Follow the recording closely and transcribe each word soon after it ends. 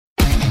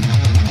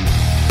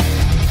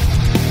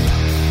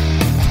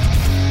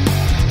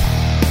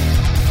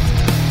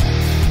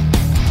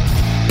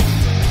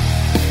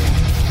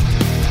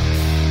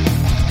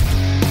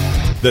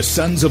The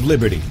Sons of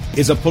Liberty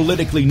is a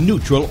politically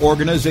neutral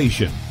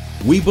organization.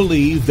 We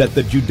believe that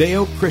the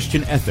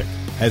Judeo-Christian ethic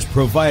has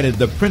provided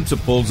the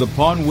principles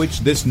upon which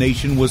this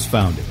nation was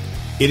founded.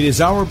 It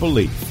is our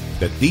belief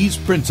that these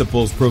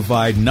principles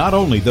provide not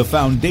only the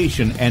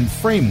foundation and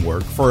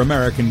framework for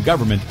American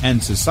government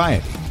and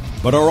society,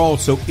 but are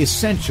also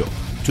essential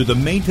to the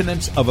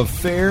maintenance of a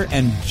fair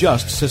and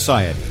just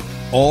society.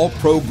 All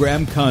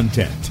program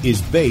content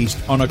is based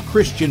on a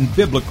Christian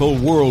biblical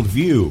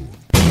worldview.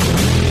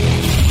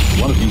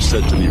 One of you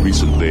said to me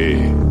recently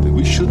that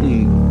we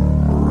shouldn't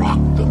rock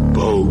the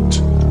boat.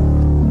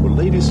 Well,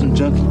 ladies and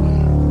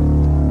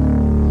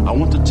gentlemen, I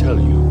want to tell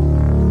you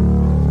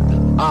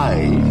that I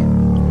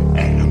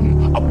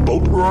am a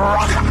boat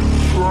rocker.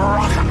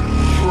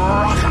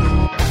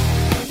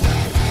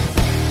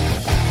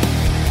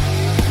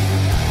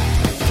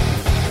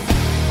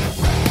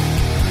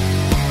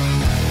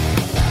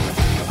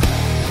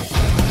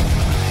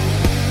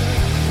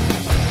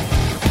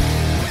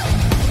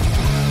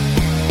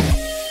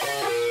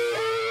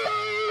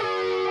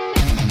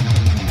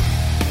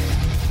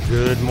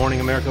 Good morning,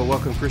 America.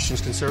 Welcome,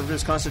 Christians,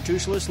 conservatives,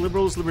 constitutionalists,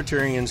 liberals,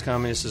 libertarians,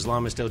 communists,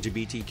 Islamists,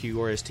 LGBTQ,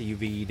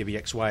 RSTUV,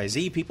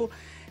 WXYZ people,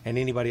 and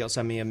anybody else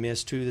I may have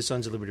missed to the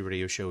Sons of Liberty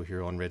radio show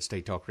here on Red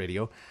State Talk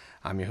Radio.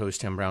 I'm your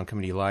host, Tim Brown,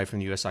 coming to you live from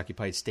the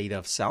U.S.-occupied state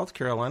of South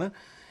Carolina.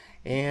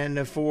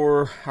 And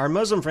for our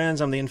Muslim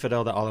friends, I'm the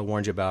infidel that Allah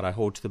warned you about. I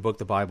hold to the book,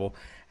 the Bible,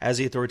 as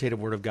the authoritative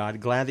word of God.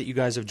 Glad that you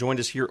guys have joined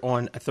us here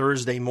on a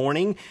Thursday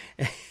morning.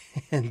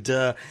 And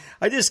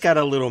I just got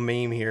a little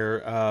meme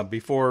here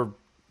before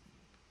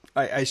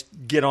I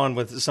get on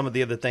with some of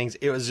the other things.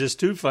 It was just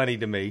too funny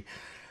to me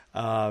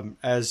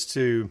as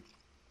to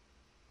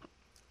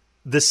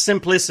the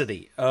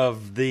simplicity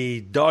of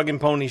the dog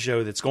and pony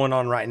show that's going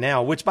on right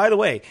now, which, by the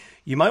way,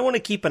 you might want to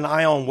keep an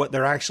eye on what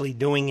they're actually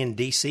doing in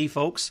D.C.,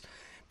 folks,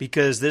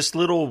 because this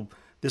little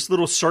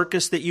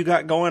circus that you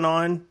got going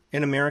on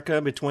in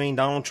America between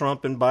Donald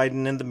Trump and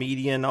Biden and the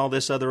media and all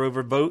this other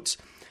over votes,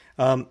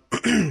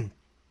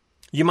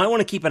 you might want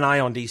to keep an eye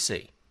on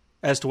D.C.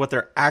 as to what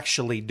they're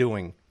actually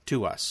doing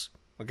to us,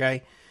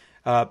 okay?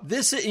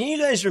 You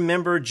guys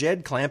remember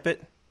Jed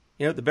Clampett,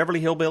 the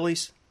Beverly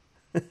Hillbillies?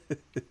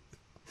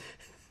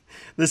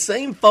 The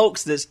same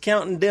folks that's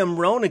counting them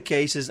Rona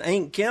cases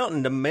ain't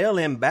counting the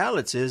mail-in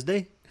ballots, is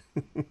they?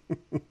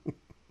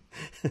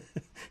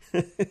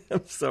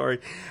 I'm sorry.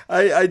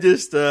 I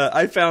just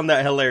I found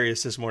that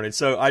hilarious this morning,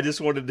 so I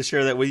just wanted to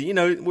share that with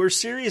you. We're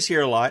serious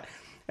here a lot,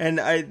 and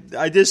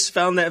I just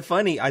found that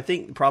funny. I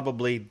think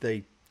probably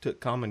they took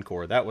Common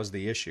Core. That was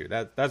the issue.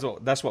 That's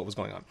what was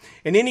going on.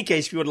 In any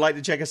case, if you would like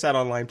to check us out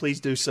online, please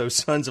do so,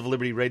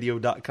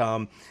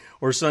 sonsoflibertyradio.com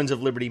or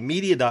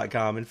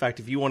sonsoflibertymedia.com. In fact,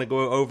 if you want to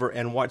go over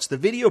and watch the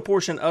video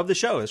portion of the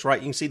show, that's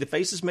right, you can see the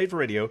Faces Made for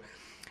Radio,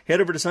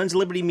 head over to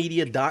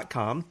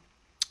sonsoflibertymedia.com.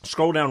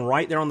 Scroll down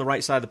right there on the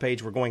right side of the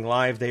page. We're going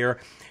live there.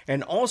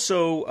 And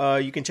also,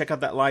 you can check out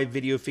that live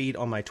video feed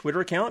on my Twitter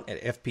account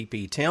at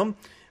FPPTim.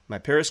 My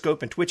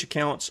Periscope and Twitch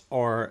accounts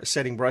are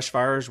Setting Brush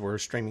Fires. We're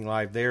streaming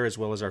live there, as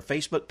well as our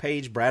Facebook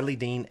page, Bradley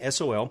Dean,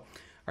 SOL.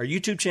 Our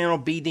YouTube channel,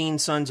 B. Dean,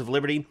 Sons of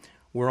Liberty.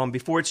 We're on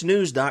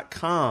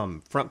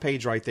beforeitsnews.com, front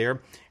page right there.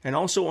 And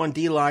also on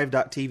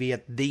DLive.tv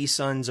at The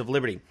Sons of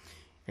Liberty.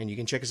 And you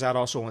can check us out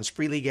also on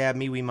Spreely, Gab,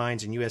 MeWe,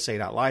 Minds, and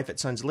USA.life at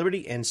Sons of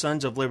Liberty and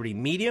Sons of Liberty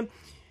Media.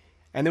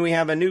 And then we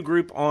have a new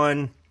group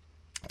on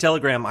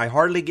Telegram. I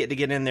hardly get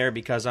in there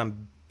because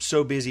I'm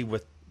so busy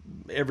with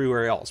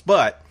everywhere else.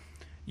 But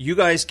you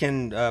guys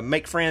can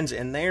make friends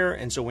in there,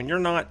 and so when you're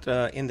not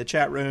in the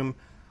chat room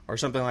or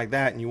something like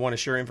that and you want to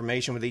share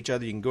information with each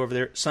other, you can go over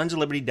there, Sons of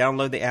Liberty,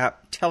 download the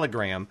app,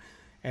 Telegram,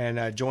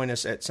 and join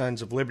us at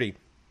Sons of Liberty.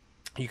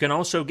 You can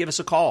also give us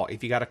a call.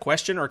 If you got a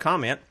question or a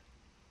comment,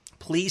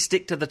 please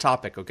stick to the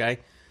topic, okay?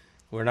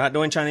 We're not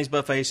doing Chinese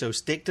buffet, so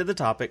stick to the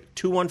topic.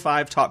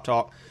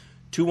 215-TALK-TALK,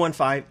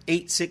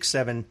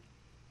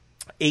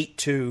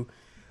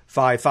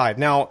 215-867-8255.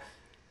 Now,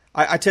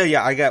 I tell you,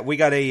 we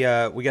got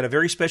a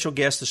very special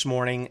guest this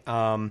morning.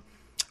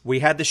 We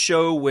had the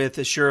show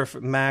with Sheriff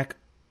Mack.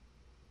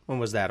 When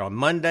was that? On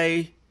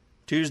Monday,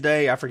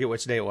 Tuesday? I forget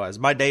which day it was.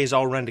 My days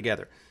all run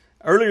together.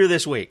 Earlier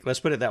this week,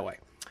 let's put it that way.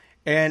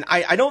 And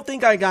I don't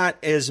think I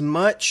got as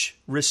much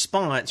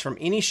response from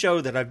any show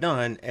that I've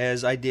done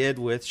as I did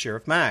with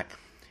Sheriff Mack.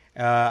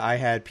 I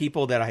had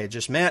people that I had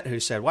just met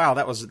who said, "Wow,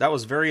 that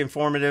was very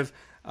informative."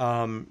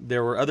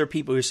 There were other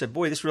people who said,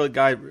 "Boy, this really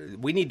guy,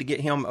 we need to get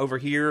him over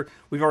here."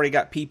 We've already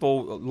got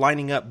people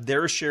lining up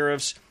their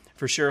sheriffs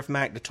for Sheriff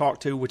Mack to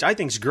talk to, which I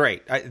think is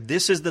great.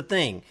 This is the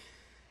thing.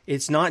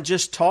 It's not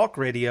just talk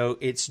radio,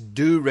 it's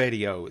do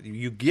radio.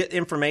 You get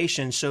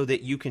information so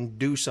that you can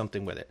do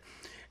something with it.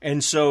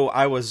 And so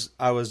I was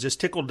just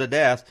tickled to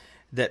death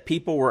that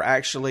people were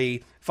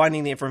actually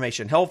finding the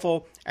information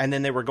helpful, and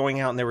then they were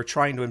going out and they were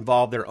trying to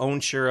involve their own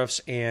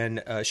sheriffs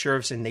and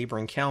sheriffs in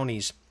neighboring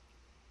counties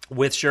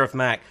with Sheriff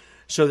Mack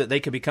so that they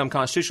could become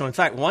constitutional. In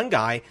fact, one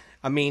guy,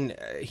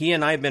 he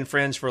and I have been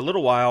friends for a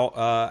little while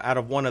out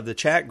of one of the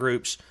chat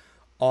groups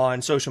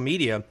on social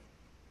media.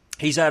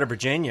 He's out of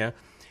Virginia,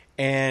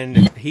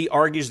 and he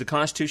argues the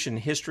Constitution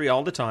and history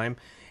all the time.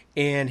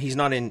 And he's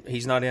not in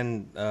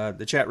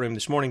the chat room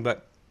this morning,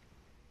 but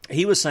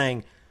he was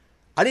saying,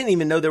 I didn't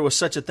even know there was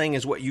such a thing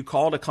as what you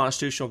called a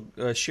constitutional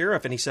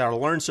sheriff. And he said, I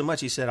learned so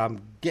much. He said,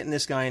 I'm getting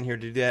this guy in here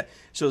to do that.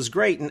 So it was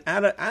great. And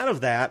out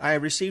of that, I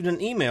received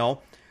an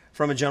email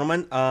from a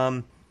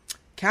gentleman,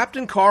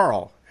 Captain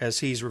Carl, as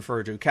he's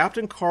referred to,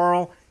 Captain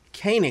Carl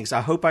Koenigs.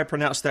 I hope I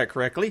pronounced that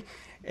correctly.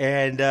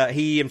 And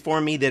he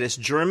informed me that it's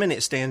German.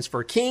 It stands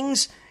for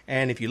Kings.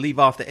 And if you leave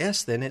off the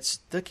S, then it's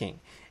the King.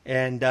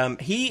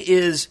 And he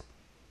is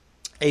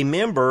a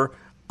member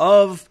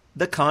of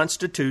the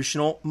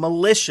constitutional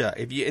militia.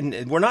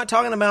 And we're not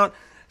talking about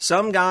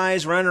some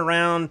guys running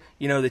around,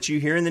 that you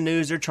hear in the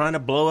news, they're trying to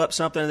blow up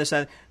something and this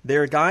and that.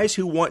 They're guys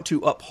who want to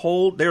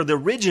uphold, they're the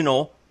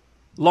original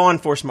law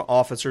enforcement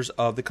officers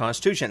of the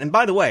Constitution. And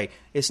by the way,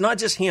 it's not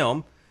just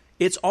him,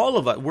 it's all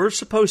of us. We're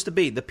supposed to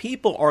be. The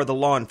people are the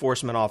law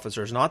enforcement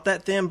officers, not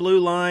that thin blue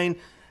line,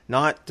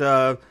 not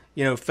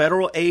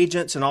federal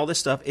agents and all this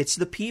stuff. It's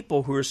the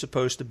people who are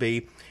supposed to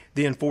be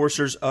the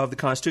enforcers of the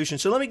Constitution.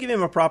 So let me give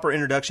him a proper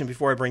introduction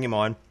before I bring him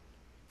on.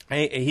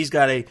 He's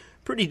got a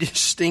pretty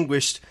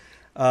distinguished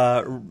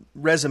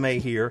resume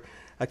here.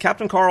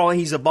 Captain Carl,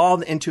 he's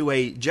evolved into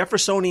a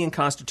Jeffersonian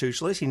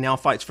constitutionalist. He now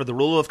fights for the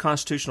rule of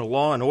constitutional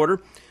law and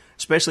order,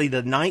 especially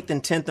the 9th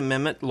and 10th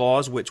Amendment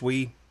laws, which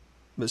we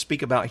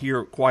speak about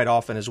here quite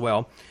often as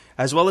well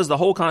as the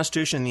whole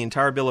Constitution and the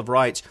entire Bill of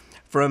Rights,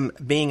 from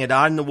being a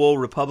dyed-in-the-wool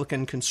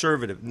Republican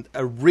conservative,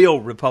 a real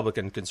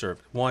Republican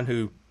conservative, one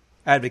who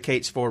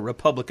advocates for a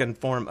Republican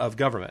form of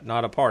government,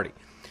 not a party.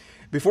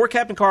 Before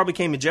Captain Carl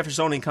became a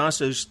Jeffersonian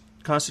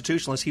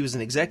constitutionalist, he was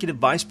an executive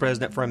vice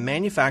president for a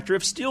manufacturer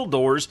of steel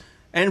doors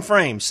and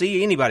frames.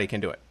 See, anybody can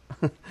do it.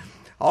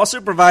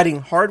 Also providing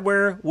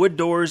hardware, wood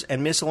doors,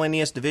 and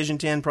miscellaneous Division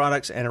 10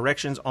 products and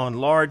erections on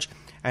large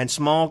and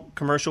small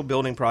commercial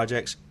building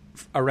projects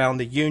around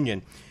the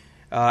Union.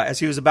 As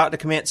he was about to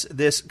commence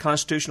this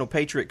constitutional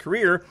patriot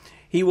career,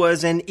 he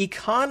was an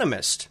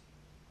economist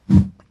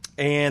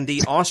and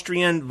the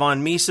Austrian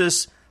von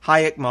Mises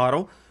Hayek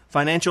model,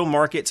 financial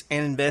markets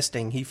and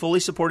investing. He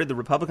fully supported the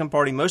Republican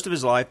Party most of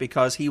his life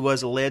because he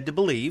was led to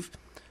believe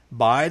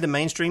by the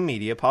mainstream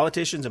media,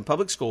 politicians, and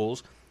public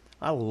schools,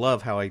 I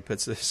love how he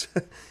puts this,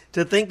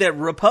 to think that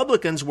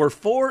Republicans were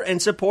for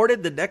and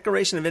supported the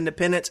Declaration of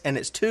Independence and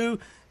its two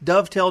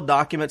dovetailed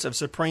documents of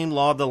supreme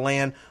law of the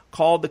land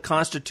called the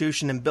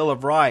Constitution and Bill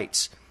of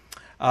Rights.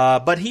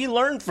 But he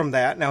learned from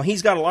that. Now,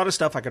 he's got a lot of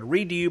stuff I could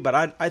read to you,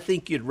 but I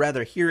think you'd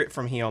rather hear it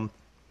from him.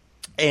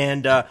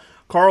 And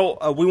Carl,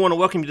 we want to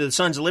welcome you to the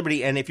Sons of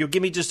Liberty. And if you'll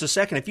give me just a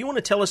second, if you want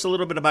to tell us a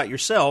little bit about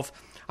yourself,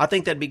 I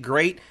think that'd be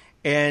great.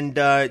 And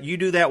you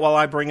do that while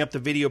I bring up the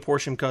video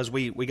portion, because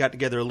we got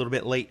together a little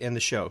bit late in the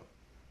show.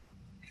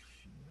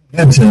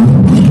 Yeah,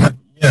 Tim.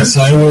 Yes,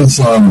 I was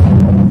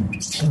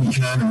an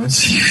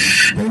economist.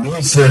 I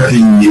noticed that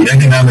the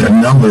economic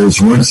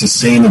numbers weren't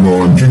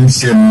sustainable and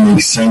didn't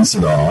make sense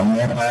at all. And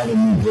that bothered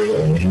me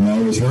greatly. And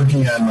I was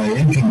working on my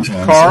income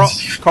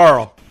taxes.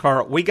 Carl,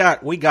 we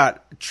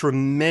got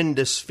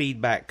tremendous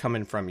feedback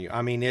coming from you.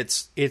 I mean, we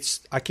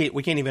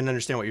can't even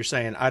understand what you're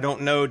saying. I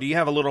don't know. Do you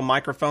have a little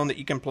microphone that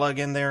you can plug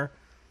in there?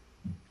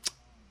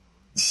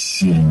 Let's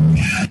see.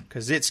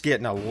 Because it's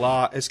getting a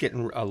lot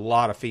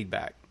of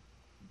feedback.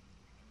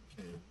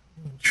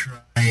 Try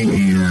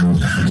and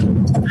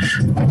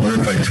what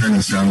if I turn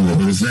this down a little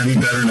bit? Is it any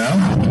better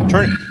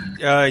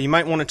now? You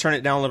might want to turn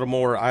it down a little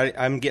more.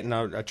 I'm getting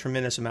a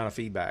tremendous amount of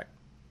feedback.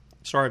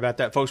 Sorry about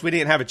that, folks. We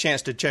didn't have a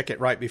chance to check it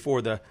right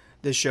before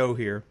this show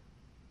here.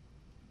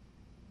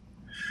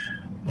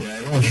 Yeah,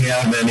 I don't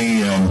have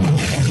any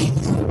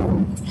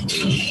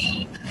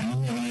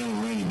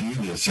way to do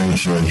this,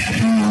 actually.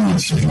 Hang on a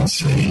second,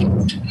 see.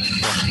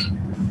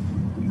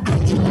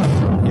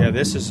 Yeah,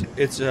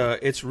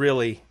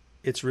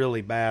 it's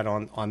really bad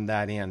on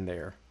that end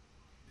there.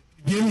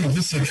 Give me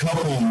just a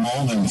couple of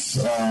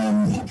moments.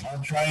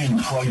 I'll try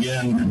and plug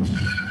in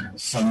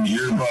some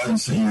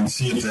earbuds and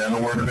see if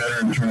that'll work better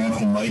and turn off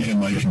the mic in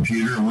my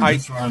computer.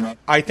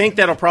 I think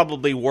that'll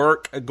probably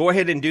work. Go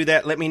ahead and do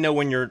that. Let me know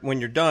when you're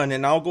done,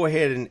 and I'll go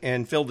ahead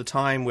and fill the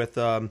time with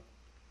a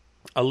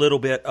little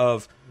bit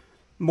of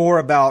more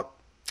about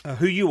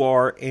who you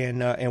are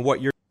and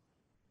what you're.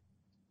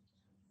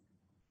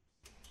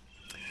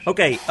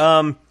 Okay.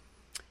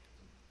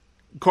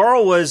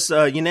 Carl was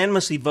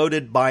unanimously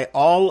voted by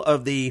all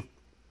of the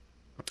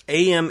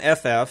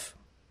AMFF,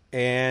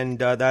 and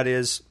that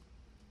is,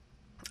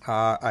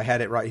 I had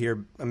it right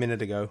here a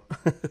minute ago,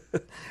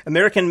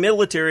 American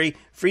Military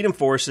Freedom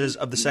Forces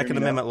of the Second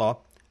Amendment Law.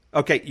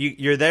 Okay,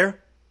 you're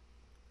there?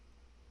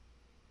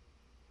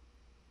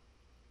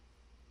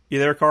 You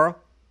there, Carl?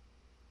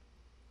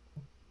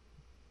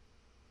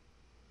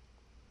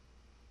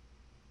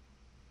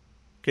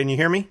 Can you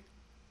hear me?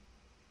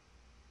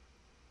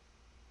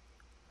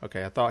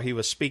 Okay, I thought he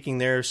was speaking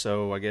there,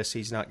 so I guess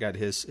he's not got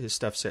his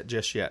stuff set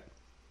just yet.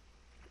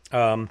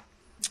 And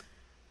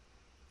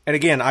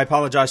again, I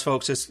apologize,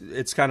 folks.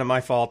 It's kind of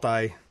my fault.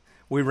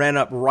 We ran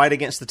up right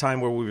against the time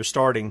where we were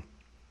starting,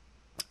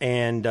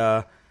 and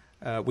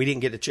We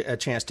didn't get a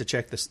chance to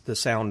check the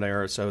sound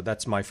there, so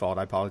that's my fault.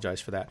 I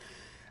apologize for that.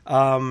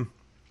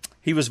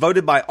 He was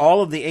voted by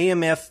all of the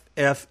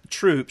AMFF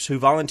troops who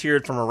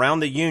volunteered from around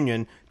the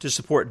Union to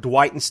support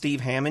Dwight and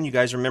Steve Hammond. You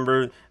guys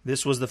remember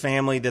this was the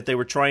family that they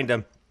were trying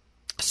to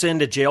send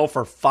to jail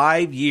for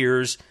 5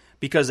 years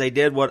because they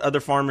did what other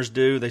farmers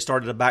do. They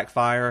started to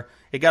backfire.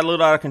 It got a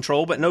little out of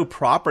control, but no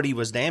property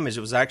was damaged.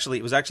 It was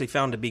actually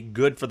found to be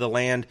good for the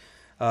land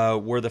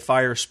where the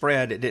fire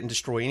spread. It didn't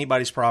destroy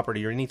anybody's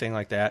property or anything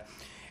like that.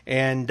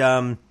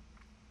 And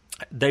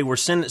they were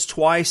sentenced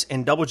twice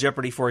in double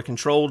jeopardy for a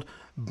controlled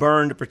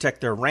burn to protect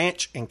their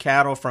ranch and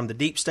cattle from the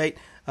deep state.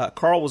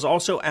 Carl was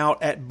also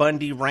out at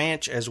Bundy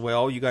Ranch as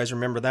well. You guys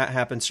remember that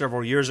happened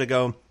several years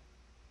ago.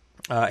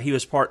 He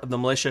was part of the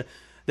militia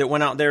that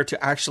went out there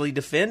to actually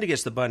defend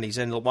against the Bundys.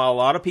 And while a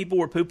lot of people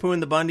were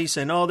poo-pooing the Bundys,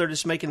 saying, oh, they're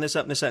just making this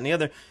up and this, that, and the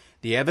other,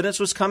 the evidence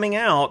was coming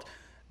out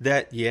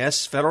that,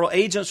 yes, federal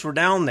agents were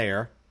down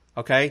there,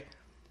 okay,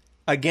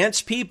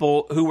 against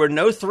people who were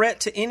no threat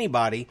to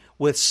anybody,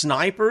 with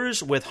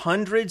snipers, with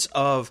hundreds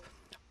of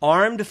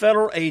armed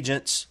federal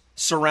agents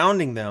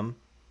surrounding them,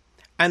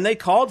 and they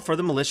called for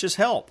the militia's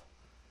help.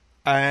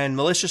 And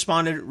militia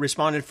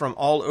responded from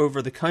all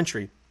over the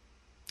country.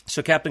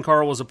 So Captain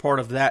Carl was a part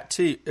of that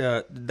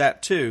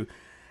too.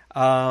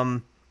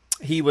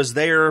 He was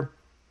there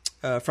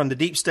from the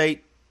deep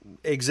state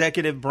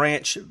executive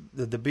branch,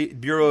 the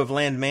Bureau of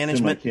Land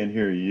Management. Tim, I can't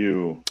hear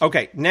you.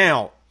 Okay,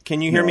 now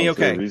can you hear me?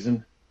 Okay. Is there a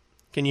reason?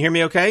 Can you hear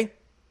me? Okay.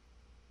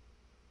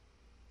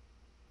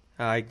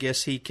 I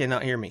guess he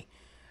cannot hear me.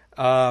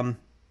 Again,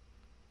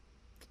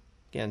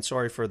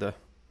 sorry for the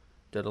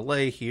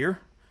delay here.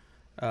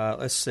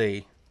 Let's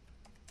see.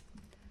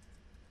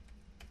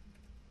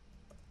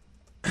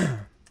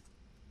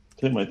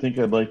 Tim, I think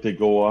I'd like to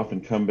go off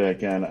and come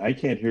back on. I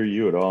can't hear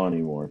you at all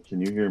anymore.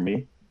 Can you hear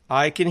me?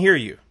 I can hear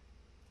you.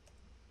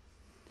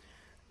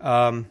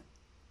 I'm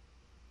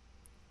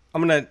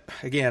going to,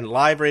 again,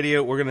 live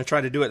radio, we're going to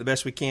try to do it the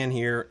best we can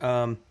here.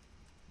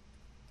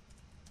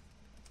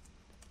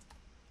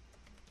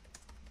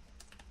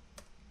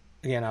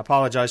 Again, I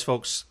apologize,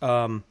 folks.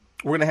 We're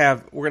gonna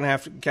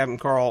have Captain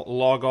Carl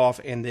log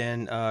off and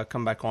then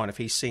come back on if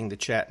he's seeing the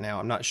chat now.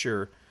 I'm not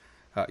sure.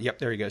 Yep,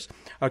 there he goes.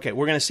 Okay,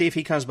 we're going to see if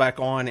he comes back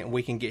on and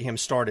we can get him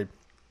started.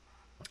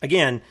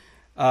 Again,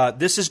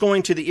 this is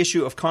going to the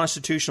issue of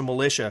constitutional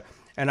militia,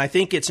 and I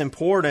think it's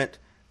important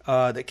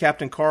that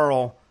Captain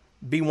Carl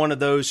be one of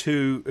those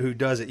who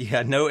does it.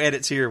 Yeah, no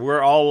edits here.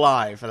 We're all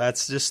live.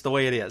 That's just the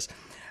way it is.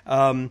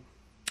 And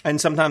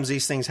sometimes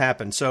these things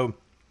happen. So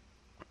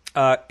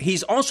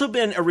he's also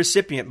been a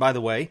recipient, by the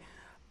way,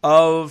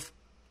 of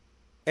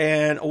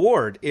an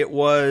award. It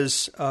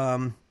was,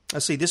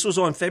 let's see, this was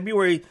on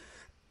February...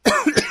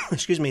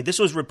 excuse me, this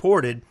was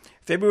reported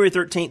February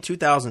 13th,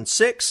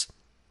 2006.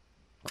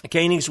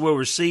 Koenigs will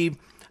receive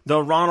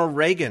the Ronald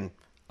Reagan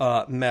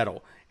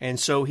Medal. And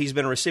so he's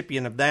been a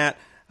recipient of that.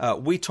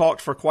 We talked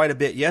for quite a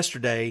bit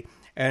yesterday,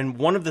 and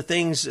one of the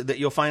things that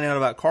you'll find out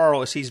about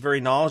Carl is he's very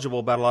knowledgeable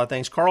about a lot of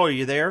things. Carl, are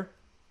you there?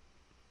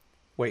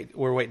 Wait,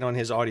 we're waiting on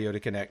his audio to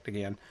connect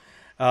again.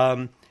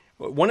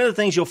 One of the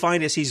things you'll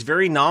find is he's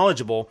very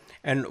knowledgeable,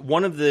 and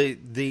one of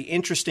the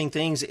interesting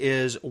things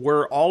is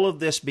where all of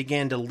this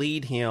began to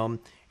lead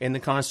him in the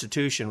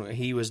Constitution.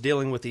 He was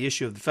dealing with the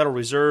issue of the Federal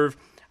Reserve,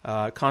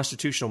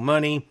 constitutional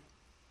money,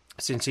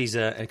 since he's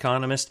an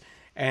economist,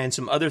 and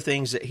some other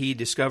things that he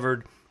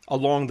discovered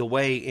along the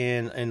way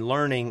in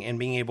learning and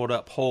being able to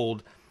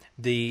uphold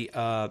the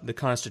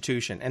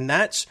Constitution. And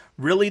that's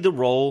really the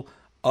role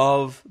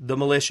of the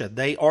militia.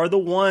 They are the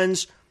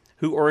ones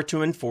who are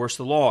to enforce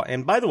the law.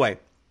 And by the way,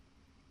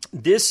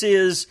 this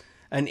is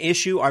an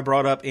issue I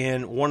brought up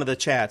in one of the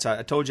chats.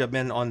 I told you I've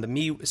been on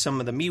some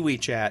of the MeWe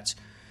chats,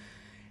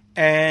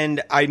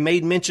 and I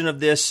made mention of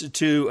this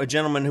to a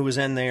gentleman who was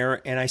in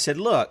there, and I said,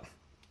 look,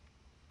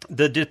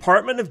 the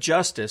Department of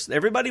Justice,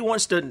 everybody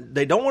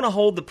they don't want to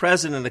hold the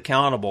president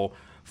accountable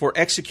for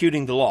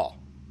executing the law.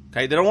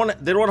 Okay, they don't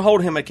want to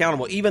hold him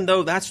accountable, even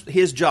though that's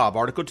his job,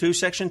 Article 2,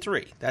 Section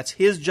 3. That's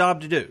his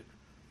job to do.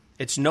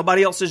 It's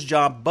nobody else's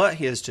job but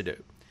his to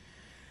do.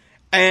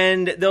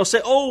 And they'll say,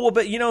 oh, well,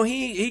 but,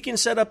 he can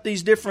set up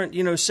these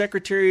different,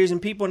 secretaries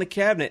and people in the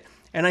cabinet.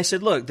 And I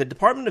said, look, the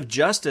Department of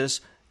Justice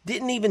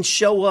didn't even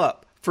show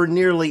up for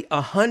nearly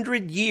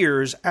 100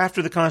 years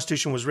after the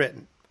Constitution was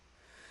written.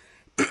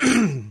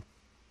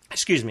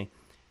 Excuse me.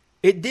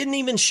 It didn't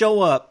even show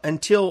up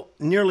until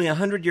nearly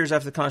 100 years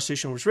after the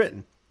Constitution was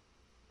written.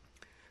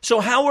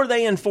 So how were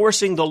they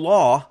enforcing the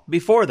law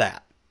before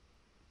that?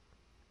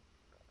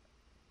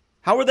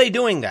 How were they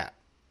doing that?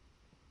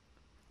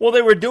 Well,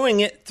 they were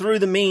doing it through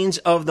the means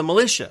of the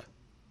militia,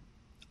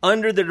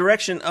 under the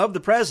direction of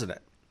the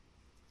president.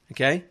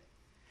 Okay?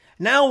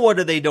 Now what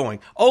are they doing?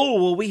 Oh,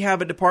 well, we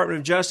have a Department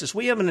of Justice.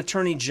 We have an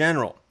Attorney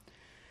General.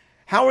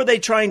 How are they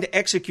trying to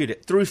execute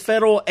it? Through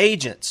federal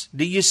agents.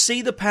 Do you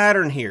see the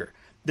pattern here?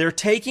 They're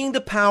taking the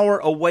power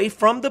away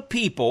from the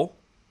people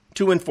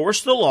to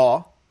enforce the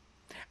law,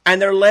 and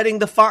they're letting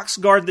the fox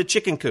guard the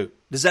chicken coop.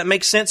 Does that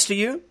make sense to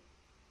you?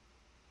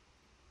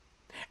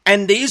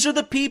 And these are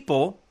the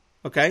people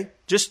Okay?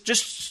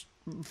 Just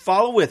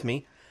follow with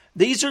me.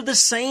 These are the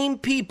same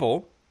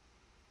people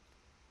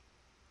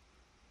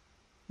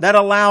that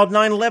allowed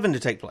 9/11 to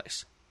take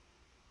place.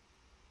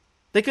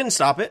 They couldn't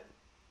stop it.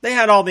 They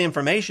had all the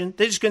information.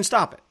 They just couldn't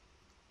stop it.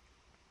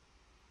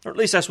 Or at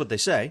least that's what they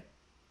say.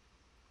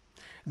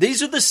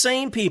 These are the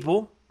same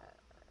people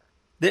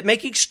that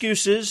make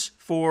excuses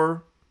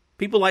for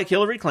people like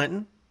Hillary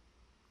Clinton.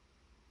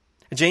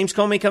 James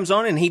Comey comes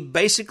on and he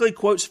basically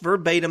quotes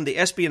verbatim the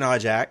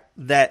Espionage Act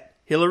that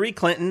Hillary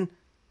Clinton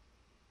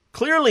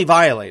clearly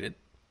violated.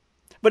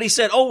 But he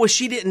said, oh, well,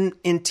 she didn't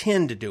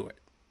intend to do it.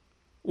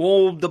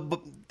 Well,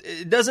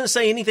 it doesn't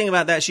say anything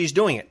about that. She's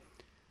doing it.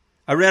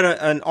 I read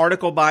an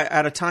article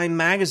out of Time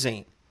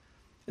magazine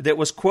that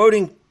was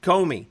quoting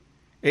Comey.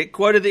 It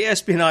quoted the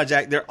Espionage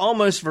Act. They're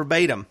almost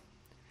verbatim.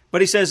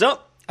 But he says, oh,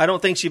 I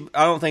don't think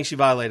she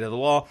violated the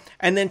law.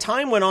 And then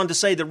Time went on to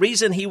say the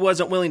reason he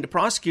wasn't willing to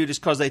prosecute is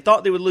because they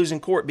thought they would lose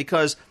in court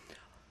because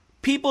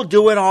people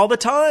do it all the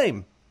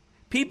time.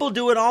 People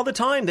do it all the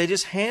time. They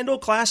just handle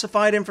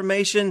classified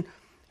information.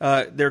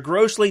 They're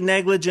grossly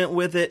negligent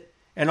with it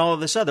and all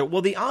of this other.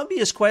 Well, the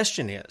obvious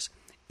question is,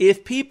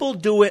 if people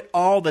do it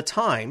all the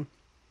time,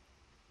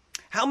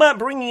 how about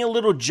bringing a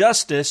little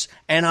justice,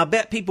 and I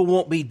bet people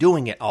won't be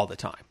doing it all the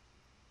time.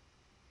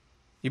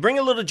 You bring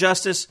a little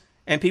justice,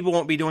 and people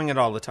won't be doing it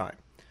all the time.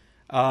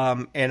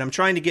 And I'm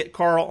trying to get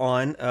Carl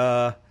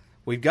on.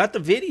 We've got the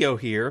video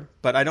here,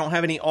 but I don't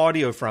have any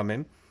audio from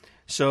him.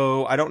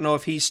 So I don't know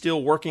if he's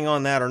still working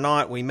on that or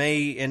not. We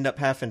may end up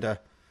having to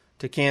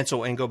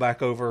cancel and go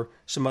back over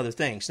some other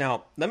things.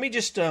 Now, let me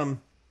just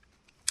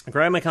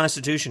grab my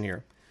Constitution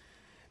here.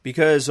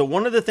 Because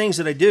one of the things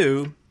that I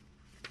do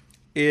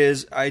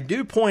is I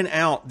do point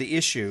out the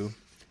issue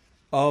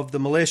of the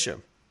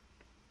militia.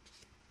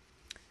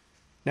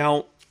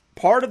 Now,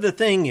 part of the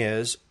thing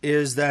is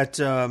that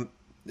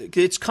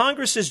it's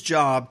Congress's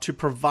job to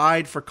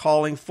provide for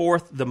calling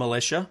forth the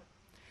militia,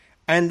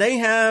 and they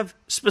have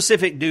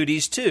specific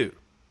duties too.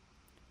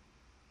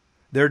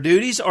 Their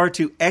duties are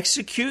to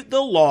execute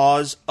the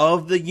laws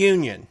of the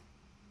Union.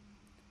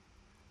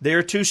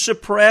 They're to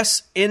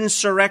suppress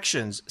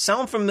insurrections.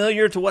 Sound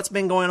familiar to what's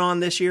been going on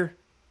this year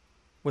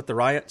with the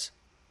riots?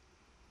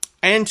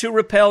 And to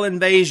repel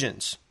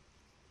invasions.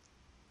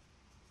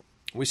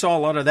 We saw a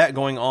lot of that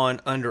going on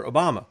under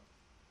Obama.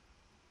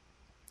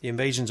 The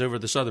invasions over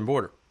the southern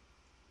border.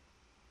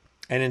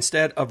 And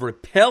instead of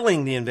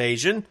repelling the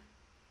invasion,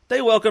 they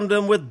welcomed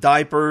them with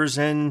diapers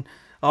and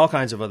all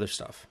kinds of other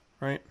stuff,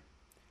 right?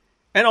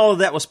 And all of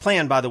that was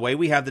planned, by the way.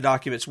 We have the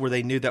documents where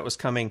they knew that was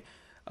coming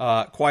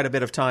quite a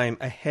bit of time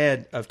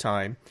ahead of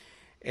time.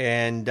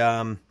 And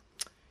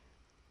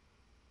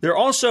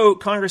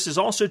Congress is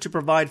also to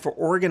provide for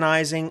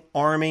organizing,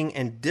 arming,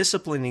 and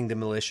disciplining the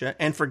militia,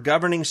 and for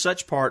governing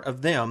such part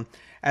of them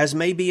as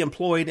may be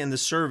employed in the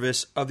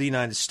service of the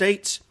United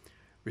States,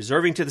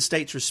 reserving to the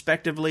states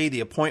respectively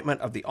the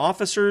appointment of the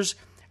officers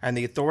and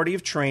the authority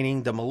of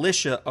training the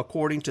militia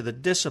according to the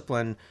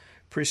discipline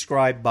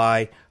prescribed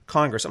by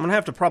Congress. I'm going to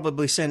have to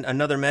probably send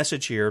another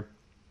message here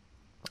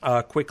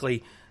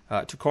quickly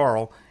to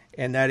Carl,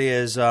 and that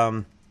is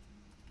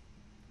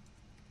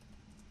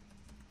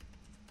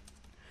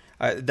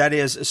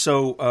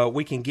so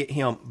we can get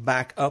him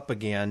back up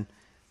again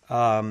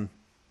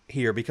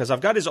here, because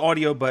I've got his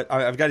audio, but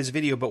I've got his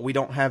video, but we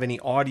don't have any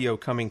audio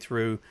coming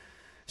through,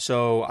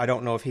 so I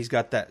don't know if he's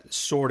got that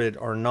sorted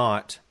or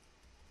not.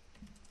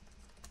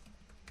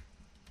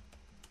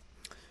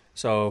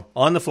 So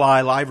on the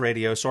fly, live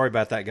radio. Sorry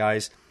about that,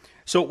 guys.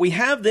 So we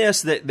have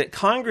this that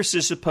Congress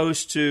is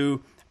supposed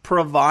to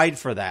provide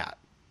for that,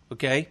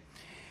 okay?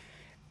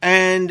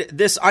 And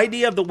this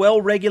idea of the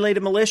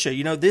well-regulated militia,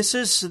 this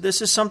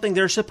is something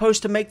they're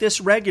supposed to make this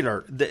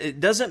regular. It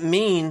doesn't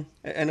mean,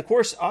 and of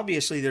course,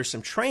 obviously, there's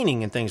some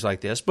training and things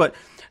like this, but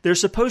they're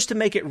supposed to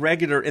make it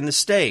regular in the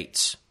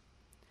states.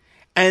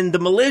 And the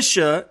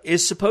militia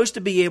is supposed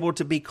to be able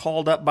to be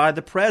called up by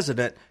the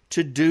president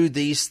to do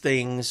these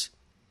things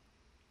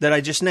that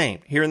I just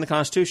named here in the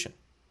Constitution.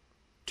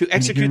 To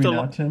execute the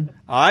law.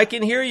 I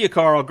can hear you,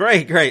 Carl.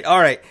 Great. All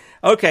right.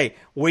 Okay,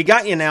 we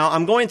got you now.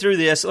 I'm going through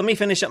this. Let me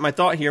finish up my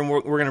thought here, and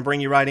we're going to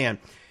bring you right in.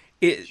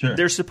 Sure.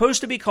 They're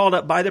supposed to be called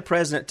up by the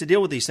president to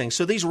deal with these things.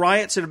 So these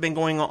riots that have been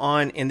going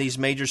on in these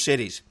major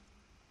cities,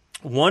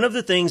 one of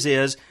the things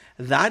is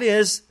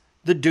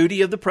the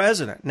duty of the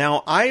president.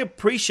 Now, I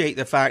appreciate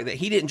the fact that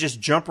he didn't just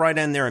jump right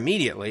in there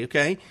immediately,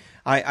 okay?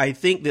 I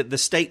think that the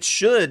states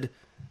should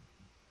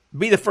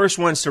be the first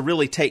ones to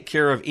really take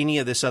care of any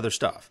of this other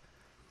stuff.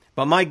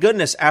 But my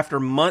goodness, after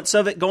months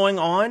of it going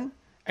on,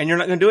 and you're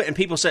not going to do it, and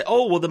people say,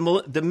 oh, well,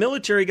 the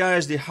military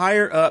guys, the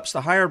higher-ups,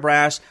 the higher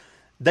brass,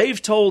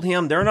 they've told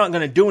him they're not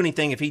going to do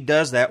anything if he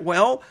does that.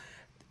 Well,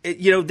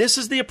 this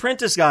is the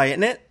apprentice guy,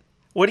 isn't it?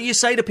 What do you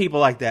say to people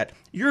like that?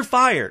 You're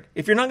fired.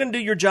 If you're not going to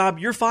do your job,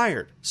 you're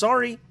fired.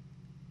 Sorry.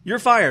 You're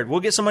fired. We'll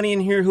get somebody in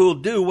here who will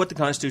do what the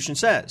Constitution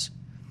says.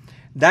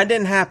 That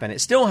didn't happen.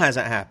 It still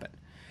hasn't happened.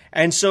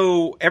 And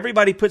so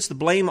everybody puts the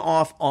blame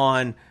off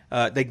on,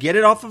 they get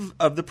it off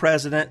of the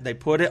president, they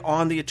put it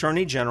on the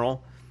attorney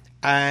general,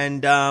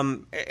 And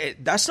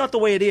that's not the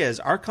way it is.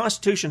 Our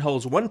Constitution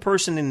holds one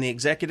person in the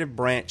executive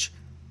branch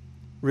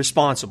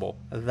responsible.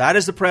 That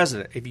is the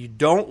president. If you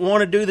don't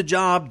want to do the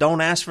job,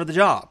 don't ask for the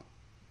job.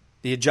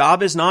 The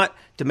job is not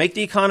to make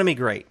the economy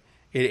great.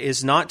 It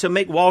is not to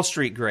make Wall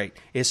Street great.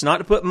 It's not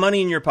to put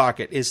money in your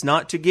pocket. It's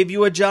not to give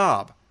you a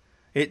job.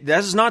 That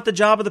is not the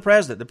job of the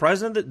president.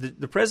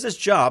 The president's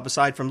job,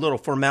 aside from little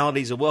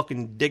formalities of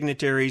welcoming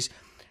dignitaries,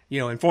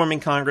 informing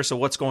Congress of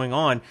what's going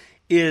on,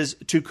 is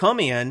to come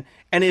in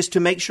and is to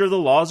make sure the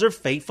laws are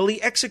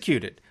faithfully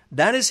executed.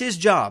 That is his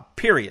job,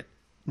 period.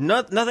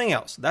 Nothing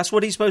else. That's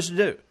what he's supposed to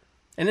do.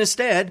 And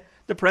instead,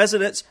 the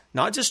presidents,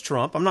 not just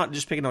Trump, I'm not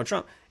just picking on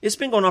Trump, it's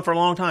been going on for a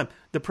long time.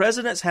 The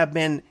presidents have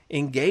been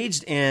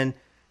engaged in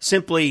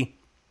simply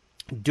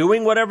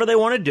doing whatever they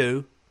want to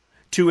do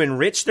to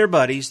enrich their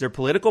buddies, their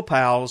political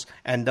pals,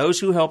 and those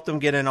who help them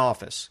get in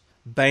office.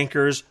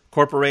 Bankers,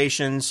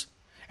 corporations.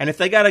 And if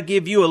they got to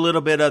give you a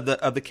little bit of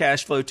the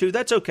cash flow too,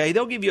 that's okay.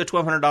 They'll give you a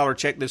 $1,200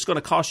 check that's going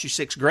to cost you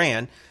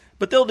 $6,000,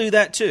 but they'll do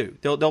that too.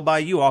 They'll buy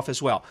you off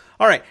as well.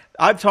 All right,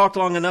 I've talked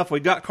long enough.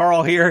 We've got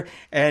Carl here,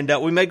 and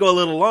we may go a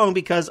little long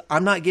because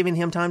I'm not giving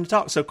him time to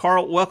talk. So,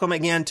 Carl, welcome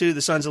again to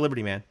the Sons of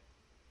Liberty, man.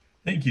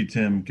 Thank you,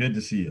 Tim. Good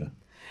to see you.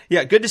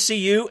 Yeah, good to see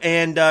you.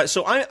 And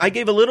so I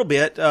gave a little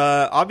bit.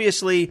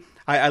 Obviously,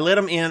 I let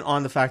him in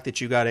on the fact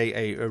that you got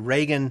a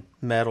Reagan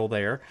medal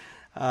there,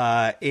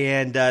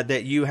 and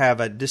that you have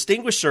a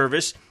distinguished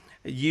service.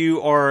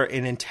 You are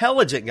an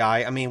intelligent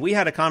guy. I mean, we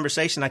had a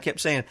conversation. I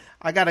kept saying,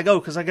 I got to go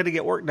because I got to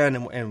get work done.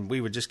 And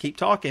we would just keep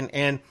talking.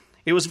 And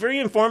it was very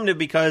informative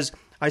because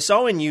I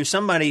saw in you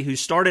somebody who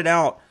started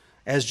out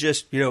as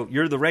just,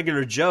 you're the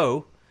regular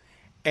Joe.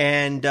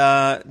 And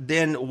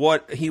then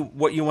what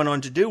you went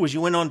on to do was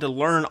you went on to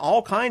learn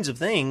all kinds of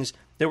things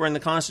that were in the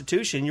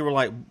Constitution. You were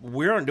like,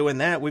 we aren't doing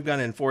that. We've got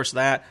to enforce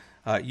that.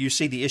 You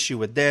see the issue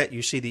with debt.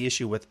 You see the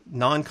issue with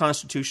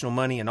non-constitutional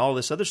money and all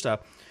this other stuff.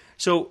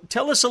 So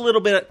tell us a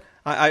little bit.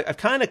 I've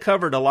kind of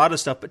covered a lot of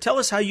stuff, but tell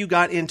us how you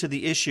got into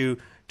the issue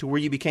to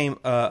where you became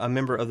a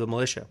member of the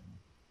militia.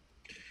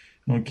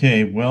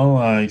 Okay, well,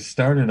 I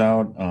started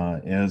out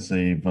as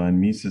a von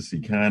Mises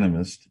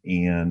economist,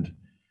 and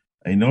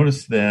I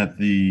noticed that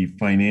the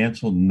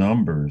financial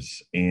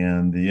numbers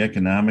and the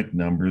economic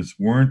numbers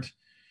weren't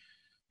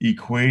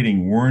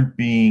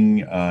being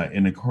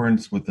in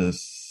accordance with a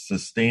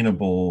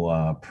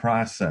sustainable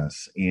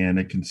process, and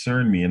it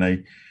concerned me. And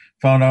I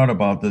found out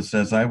about this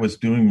as I was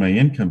doing my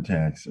income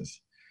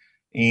taxes,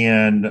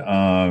 and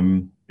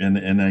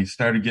I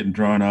started getting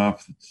drawn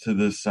off to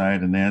this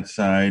side and that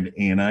side,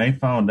 and I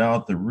found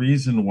out the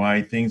reason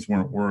why things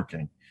weren't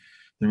working.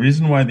 The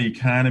reason why the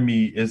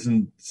economy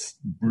isn't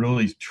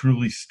really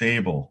truly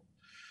stable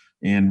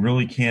and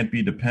really can't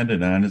be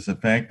depended on is the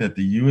fact that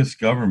the U.S.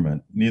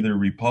 government, neither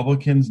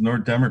Republicans nor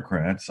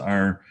Democrats,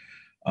 are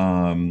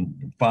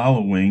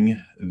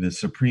following the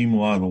supreme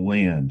law of the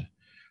land.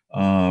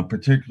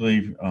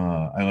 Particularly,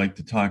 I like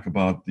to talk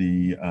about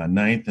the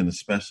Ninth and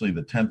especially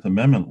the 10th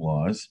Amendment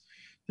laws.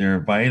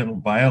 They're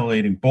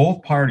violating,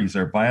 both parties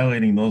are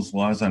violating those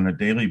laws on a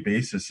daily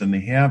basis, and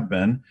they have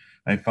been,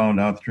 I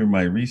found out through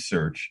my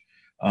research,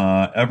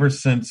 ever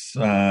since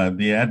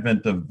the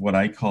advent of what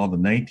I call the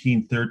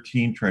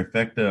 1913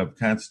 trifecta of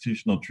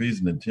constitutional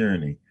treason and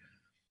tyranny.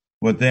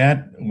 What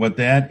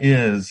that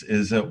is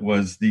it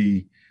was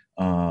the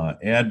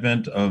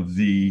advent of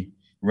the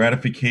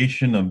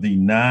ratification of the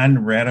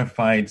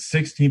non-ratified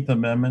 16th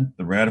Amendment,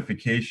 the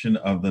ratification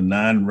of the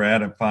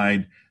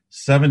non-ratified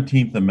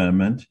 17th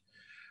Amendment,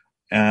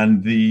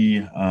 and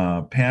the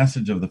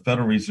passage of the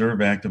Federal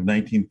Reserve Act of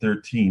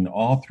 1913.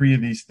 All three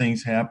of these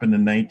things happened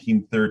in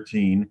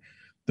 1913.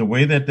 The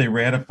way that they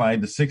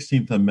ratified the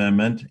 16th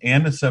Amendment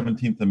and the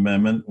 17th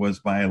Amendment was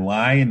by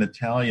lie and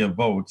Italia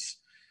votes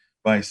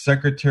by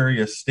Secretary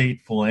of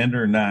State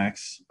Philander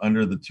Knox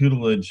under the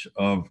tutelage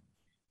of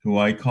who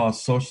I call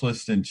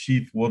Socialist in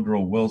Chief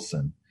Woodrow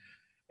Wilson.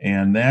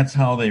 And that's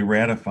how they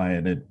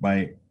ratified it,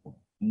 by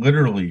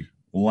literally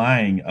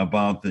lying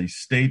about the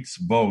state's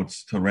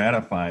votes to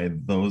ratify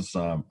those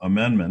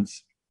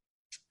amendments.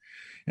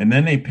 And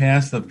then they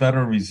passed the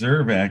Federal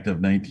Reserve Act of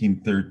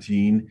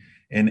 1913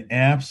 in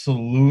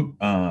absolute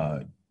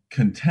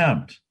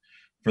contempt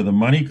for the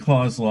money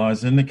clause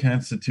laws in the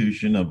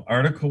Constitution of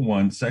Article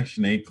 1,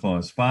 Section 8,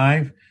 Clause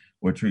 5,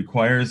 which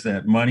requires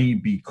that money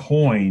be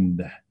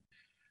coined.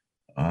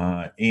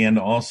 And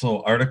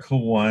also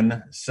Article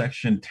 1,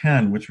 Section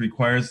 10, which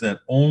requires that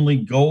only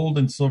gold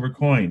and silver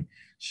coin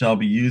shall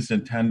be used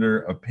in tender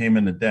of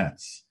payment of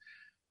debts.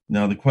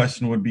 Now, the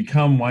question would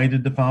become, why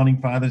did the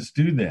Founding Fathers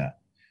do that?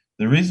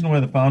 The reason why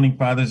the Founding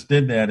Fathers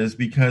did that is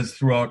because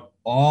throughout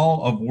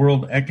all of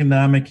world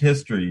economic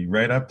history,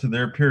 right up to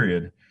their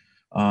period,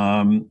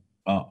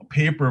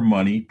 paper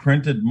money,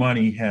 printed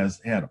money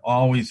had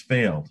always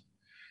failed.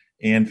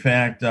 In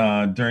fact,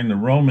 during the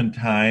Roman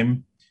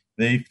time,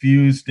 they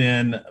fused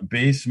in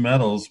base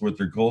metals with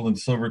their gold and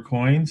silver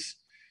coins,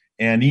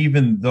 and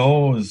even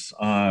those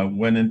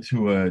went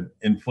into an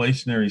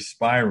inflationary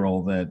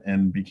spiral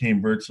and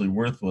became virtually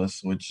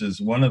worthless, which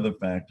is one of the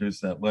factors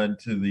that led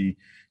to the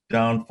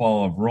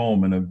downfall of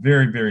Rome in a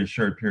very, very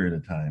short period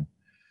of time.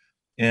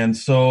 And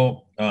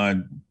so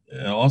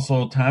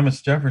also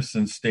Thomas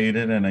Jefferson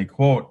stated, and I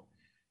quote,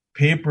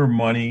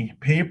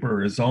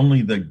 paper is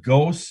only the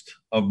ghost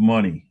of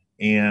money.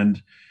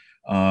 And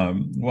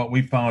what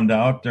we found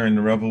out during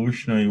the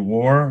Revolutionary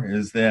War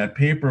is that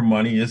paper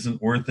money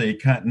isn't worth a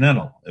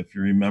continental, if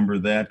you remember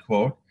that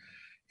quote.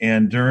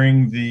 And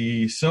during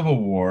the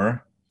Civil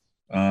War,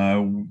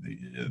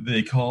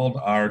 they called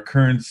our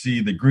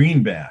currency the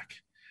greenback,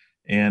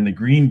 and the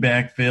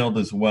greenback failed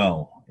as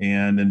well.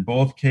 And in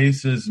both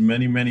cases,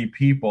 many, many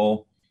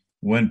people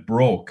went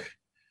broke,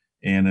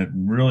 and it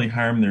really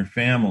harmed their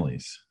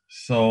families.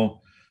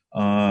 So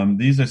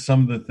these are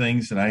some of the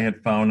things that I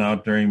had found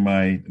out during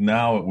my,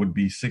 now it would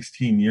be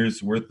 16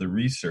 years worth of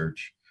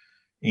research.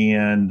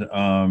 And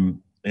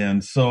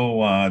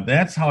so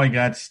that's how I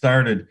got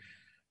started.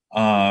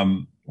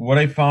 What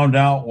I found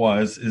out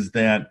is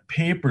that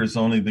paper is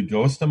only the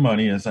ghost of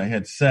money, as I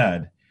had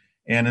said,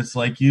 and it's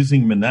like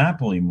using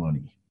monopoly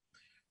money.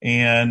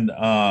 And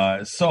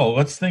so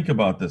let's think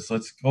about this.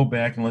 Let's go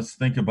back and let's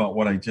think about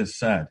what I just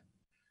said.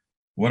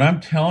 What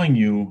I'm telling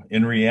you,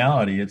 in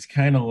reality, it's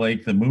kind of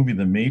like the movie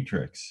The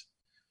Matrix.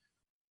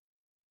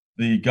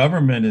 The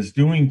government is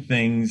doing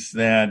things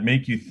that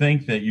make you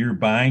think that you're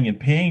buying and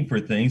paying for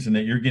things and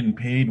that you're getting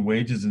paid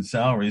wages and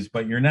salaries,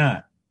 but you're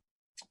not.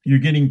 You're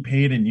getting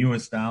paid in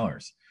U.S.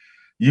 dollars.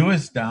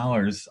 U.S.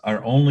 dollars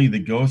are only the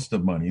ghost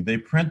of money. They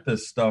print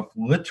this stuff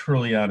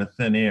literally out of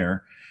thin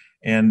air.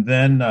 And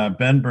then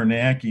Ben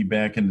Bernanke,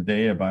 back in the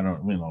day,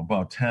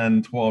 about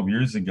 10, 12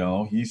 years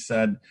ago, he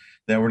said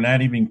that we're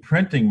not even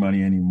printing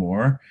money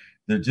anymore.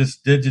 They're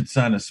just digits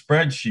on a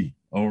spreadsheet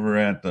over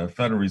at the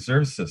Federal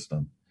Reserve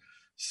System.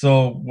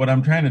 So what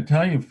I'm trying to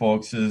tell you,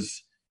 folks,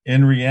 is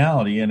in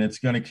reality, and it's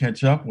going to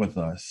catch up with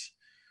us,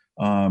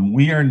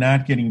 we are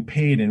not getting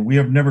paid, and we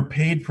have never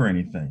paid for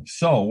anything.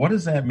 So what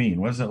does that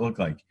mean? What does that look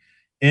like?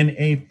 In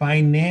a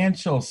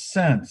financial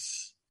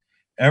sense,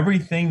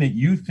 everything that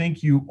you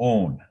think you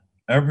own,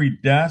 every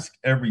desk,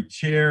 every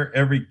chair,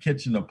 every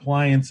kitchen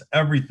appliance,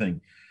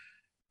 everything,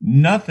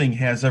 nothing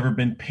has ever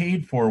been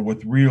paid for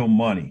with real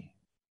money.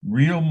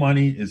 Real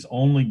money is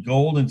only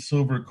gold and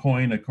silver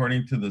coin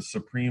according to the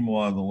supreme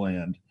law of the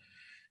land.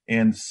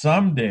 And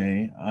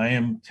someday, I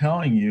am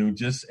telling you,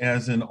 just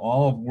as in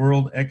all of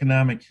world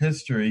economic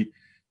history,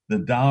 the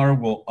dollar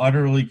will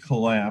utterly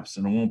collapse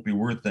and it won't be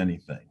worth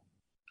anything.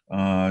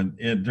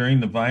 During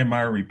the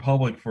Weimar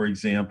Republic, for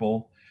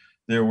example,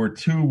 there were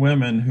two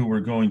women who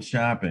were going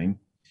shopping.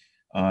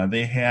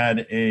 They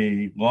had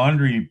a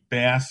laundry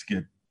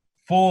basket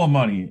full of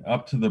money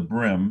up to the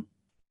brim,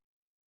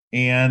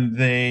 and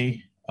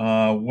they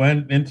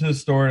went into the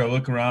store to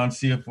look around,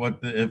 see if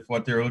what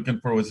they were looking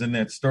for was in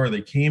that store.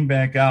 They came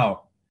back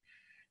out,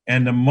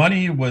 and the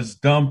money was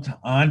dumped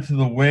onto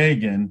the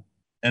wagon,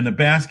 and the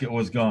basket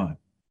was gone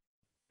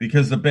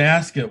because the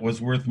basket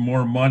was worth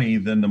more money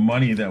than the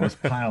money that was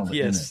piled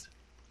in it.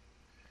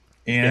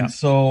 And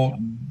so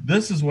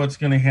this is what's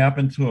going to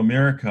happen to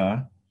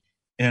America.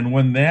 And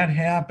when that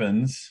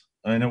happens,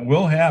 and it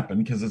will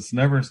happen because it's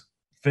never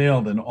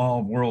failed in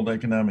all of world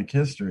economic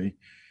history,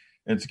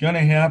 it's going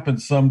to happen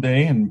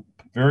someday, and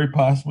very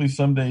possibly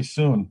someday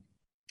soon.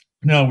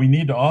 Now, we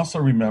need to also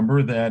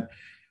remember that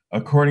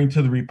according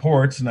to the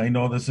reports, and I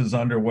know this is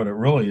under what it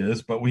really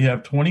is, but we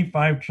have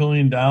 $25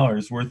 trillion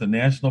worth of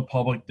national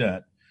public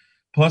debt,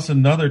 plus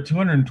another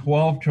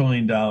 $212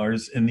 trillion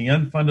in the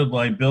unfunded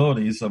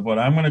liabilities of what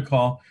I'm going to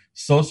call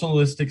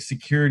socialistic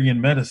security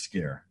and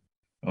Medicare.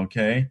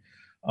 Okay?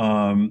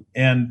 And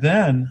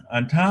then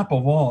on top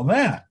of all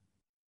that,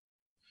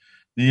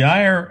 the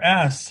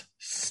IRS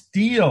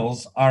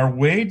steals our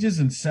wages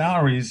and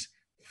salaries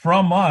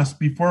from us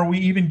before we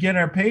even get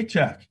our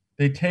paycheck.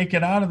 They take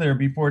it out of there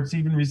before it's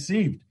even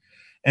received.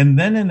 And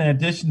then in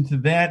addition to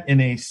that, in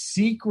a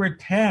secret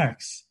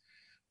tax,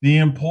 the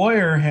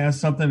employer has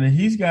something that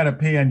he's got to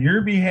pay on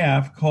your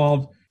behalf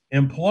called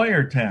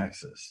employer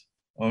taxes.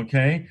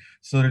 Okay?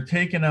 So they're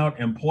taking out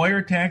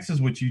employer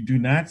taxes, which you do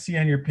not see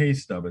on your pay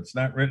stub. It's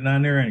not written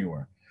on there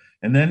anywhere.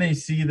 And then they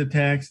see the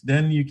tax.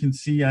 Then you can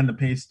see on the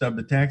pay stub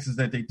the taxes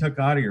that they took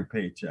out of your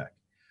paycheck.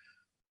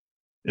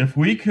 If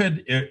we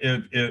could,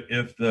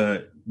 if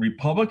the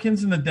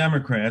Republicans and the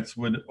Democrats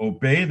would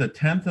obey the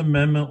 10th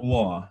Amendment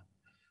law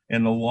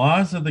and the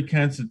laws of the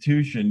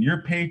Constitution,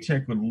 your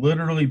paycheck would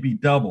literally be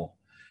double.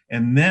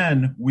 And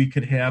then we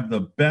could have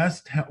the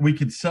best, we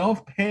could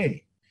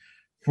self-pay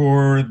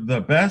for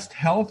the best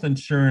health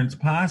insurance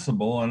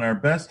possible and our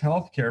best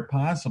health care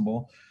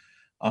possible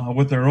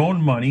with our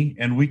own money,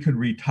 and we could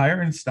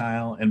retire in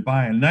style and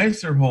buy a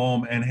nicer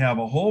home and have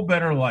a whole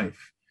better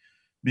life.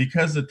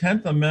 Because the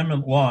 10th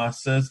Amendment law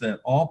says that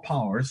all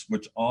powers,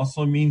 which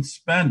also means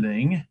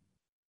spending,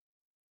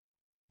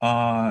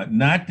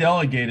 not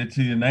delegated to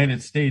the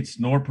United States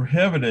nor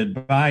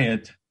prohibited by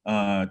it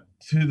to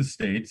the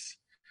states,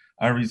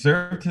 are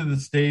reserved to the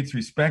states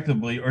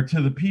respectively or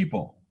to the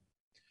people.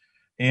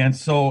 And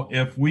so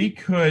if we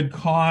could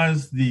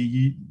cause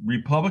the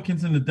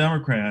Republicans and the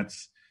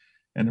Democrats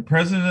and the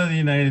President of the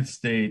United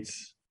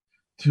States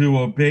to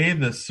obey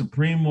the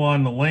supreme law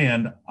in the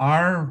land,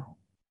 our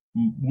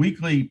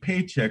weekly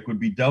paycheck would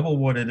be double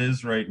what it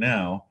is right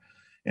now.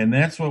 And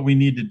that's what we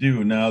need to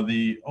do. Now,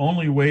 the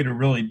only way to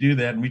really do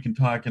that, and we can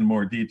talk in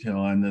more detail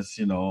on this,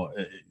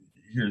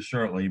 here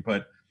shortly,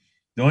 but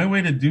the only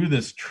way to do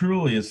this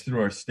truly is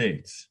through our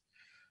states.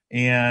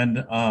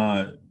 And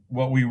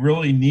what we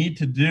really need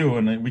to do,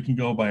 and we can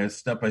go by a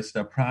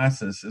step-by-step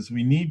process, is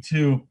we need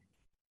to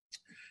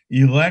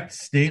elect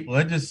state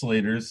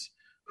legislators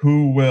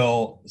who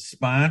will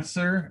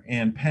sponsor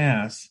and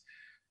pass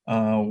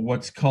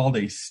what's called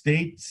a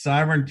state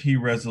sovereignty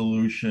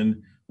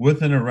resolution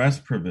with an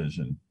arrest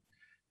provision,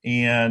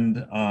 and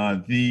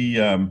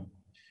the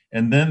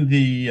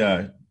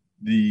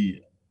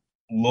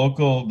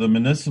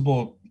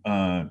municipal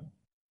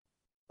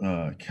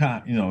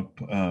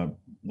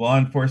law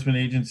enforcement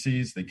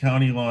agencies, the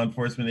county law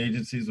enforcement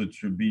agencies,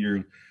 which would be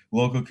your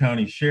local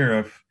county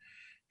sheriff,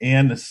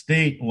 and the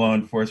state law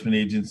enforcement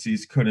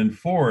agencies could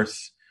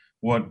enforce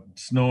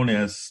what's known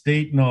as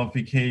state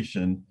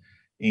nullification.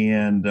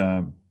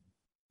 And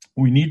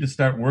we need to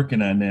start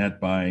working on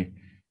that by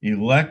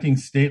electing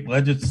state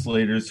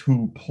legislators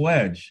who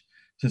pledge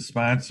to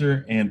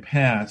sponsor and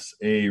pass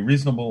a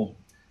reasonable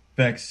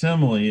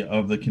facsimile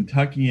of the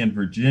Kentucky and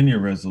Virginia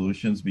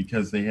resolutions,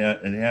 because it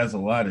has a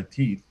lot of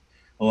teeth,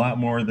 a lot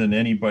more than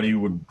anybody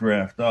would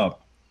draft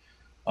up,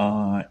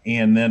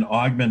 and then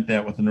augment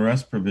that with an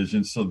arrest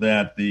provision so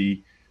that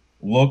the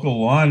local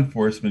law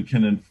enforcement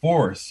can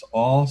enforce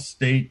all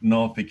state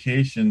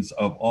nullifications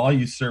of all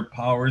usurped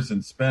powers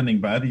and spending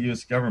by the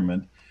U.S.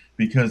 government,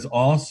 because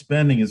all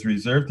spending is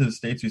reserved to the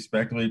states,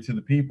 respectively to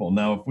the people.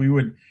 Now, if we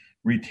would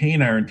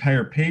retain our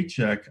entire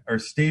paycheck, our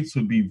states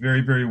would be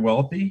very, very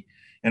wealthy,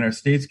 and our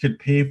states could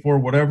pay for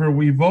whatever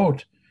we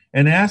vote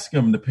and ask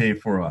them to pay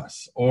for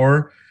us.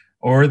 Or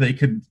they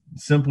could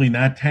simply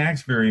not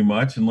tax very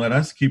much and let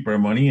us keep our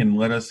money and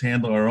let us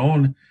handle our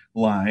own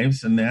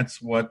lives. And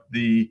that's what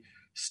the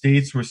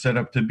states were set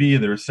up to be.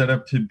 They were set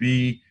up to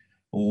be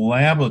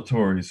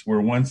laboratories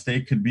where one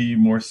state could be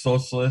more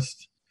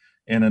socialist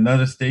and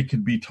another state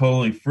could be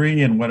totally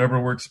free, and whatever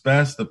works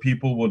best, the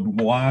people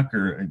would walk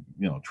or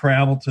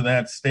travel to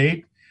that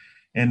state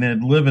and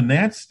then live in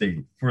that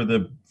state for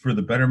the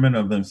betterment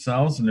of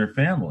themselves and their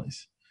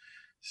families.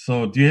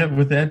 So do you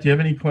have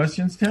any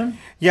questions, Tim?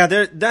 Yeah,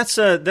 that's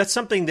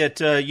something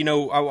that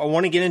I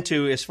want to get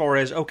into, as far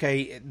as,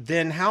 okay,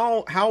 then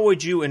how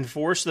would you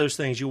enforce those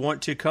things? You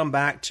want to come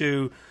back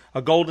to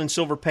a gold and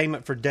silver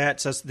payment for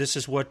debts. This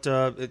is what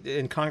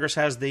and Congress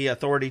has the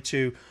authority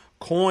to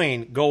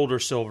coin gold or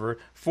silver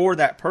for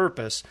that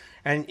purpose,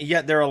 and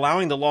yet they're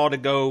allowing the law to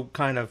go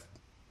kind of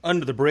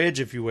under the bridge,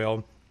 if you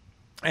will.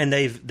 And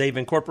they've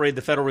incorporated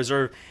the Federal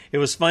Reserve. It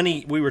was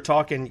funny, we were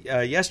talking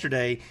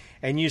yesterday,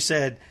 and you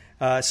said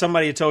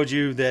somebody had told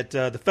you that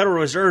the Federal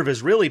Reserve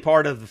is really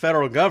part of the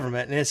federal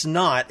government, and it's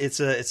not. It's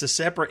a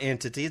separate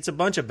entity. It's a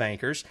bunch of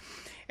bankers,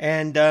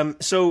 and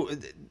so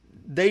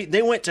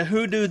they went to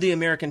hoodoo the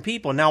American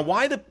people. Now,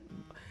 why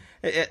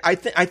I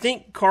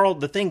think, Carl,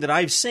 the thing that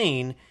I've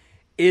seen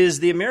is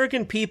the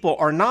American people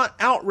are not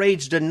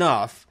outraged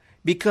enough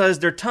because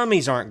their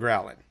tummies aren't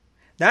growling.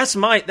 That's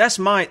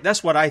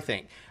what I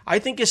think. I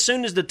think as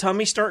soon as the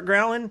tummies start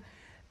growling,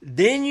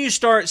 then you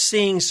start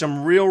seeing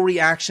some real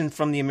reaction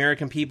from the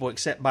American people,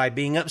 except by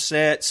being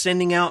upset,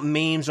 sending out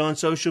memes on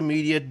social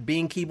media,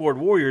 being keyboard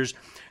warriors.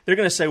 They're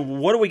going to say, well,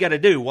 what do we got to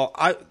do? Well,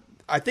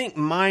 I think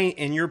my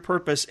and your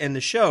purpose in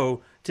the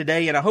show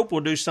today, and I hope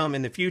we'll do some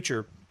in the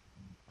future,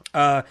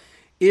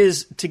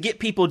 is to get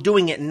people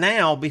doing it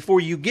now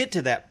before you get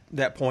to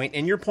that point.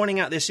 And you're pointing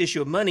out this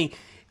issue of money.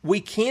 We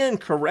can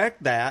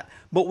correct that,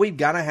 but we've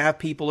got to have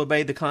people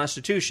obey the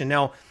Constitution.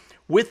 Now,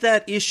 with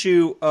that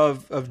issue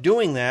of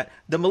doing that,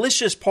 the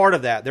militia is part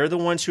of that. They're the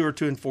ones who are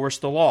to enforce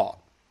the law.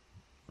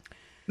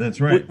 That's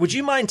right. Would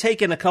you mind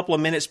taking a couple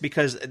of minutes,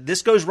 because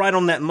this goes right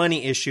on that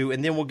money issue,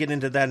 and then we'll get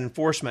into that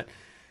enforcement.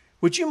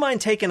 Would you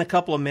mind taking a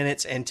couple of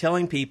minutes and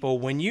telling people,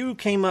 when you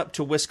came up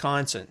to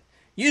Wisconsin,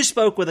 you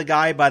spoke with a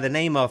guy by the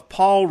name of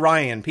Paul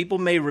Ryan. People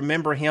may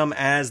remember him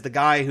as the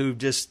guy who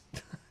just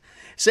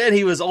said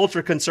he was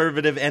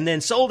ultra-conservative and then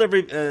sold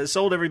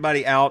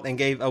everybody out and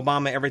gave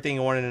Obama everything he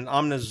wanted in an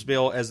omnibus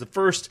bill as the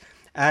first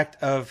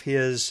act of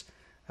his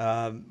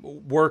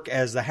work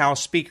as the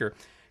House Speaker.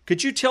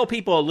 Could you tell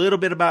people a little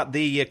bit about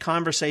the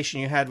conversation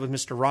you had with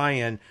Mr.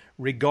 Ryan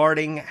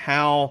regarding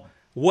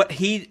what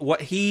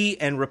he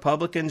and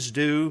Republicans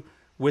do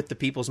with the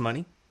people's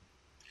money?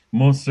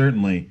 Most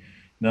certainly.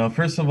 Now,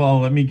 first of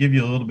all, let me give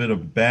you a little bit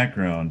of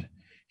background.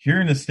 Here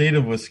in the state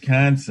of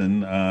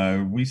Wisconsin,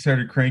 we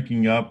started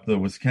cranking up the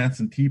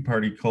Wisconsin Tea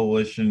Party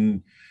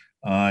Coalition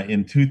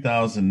in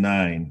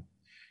 2009.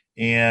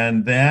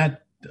 And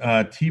that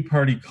Tea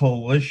Party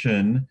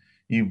Coalition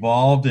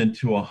evolved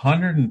into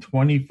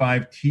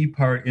 125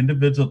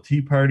 individual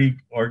Tea Party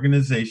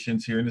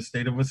organizations here in the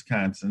state of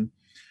Wisconsin.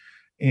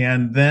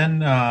 And then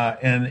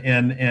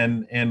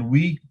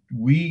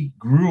we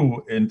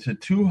grew into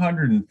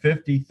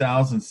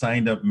 250,000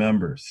 signed up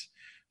members.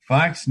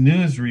 Fox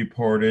News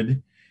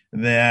reported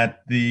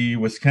that the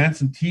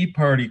Wisconsin Tea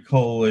Party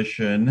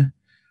coalition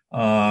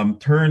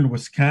turned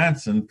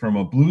Wisconsin from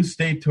a blue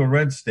state to a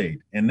red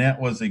state, and that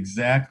was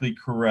exactly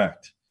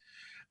correct.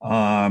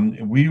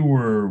 We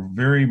were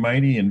very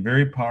mighty and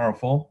very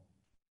powerful,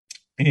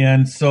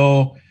 and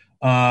so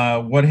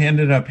what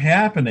ended up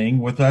happening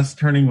with us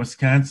turning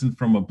Wisconsin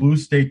from a blue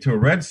state to a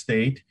red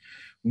state,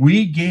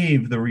 we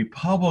gave the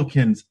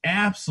Republicans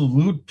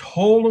absolute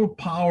total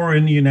power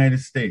in the United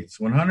States,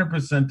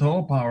 100%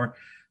 total power.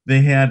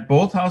 They had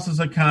both houses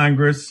of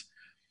Congress,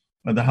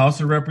 the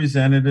House of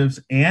Representatives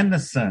and the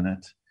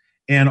Senate.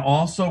 And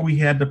also we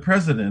had the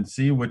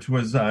presidency, which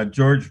was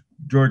George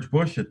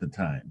Bush at the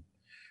time.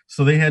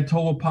 So they had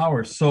total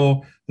power.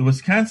 So the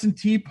Wisconsin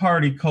Tea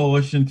Party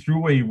coalition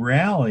threw a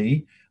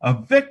rally, a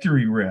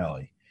victory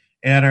rally,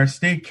 at our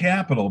state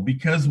capitol,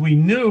 because we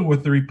knew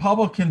with the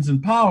Republicans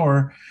in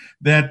power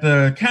that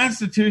the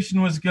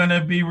Constitution was going to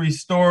be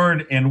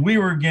restored and we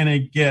were going to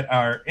get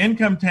our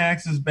income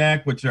taxes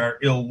back, which are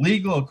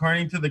illegal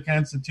according to the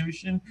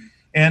Constitution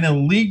and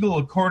illegal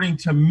according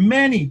to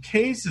many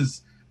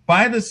cases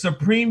by the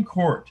Supreme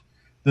Court.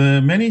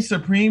 The many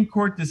Supreme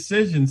Court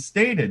decisions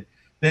stated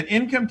that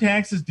income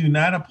taxes do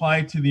not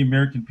apply to the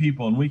American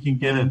people. And we can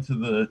get into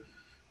the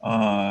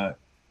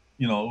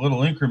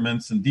little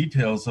increments and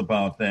details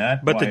about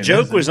that. But the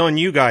joke was on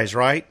you guys,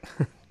 right?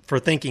 For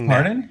thinking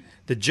that. Pardon?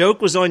 The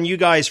joke was on you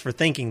guys for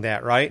thinking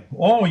that, right?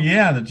 Oh,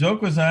 yeah, the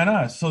joke was on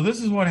us. So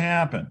this is what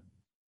happened.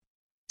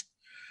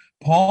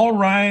 Paul,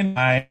 Ryan,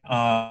 and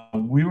I,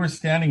 we were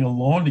standing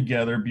alone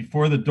together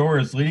before the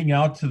doors leading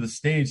out to the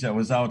stage that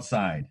was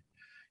outside.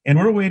 And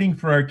we're waiting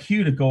for our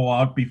cue to go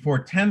out before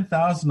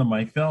 10,000 of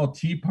my fellow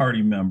Tea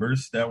Party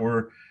members that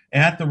were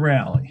at the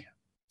rally.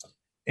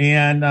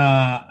 And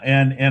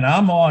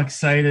I'm all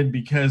excited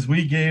because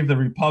we gave the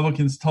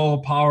Republicans total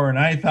power, and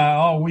I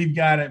thought, oh, we've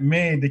got it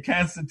made. The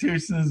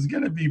Constitution is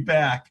going to be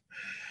back.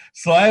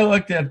 So I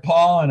looked at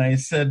Paul and I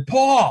said,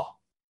 Paul,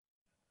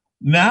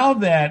 now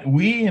that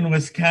we in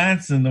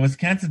Wisconsin, the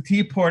Wisconsin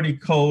Tea Party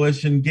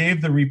coalition, gave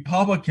the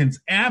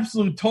Republicans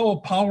absolute total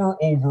power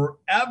over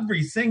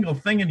every single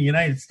thing in the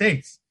United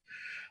States,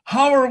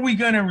 how are we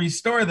going to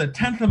restore the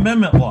 10th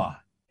Amendment law?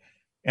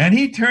 And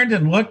he turned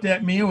and looked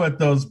at me with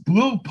those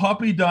blue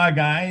puppy dog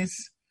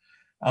eyes.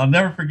 I'll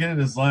never forget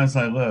it as long as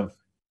I live.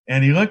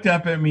 And he looked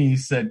up at me. He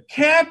said,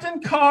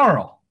 Captain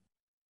Carl,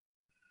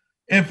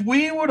 if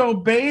we would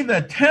obey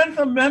the 10th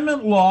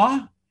Amendment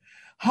law,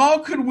 how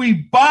could we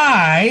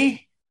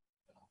buy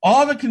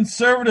all the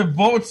conservative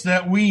votes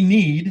that we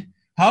need?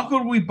 How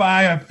could we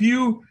buy a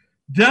few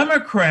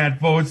Democrat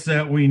votes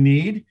that we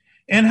need?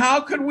 And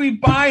how could we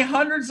buy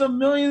hundreds of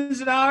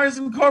millions of dollars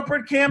in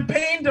corporate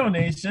campaign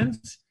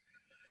donations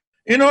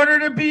in order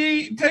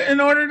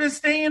to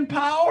stay in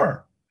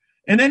power?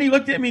 And then he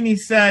looked at me and he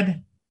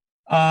said,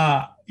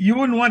 you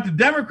wouldn't want the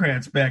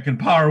Democrats back in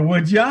power,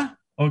 would you?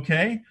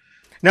 Okay.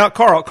 Now,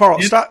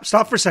 Carl,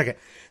 stop for a second.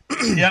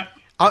 Yeah.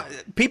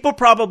 People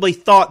probably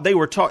thought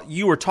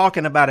you were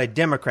talking about a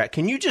Democrat.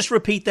 Can you just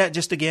repeat that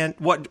just again,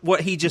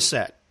 what he just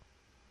said?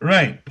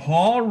 Right.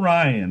 Paul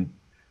Ryan,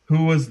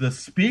 who was the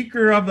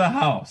Speaker of the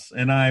House,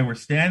 and I were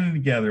standing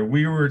together.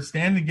 We were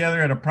standing together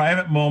at a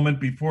private moment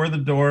before the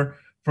door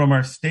from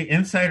our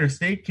inside our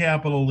state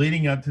capitol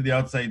leading up to the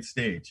outside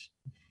stage.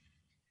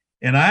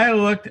 And I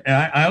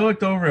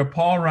looked over at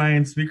Paul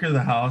Ryan, Speaker of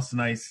the House,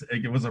 and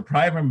it was a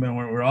private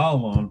moment. We were all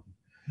alone.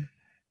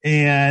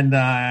 And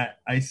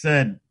I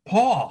said,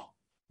 Paul,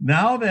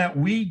 now that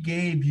we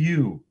gave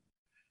you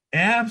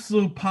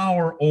absolute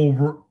power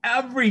over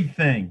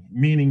everything,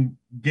 meaning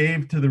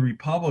gave to the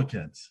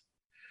Republicans,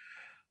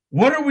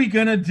 what are we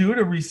going to do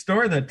to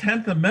restore the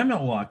 10th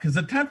Amendment law? Because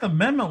the 10th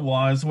Amendment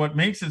law is what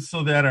makes it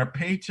so that our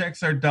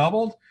paychecks are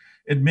doubled.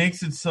 It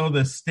makes it so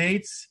the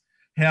states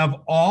have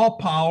all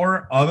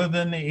power other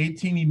than the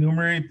 18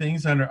 enumerated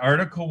things under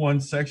Article 1,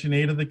 Section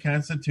 8 of the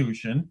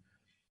Constitution,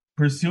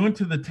 pursuant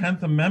to the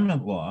 10th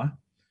Amendment law.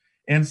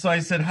 And so I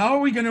said, how are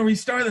we going to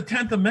restore the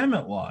 10th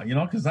Amendment law?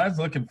 Because I was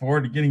looking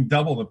forward to getting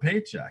double the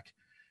paycheck.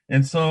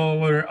 And so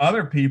were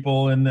other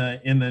people in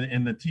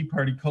the Tea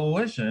Party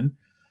coalition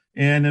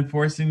and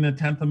enforcing the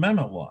 10th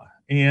Amendment law.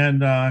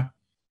 And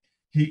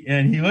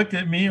he looked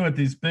at me with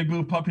these big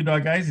blue puppy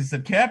dog eyes. He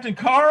said, Captain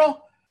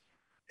Carl,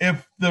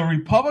 if the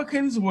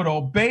Republicans would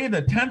obey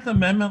the 10th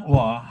Amendment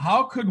law,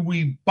 how could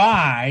we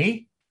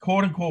buy,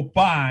 quote unquote,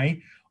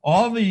 buy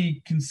all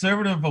the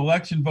conservative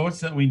election votes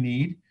that we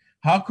need?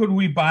 How could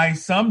we buy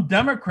some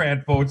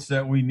Democrat votes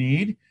that we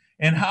need?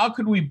 And how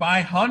could we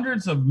buy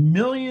hundreds of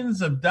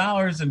millions of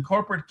dollars in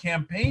corporate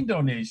campaign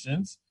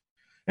donations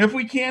if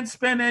we can't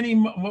spend any,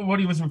 what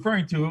he was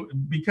referring to,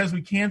 because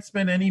we can't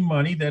spend any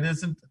money that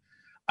isn't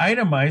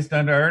itemized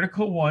under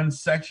Article 1,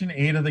 Section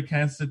 8 of the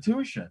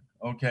Constitution,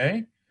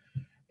 okay?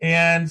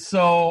 And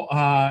so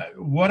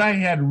my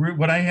head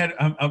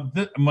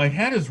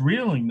is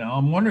reeling now.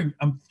 I'm wondering,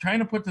 I'm trying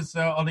to put this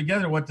all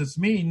together, what this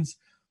means.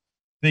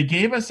 They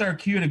gave us our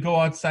cue to go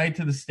outside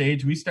to the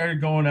stage. We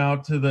started going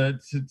out to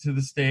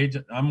the stage.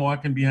 I'm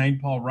walking behind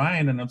Paul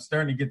Ryan, and I'm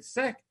starting to get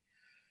sick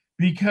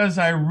because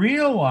I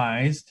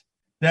realized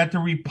that the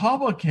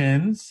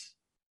Republicans,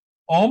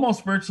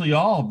 almost virtually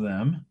all of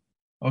them,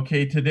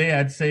 okay, today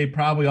I'd say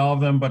probably all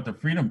of them, but the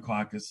Freedom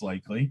Caucus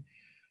likely,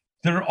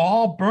 they're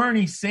all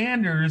Bernie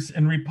Sanders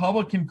in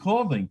Republican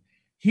clothing.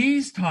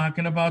 He's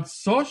talking about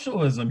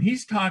socialism.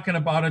 He's talking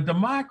about a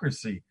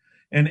democracy.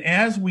 And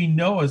as we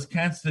know as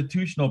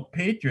constitutional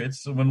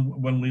patriots,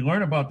 when we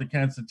learn about the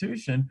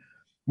Constitution,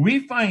 we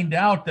find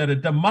out that a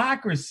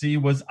democracy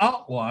was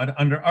outlawed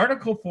under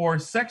Article 4,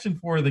 Section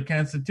 4 of the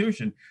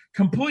Constitution,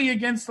 completely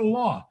against the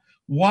law.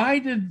 Why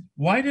did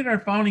our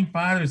founding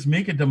fathers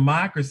make a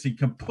democracy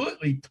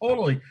completely,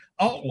 totally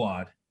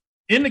outlawed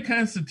in the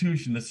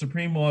Constitution, the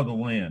supreme law of the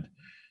land?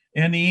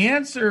 And the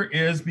answer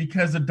is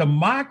because a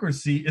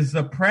democracy is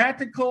the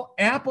practical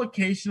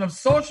application of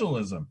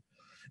socialism.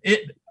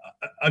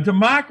 A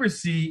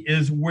democracy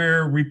is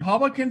where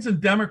Republicans and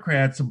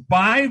Democrats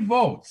buy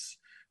votes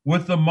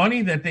with the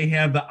money that they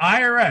have the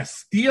IRS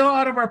steal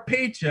out of our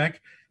paycheck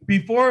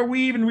before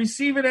we even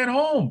receive it at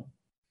home.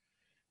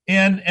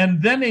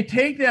 And then they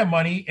take that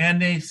money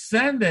and they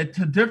send it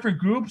to different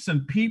groups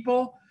and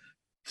people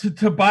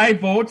to buy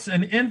votes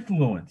and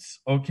influence,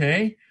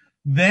 okay?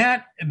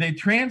 That they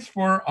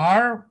transfer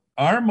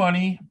our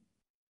money,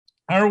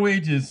 our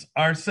wages,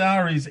 our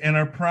salaries, and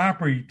our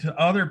property to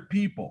other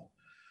people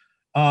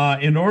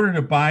in order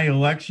to buy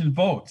election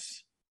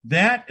votes.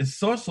 That is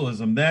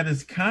socialism. That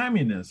is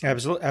communism.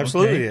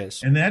 Absolutely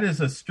is. And that is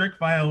a strict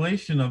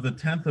violation of the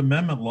 10th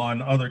Amendment law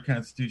and other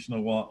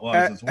constitutional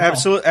laws as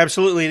well.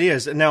 Absolutely it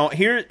is. Now,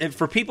 here,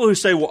 for people who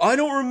say, well, I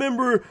don't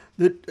remember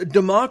the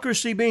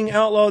democracy being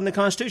outlawed in the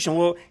Constitution.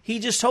 Well, he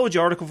just told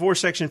you, Article 4,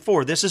 Section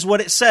 4. This is what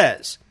it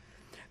says.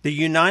 The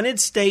United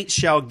States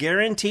shall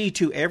guarantee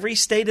to every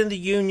state in the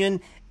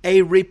Union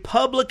a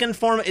Republican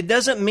form. It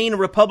doesn't mean a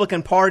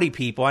Republican Party,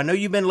 people. I know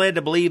you've been led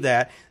to believe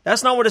that.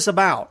 That's not what it's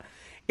about.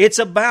 It's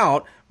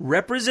about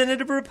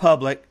representative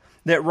republic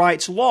that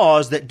writes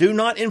laws that do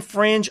not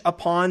infringe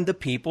upon the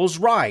people's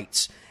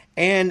rights.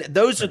 And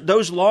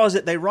those laws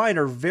that they write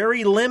are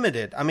very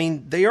limited. I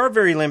mean, they are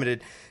very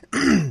limited.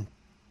 And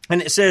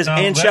it says, now,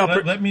 and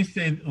let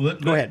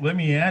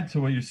me add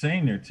to what you're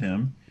saying there,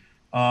 Tim.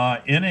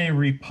 In a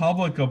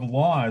republic of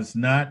laws,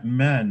 not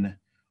men,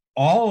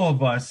 all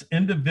of us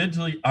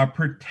individually are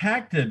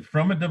protected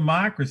from a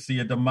democracy.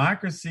 A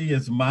democracy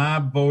is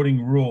mob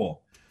voting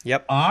rule.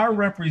 Yep. Our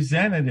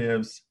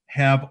representatives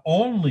have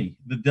only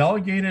the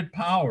delegated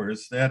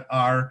powers that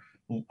are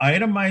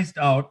itemized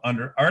out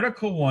under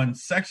Article 1,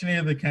 Section 8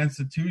 of the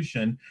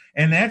Constitution,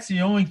 and that's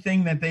the only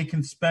thing that they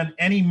can spend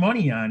any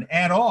money on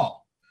at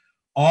all.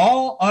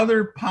 All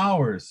other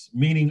powers,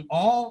 meaning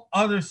all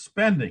other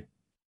spending,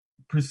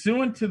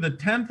 pursuant to the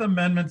 10th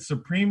Amendment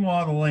supreme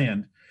law of the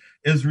land,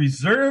 is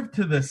reserved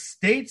to the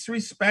states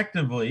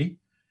respectively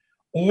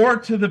or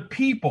to the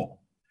people.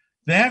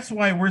 That's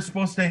why we're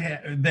supposed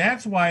to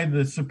that's why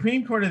the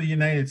Supreme Court of the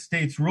United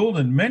States ruled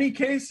in many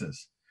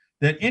cases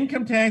that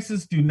income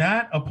taxes do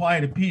not apply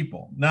to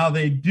people. Now,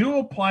 they do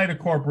apply to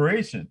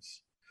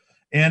corporations.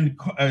 And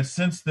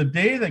since the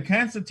day the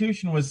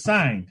Constitution was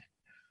signed,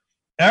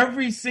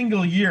 every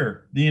single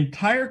year, the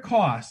entire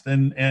cost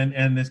and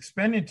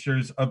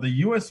expenditures of the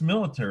U.S.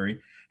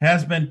 military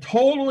has been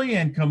totally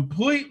and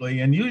completely,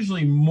 and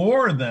usually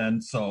more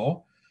than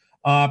so,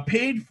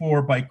 paid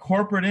for by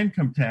corporate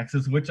income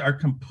taxes, which are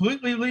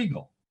completely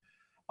legal.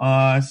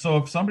 So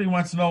if somebody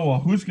wants to know, well,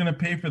 who's going to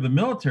pay for the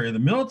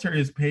military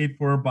is paid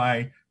for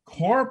by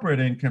corporate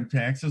income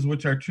taxes,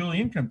 which are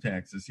truly income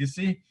taxes. You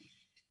see,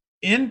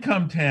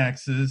 income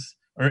taxes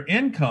or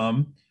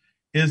income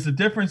is the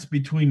difference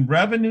between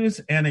revenues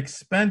and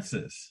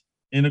expenses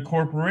in a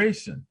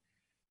corporation,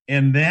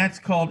 and that's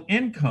called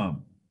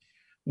income.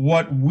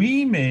 What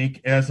we make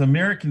as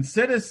American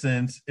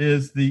citizens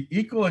is the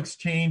equal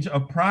exchange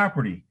of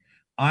property.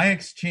 I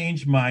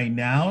exchange my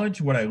knowledge,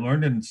 what I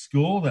learned in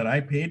school that I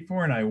paid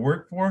for and I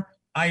worked for.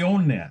 I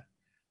own that.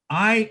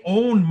 I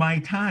own my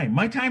time.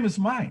 My time is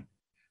mine.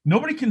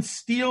 Nobody can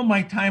steal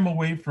my time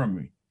away from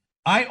me.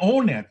 I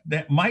own that.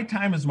 That my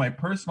time is my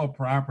personal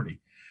property.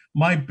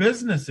 My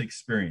business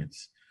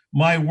experience,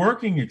 my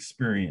working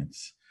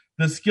experience,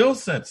 the skill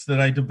sets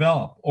that I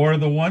develop, or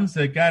the ones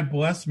that God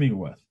blessed me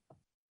with.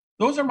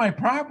 Those are my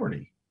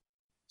property.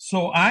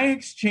 So I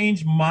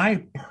exchange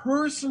my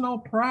personal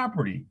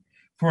property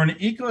for an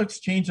equal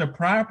exchange of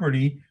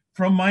property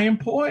from my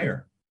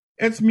employer.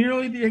 It's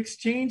merely the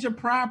exchange of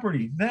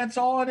property. That's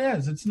all it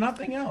is. It's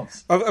nothing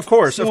else. Of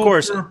course.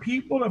 For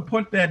people to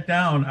put that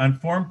down on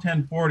Form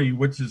 1040,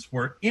 which is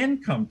for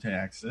income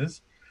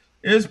taxes,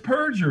 is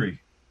perjury.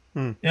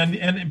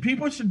 And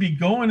people should be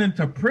going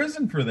into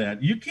prison for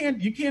that. You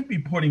can't be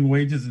putting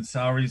wages and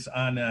salaries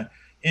on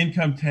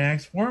income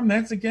tax form.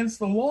 That's against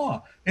the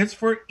law. It's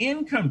for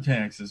income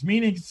taxes,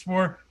 meaning it's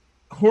for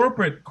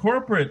corporate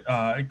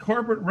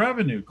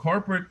revenue,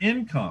 corporate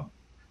income.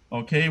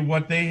 Okay,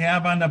 what they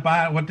have on the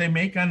bottom, what they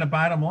make on the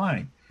bottom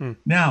line.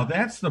 Now,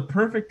 that's the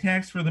perfect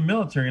tax for the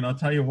military, and I'll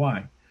tell you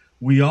why.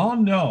 We all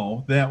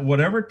know that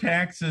whatever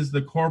taxes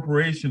the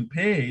corporation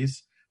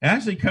pays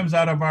actually comes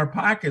out of our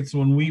pockets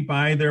when we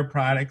buy their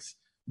products,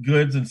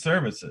 goods, and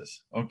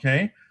services.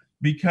 Okay.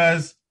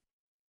 because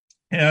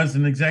as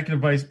an executive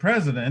vice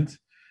president,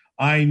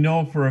 I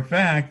know for a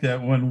fact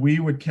that when we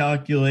would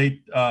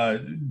calculate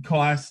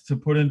costs to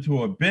put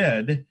into a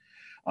bid,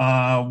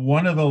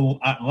 one of the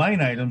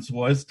line items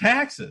was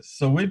taxes.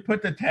 So we'd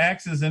put the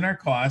taxes in our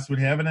costs, we'd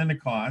have it in the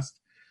cost,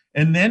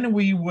 and then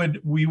we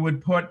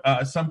would put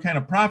some kind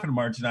of profit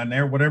margin on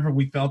there, whatever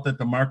we felt that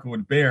the market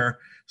would bear,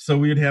 so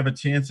we would have a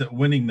chance at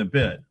winning the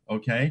bid.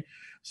 Okay,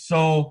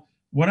 so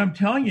what I'm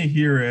telling you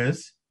here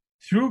is,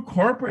 through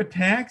corporate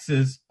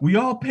taxes, we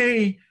all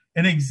pay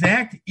an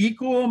exact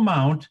equal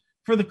amount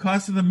for the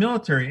cost of the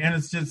military, and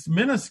it's just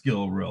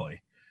minuscule,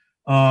 really.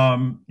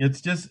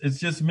 It's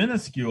just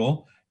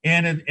minuscule,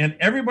 and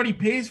everybody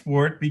pays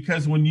for it,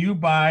 because when you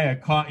buy a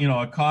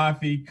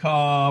coffee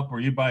cup, or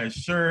you buy a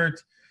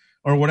shirt,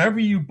 or whatever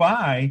you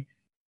buy,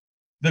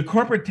 the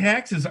corporate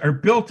taxes are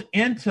built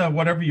into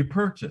whatever you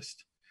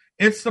purchased.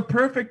 It's the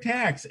perfect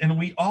tax, and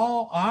we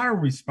all are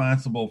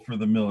responsible for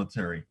the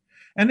military,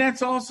 and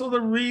that's also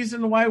the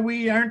reason why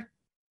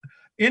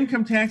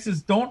income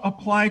taxes don't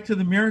apply to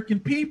the American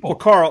people. Well,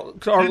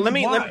 Carl, let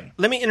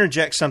me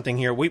interject something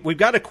here. We've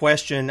got a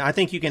question. I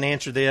think you can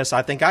answer this.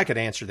 I think I could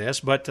answer this.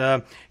 But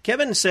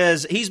Kevin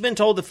says he's been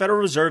told the Federal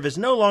Reserve is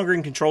no longer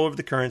in control of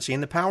the currency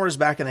and the power is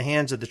back in the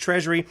hands of the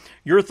Treasury.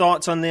 Your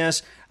thoughts on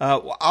this?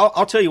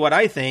 I'll tell you what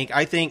I think.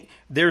 I think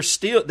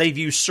they've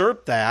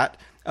usurped that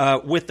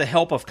with the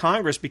help of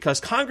Congress, because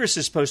Congress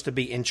is supposed to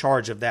be in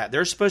charge of that.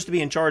 They're supposed to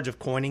be in charge of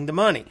coining the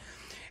money.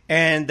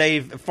 And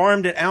they've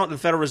farmed it out to the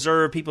Federal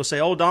Reserve. People say,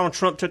 oh, Donald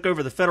Trump took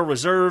over the Federal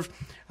Reserve.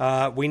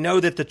 We know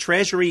that the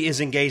Treasury is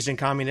engaged in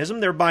communism.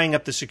 They're buying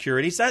up the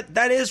securities.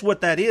 That is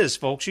what that is,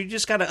 folks. You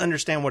just got to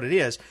understand what it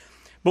is.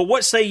 But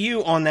what say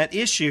you on that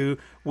issue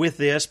with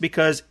this?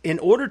 Because in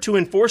order to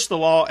enforce the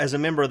law as a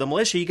member of the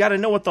militia, you got to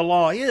know what the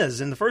law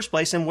is in the first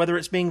place and whether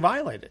it's being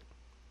violated.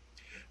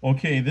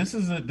 Okay, this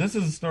is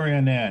a story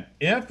on that.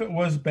 If it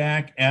was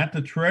back at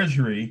the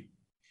Treasury,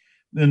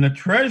 then the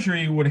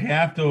Treasury would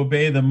have to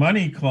obey the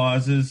money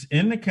clauses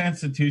in the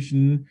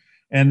Constitution,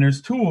 and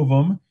there's two of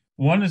them.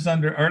 One is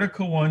under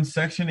Article 1,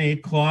 Section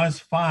 8, Clause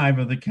 5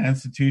 of the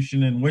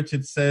Constitution, in which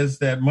it says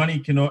that money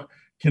can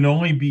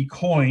only be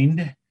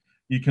coined.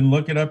 You can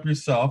look it up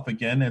yourself.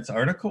 Again, it's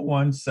Article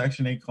 1,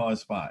 Section 8,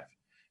 Clause 5.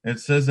 It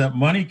says that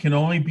money can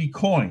only be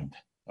coined,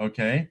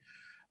 okay?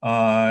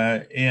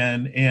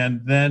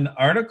 And then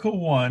Article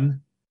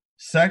 1,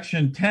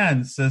 Section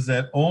 10 says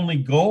that only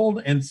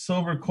gold and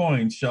silver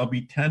coins shall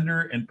be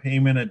tender in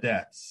payment of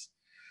debts.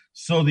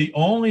 So the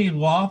only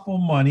lawful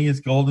money is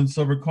gold and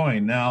silver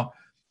coin. Now,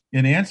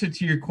 in answer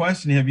to your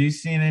question, have you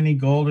seen any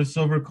gold or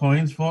silver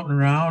coins floating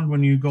around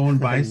when you go and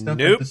buy stuff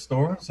Nope. at the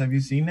stores? Have you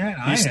seen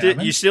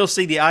that? You still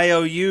see the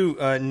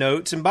IOU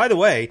notes. And by the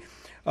way,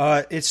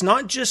 it's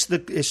not just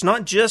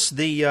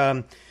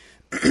the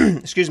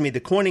excuse me, the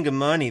coining of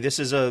money. This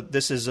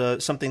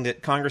is something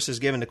that Congress has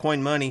given to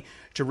coin money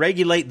to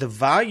regulate the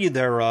value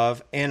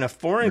thereof in a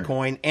foreign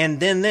coin, and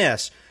then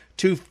this,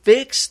 to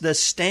fix the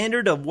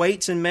standard of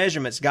weights and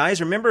measurements. Guys,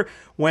 remember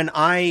when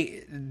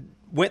I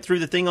went through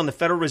the thing on the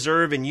Federal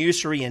Reserve and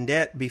usury and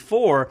debt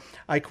before,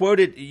 I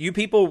quoted, you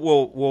people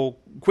will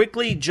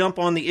quickly jump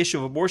on the issue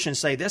of abortion and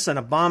say, this is an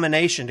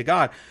abomination to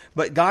God.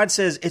 But God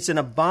says it's an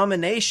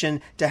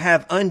abomination to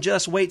have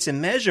unjust weights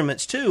and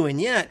measurements too, and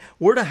yet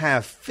we're to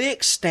have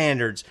fixed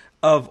standards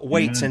of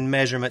weights and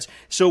measurements.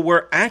 So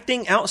we're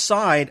acting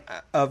outside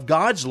of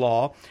God's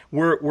law.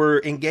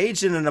 We're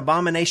engaged in an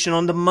abomination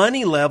on the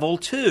money level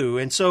too.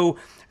 And so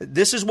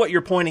this is what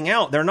you're pointing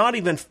out. They're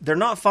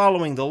not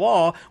following the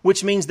law,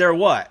 which means they're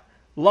what?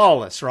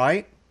 Lawless,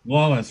 right?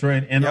 Lawless,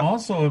 right. And Yep.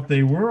 also, if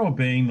they were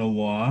obeying the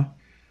law,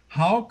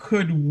 how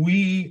could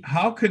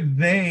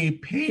they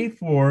pay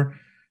for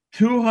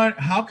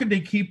how could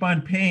they keep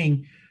on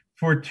paying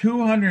for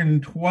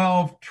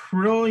 $212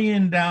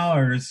 trillion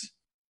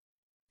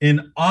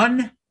in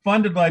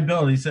unfunded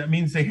liabilities? That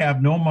means they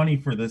have no money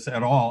for this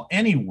at all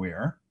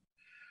anywhere.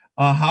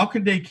 How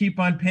could they keep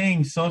on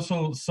paying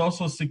Social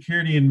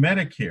Security and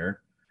Medicare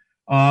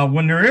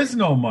when there is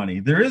no money?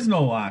 There is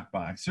no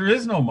lockbox. There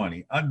is no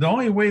money. The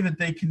only way that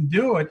they can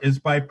do it is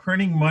by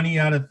printing money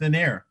out of thin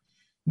air.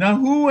 Now,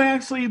 who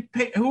actually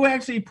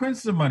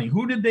prints the money?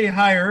 Who did they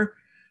hire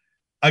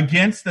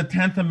against the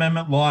 10th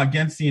Amendment law,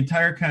 against the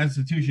entire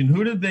Constitution?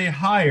 Who did they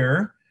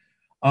hire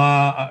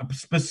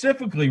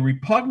specifically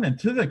repugnant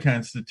to the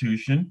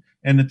Constitution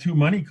and the two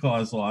money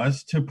clause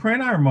laws to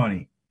print our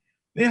money?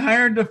 They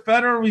hired the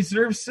Federal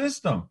Reserve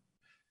System.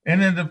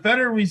 And then the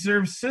Federal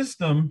Reserve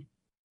System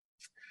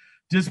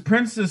just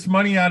prints this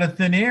money out of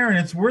thin air, and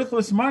it's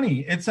worthless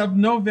money. It's of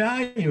no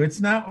value. It's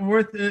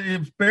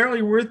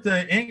barely worth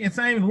the ink. It's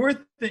not even worth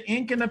the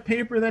ink and the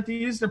paper that they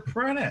use to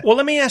print it. Well,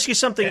 let me ask you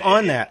something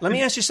on that.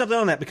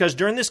 Because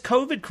during this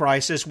COVID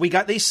crisis, we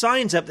got these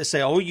signs up that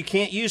say, oh, you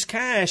can't use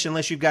cash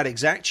unless you've got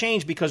exact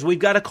change because we've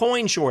got a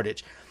coin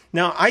shortage.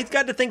 Now, I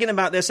got to thinking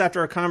about this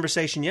after a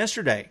conversation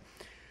yesterday.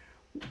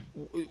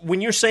 When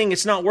you're saying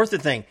it's not worth a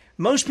thing,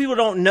 most people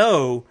don't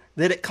know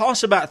that it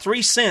costs about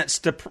 3 cents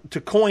to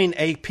coin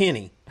a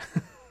penny.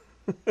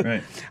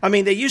 Right. I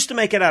mean, they used to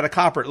make it out of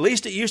copper. At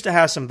least it used to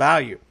have some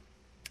value.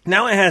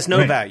 Now it has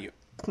no value.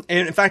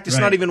 And in fact, it's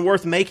not even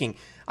worth making.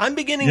 I'm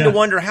beginning to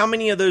wonder how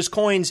many of those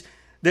coins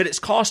that it's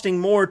costing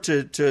more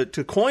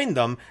to coin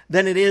them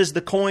than it is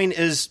the coin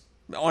is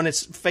on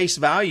its face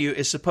value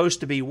is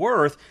supposed to be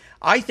worth.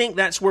 I think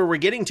that's where we're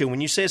getting to.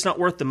 When you say it's not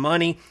worth the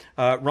money,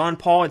 Ron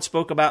Paul had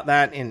spoke about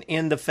that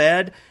in the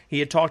Fed. He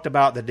had talked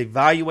about the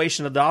devaluation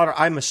of the dollar.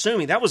 I'm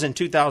assuming that was in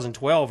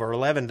 2012 or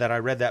 11 that I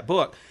read that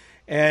book.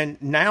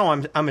 And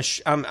now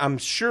I'm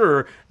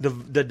sure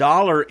the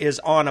dollar is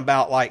on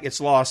about, like, it's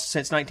lost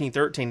since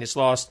 1913. It's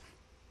lost,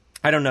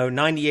 I don't know,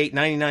 98,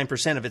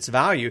 99% of its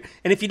value.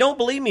 And if you don't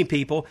believe me,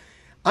 people,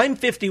 I'm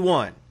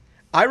 51.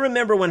 I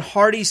remember when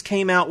Hardee's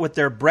came out with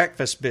their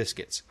breakfast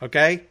biscuits.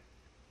 Okay.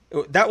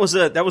 That was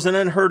an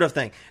unheard of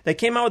thing. They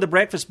came out with the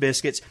breakfast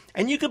biscuits,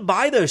 and you could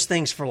buy those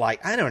things for,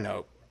 like, I don't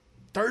know,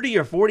 30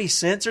 or 40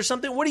 cents or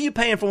something. What are you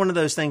paying for one of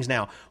those things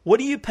now? What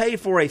do you pay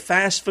for a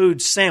fast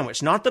food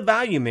sandwich? Not the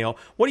value meal.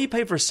 What do you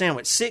pay for a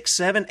sandwich? $6,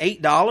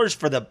 $7,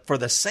 $8 for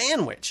the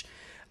sandwich.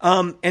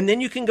 And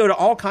then you can go to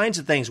all kinds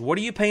of things. What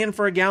are you paying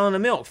for a gallon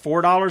of milk?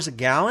 $4 a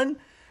gallon?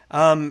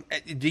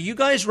 Do you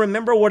guys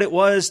remember what it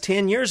was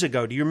 10 years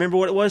ago? Do you remember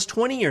what it was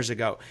 20 years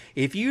ago?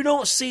 If you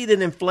don't see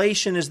that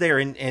inflation is there,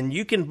 and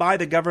you can buy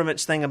the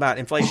government's thing about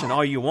inflation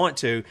all you want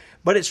to,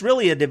 but it's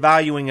really a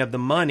devaluing of the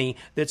money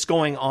that's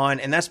going on,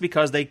 and that's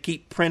because they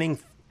keep printing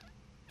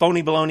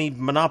phony baloney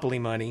monopoly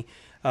money,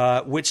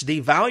 which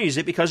devalues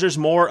it because there's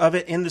more of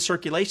it in the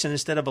circulation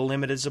instead of a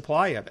limited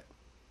supply of it.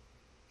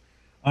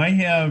 I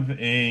have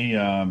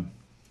a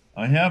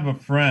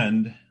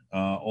friend,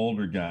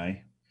 older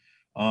guy.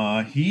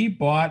 He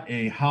bought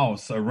a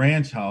house, a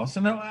ranch house,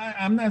 and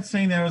I'm not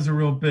saying that was a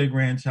real big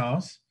ranch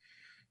house,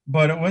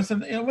 but it was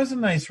a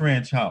nice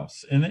ranch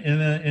house in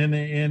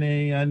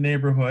a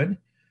neighborhood.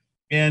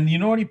 And you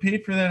know what he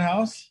paid for that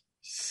house?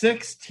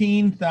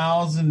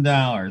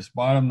 $16,000.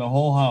 Bought him the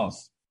whole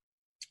house,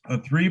 a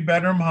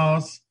 3-bedroom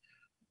house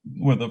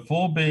with a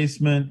full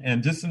basement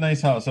and just a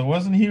nice house. It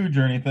wasn't huge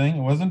or anything.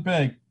 It wasn't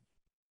big,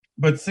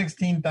 but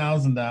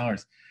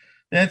 $16,000.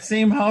 That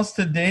same house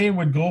today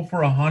would go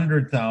for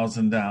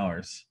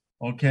 $100,000,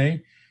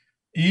 okay,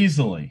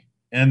 easily.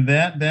 And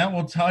that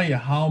will tell you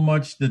how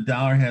much the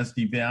dollar has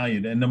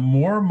devalued. And the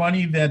more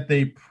money that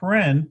they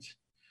print,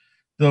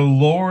 the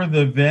lower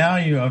the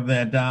value of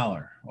that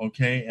dollar,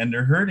 okay? And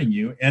they're hurting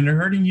you, and they're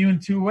hurting you in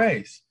 2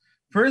 ways.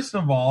 First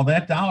of all,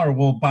 that dollar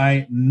will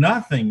buy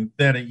nothing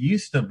that it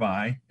used to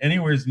buy,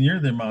 anywhere near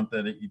the amount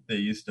that they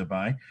used to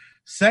buy.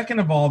 Second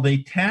of all, they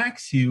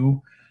tax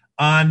you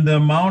on the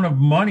amount of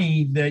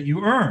money that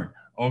you earn.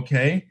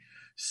 Okay.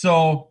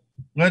 So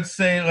let's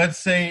say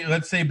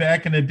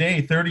back in the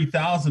day,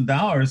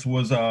 $30,000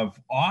 was of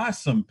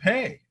awesome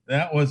pay.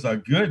 That was a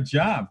good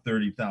job.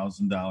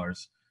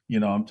 $30,000.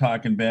 I'm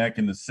talking back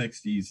in the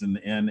 60s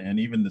and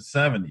even the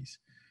 70s.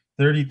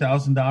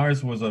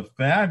 $30,000 was a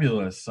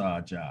fabulous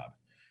job.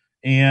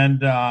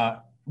 And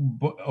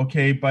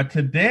but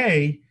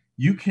today,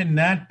 you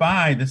cannot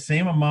buy the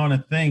same amount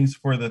of things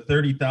for the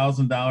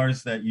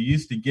 $30,000 that you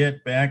used to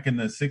get back in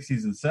the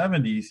 60s and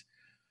 70s.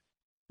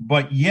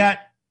 But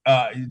yet,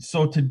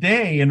 so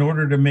today, in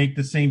order to make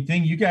the same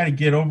thing, you got to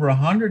get over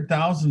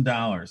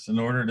 $100,000 in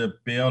order to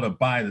be able to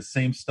buy the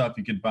same stuff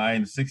you could buy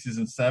in the 60s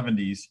and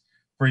 70s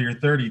for your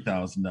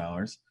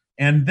 $30,000.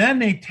 And then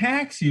they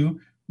tax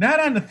you, not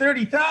on the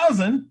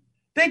 $30,000,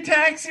 they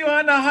tax you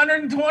on the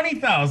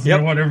 $120,000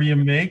 or whatever you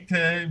make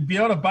to be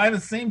able to buy the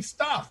same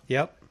stuff.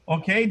 Yep.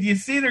 Okay, do you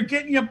see they're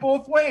getting you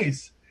both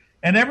ways?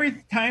 And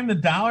every time the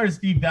dollar is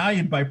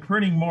devalued by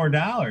printing more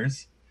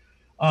dollars,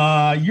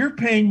 you're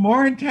paying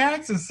more in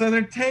taxes. So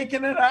they're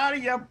taking it out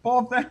of you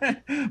both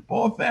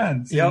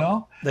ends. Yep. You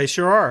know, they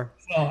sure are.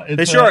 So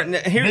they sure are.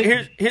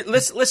 Here,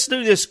 let's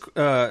do this,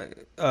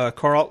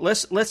 Carl.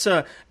 Let's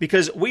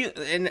because we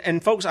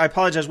and folks, I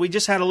apologize. We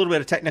just had a little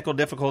bit of technical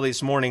difficulty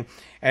this morning,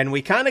 and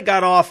we kind of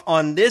got off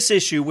on this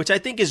issue, which I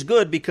think is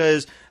good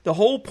because the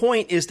whole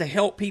point is to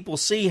help people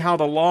see how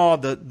the law,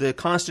 the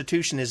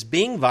Constitution, is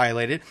being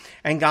violated.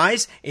 And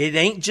guys, it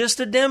ain't just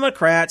the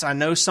Democrats. I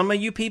know some of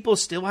you people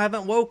still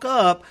haven't woke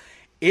up.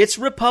 It's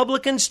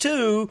Republicans,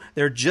 too.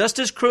 They're just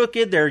as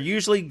crooked. They're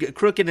usually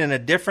crooked in a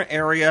different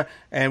area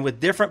and with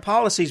different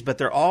policies, but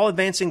they're all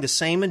advancing the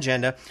same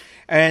agenda.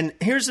 And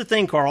here's the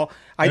thing, Carl.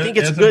 I think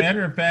it's good. As a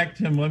matter of fact,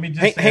 Tim, let me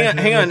just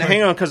hang on,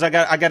 because I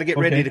got to get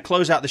ready to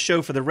close out the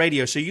show for the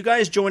radio. So you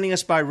guys joining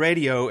us by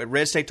radio at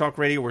Red State Talk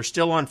Radio. We're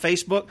still on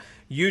Facebook,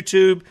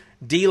 YouTube,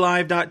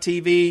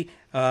 DLive.tv,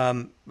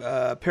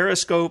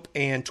 Periscope,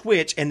 and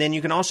Twitch. And then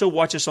you can also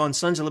watch us on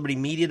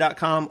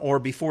sonsoflibertymedia.com or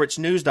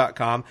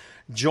beforeitsnews.com.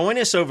 Join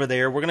us over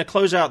there. We're going to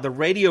close out the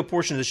radio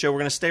portion of the show. We're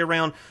going to stay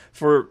around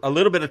for a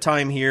little bit of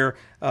time here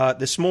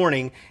this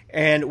morning,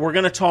 and we're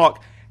going to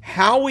talk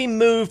how we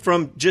move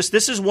from just,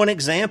 this is one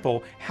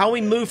example, how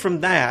we move from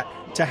that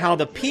to how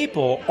the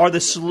people are the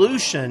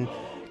solution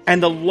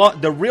and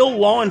the real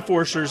law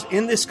enforcers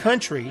in this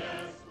country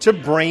to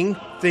bring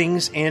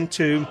things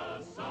into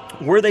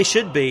where they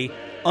should be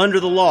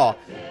under the law.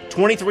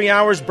 23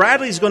 hours.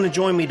 Bradley's going to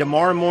join me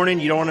tomorrow morning.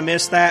 You don't want to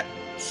miss that.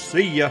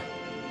 See ya.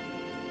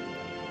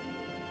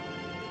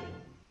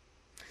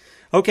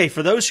 Okay,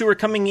 for those who are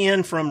coming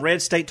in from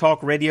Red State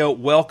Talk Radio,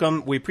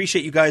 welcome. We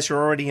appreciate you guys who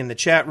are already in the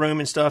chat room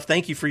and stuff.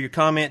 Thank you for your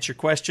comments, your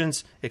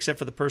questions, except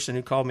for the person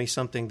who called me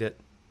something that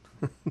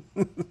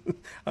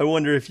I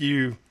wonder if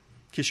you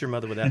kiss your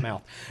mother with that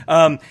mouth.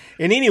 And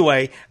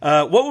anyway,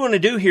 what we want to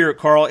do here,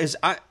 Carl, is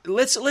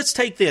let's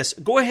take this.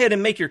 Go ahead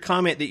and make your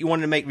comment that you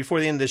wanted to make before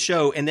the end of the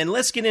show, and then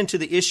let's get into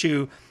the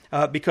issue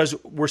because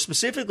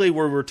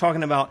we're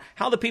talking about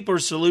how the people are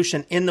a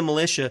solution in the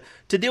militia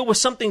to deal with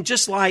something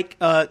just like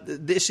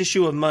this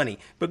issue of money.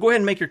 But go ahead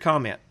and make your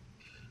comment.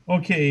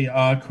 Okay,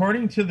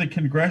 according to the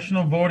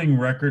congressional voting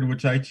record,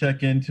 which I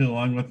check into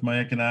along with my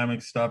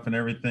economic stuff and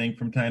everything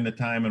from time to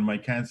time and my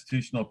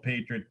constitutional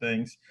patriot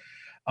things,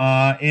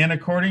 and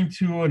according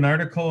to an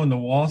article in the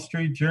Wall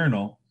Street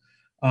Journal,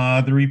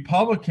 the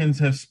Republicans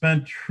have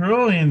spent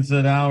trillions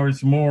of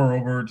dollars more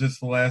over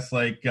just the last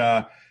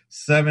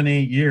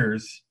 7-8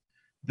 years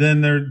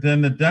than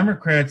the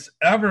Democrats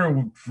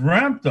ever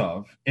dreamt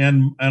of,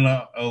 and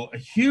a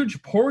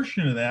huge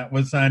portion of that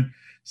was on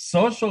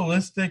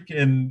socialistic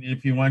and,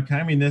 if you want,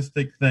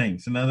 communistic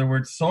things. In other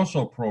words,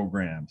 social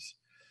programs.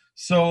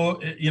 So,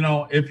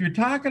 if you're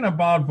talking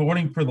about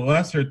voting for the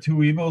lesser of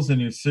two evils and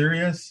you're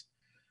serious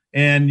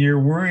and you're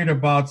worried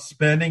about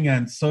spending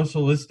on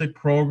socialistic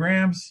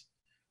programs,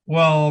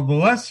 well, the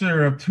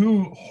lesser of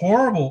two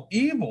horrible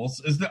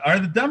evils are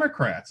the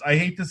Democrats. I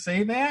hate to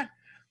say that.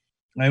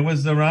 I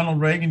was the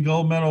Ronald Reagan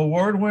Gold Medal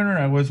Award winner.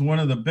 I was one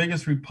of the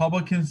biggest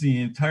Republicans in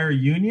the entire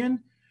union.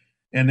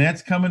 And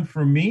that's coming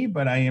from me,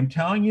 but I am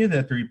telling you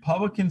that the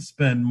Republicans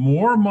spend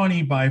more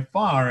money by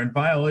far in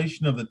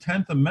violation of the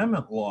 10th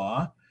Amendment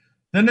law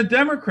than the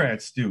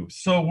Democrats do.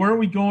 So where are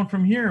we going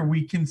from here?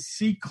 We can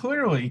see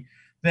clearly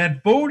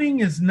that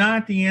voting is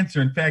not the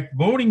answer. In fact,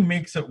 voting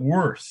makes it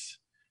worse,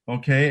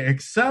 okay,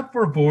 except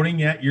for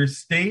voting at your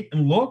state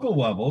and local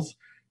levels.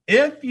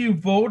 If you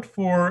vote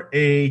for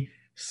a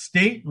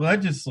state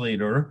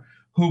legislator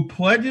who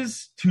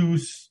pledges to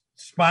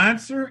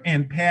sponsor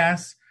and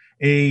pass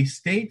a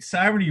state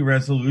sovereignty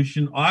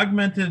resolution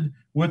augmented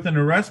with an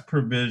arrest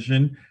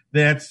provision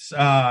that's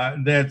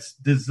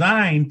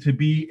designed to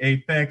be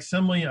a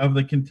facsimile of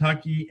the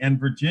Kentucky and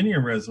Virginia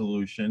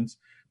resolutions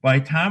by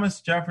Thomas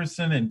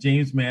Jefferson and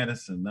James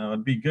Madison. Now,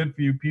 it'd be good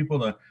for you people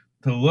to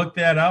look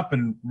that up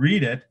and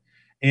read it,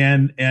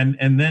 and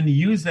then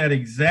use that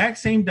exact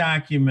same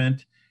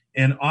document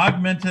and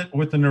augment it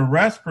with an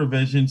arrest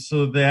provision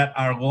so that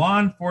our law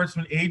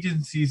enforcement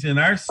agencies in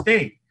our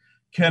state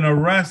can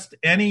arrest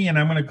any, and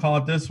I'm going to call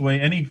it this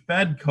way, any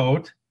Fed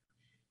coat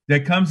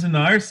that comes into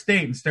our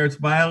state and starts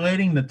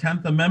violating the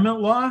 10th Amendment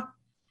law.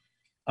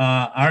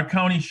 Our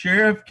county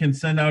sheriff can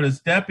send out his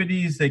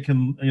deputies. They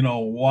can,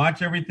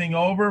 watch everything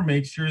over,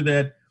 make sure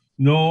that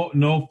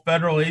no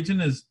federal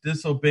agent is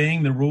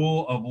disobeying the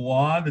rule of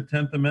law, the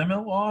 10th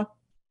Amendment law.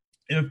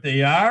 If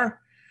they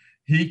are,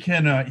 he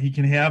can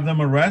have them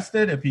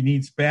arrested. If he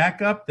needs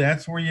backup,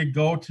 that's where you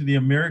go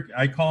to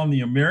I call them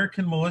the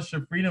American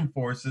Militia Freedom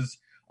Forces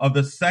of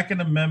the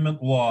Second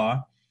Amendment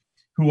law,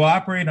 who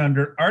operate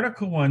under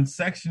Article 1,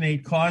 Section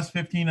 8, Clause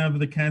 15 of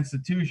the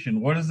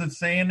Constitution. What does it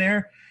say in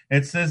there?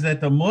 It says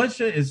that the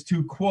militia is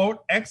to,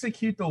 quote,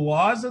 execute the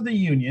laws of the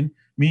Union,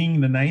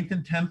 meaning the 9th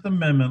and 10th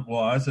Amendment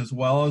laws, as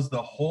well as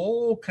the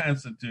whole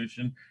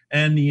Constitution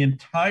and the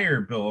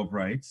entire Bill of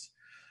Rights,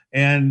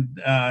 and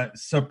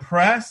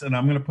suppress, and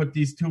I'm going to put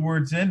these two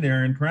words in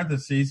there in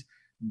parentheses,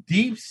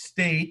 deep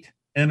state,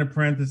 end of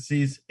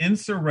parentheses,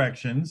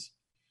 insurrections,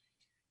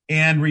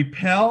 and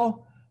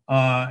repel,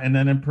 and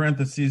then in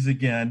parentheses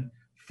again,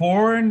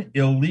 foreign,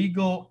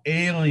 illegal,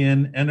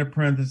 alien, end of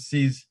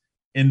parentheses,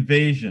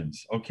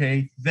 invasions.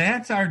 Okay,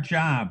 that's our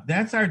job.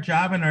 That's our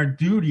job and our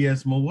duty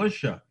as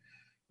militia.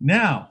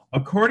 Now,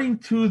 according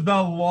to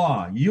the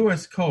law,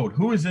 U.S. Code,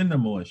 who is in the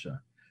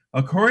militia?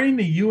 According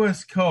to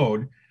U.S.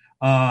 Code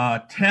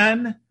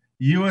 10,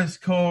 U.S.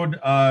 Code,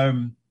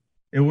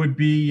 it would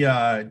be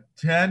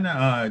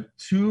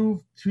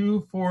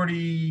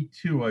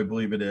 242, I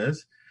believe it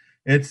is.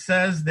 It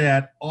says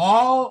that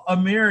all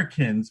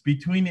Americans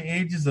between the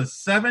ages of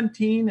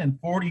 17 and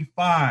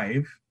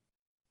 45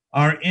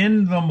 are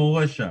in the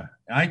militia.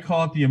 I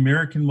call it the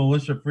American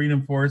Militia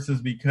Freedom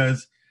Forces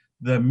because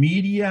the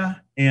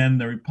media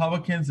and the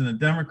Republicans and the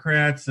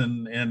Democrats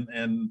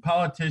and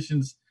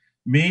politicians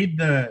made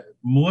the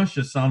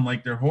militia sound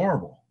like they're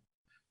horrible.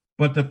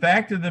 But the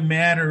fact of the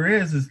matter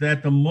is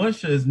that the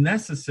militia is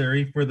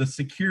necessary for the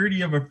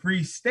security of a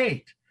free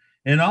state,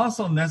 and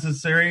also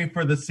necessary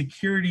for the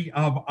security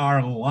of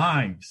our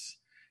lives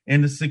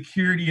and the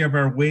security of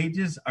our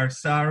wages, our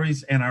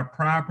salaries, and our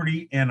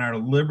property and our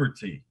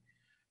liberty.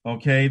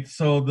 Okay,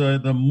 so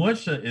the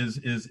militia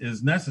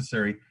is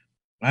necessary.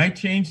 I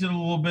changed it a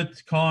little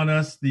bit, calling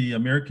us the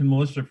American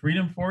Militia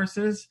Freedom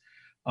Forces.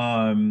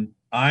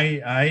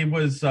 I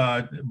was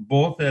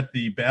both at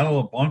the Battle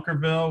of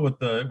Bunkerville with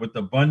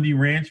the Bundy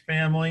Ranch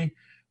family.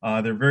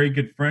 They're very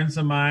good friends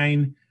of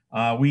mine.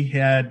 We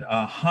had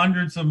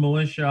hundreds of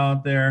militia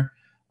out there.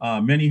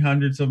 many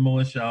hundreds of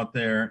militia out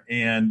there,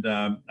 and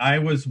I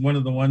was one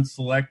of the ones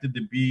selected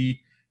to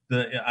be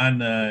on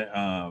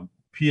the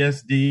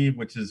PSD,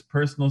 which is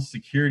Personal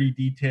Security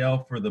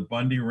Detail for the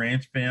Bundy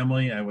Ranch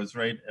family. I was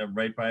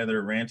right by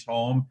their ranch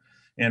home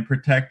and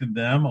protected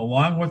them,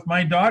 along with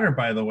my daughter,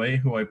 by the way,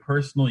 who I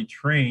personally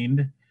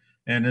trained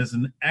and is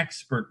an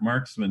expert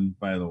marksman,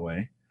 by the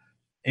way.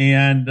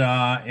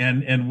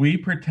 And we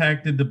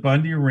protected the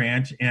Bundy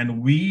Ranch,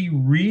 and we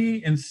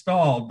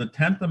reinstalled the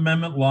 10th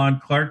Amendment law in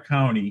Clark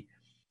County.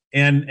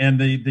 And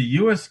the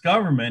U.S.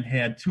 government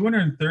had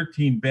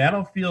 213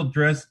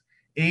 battlefield-dressed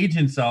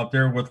agents out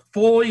there with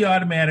fully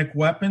automatic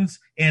weapons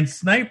and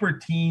sniper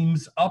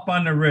teams up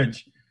on the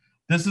ridge.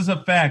 This is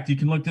a fact. You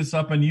can look this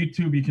up on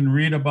YouTube. You can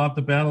read about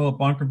the Battle of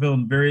Bunkerville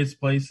in various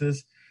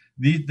places.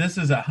 This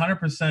is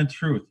 100%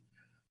 truth.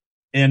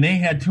 And they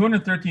had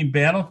 213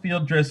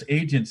 battlefield-dressed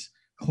agents.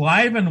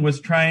 Cliven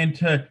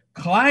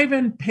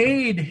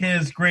paid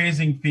his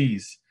grazing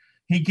fees.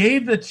 He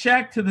gave the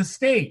check to the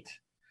state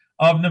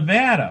of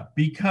Nevada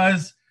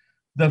because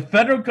the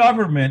federal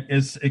government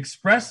is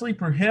expressly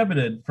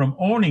prohibited from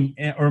owning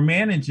or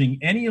managing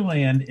any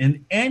land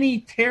in any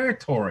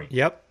territory.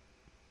 Yep.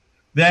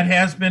 That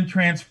has been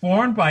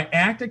transformed by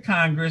act of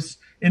Congress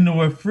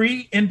into a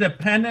free,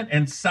 independent,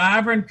 and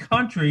sovereign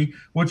country,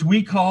 which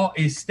we call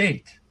a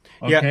state.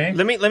 Okay? Yeah,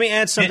 let me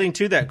add something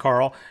to that,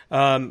 Carl.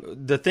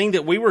 The thing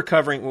that we were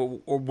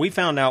covering, or we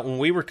found out when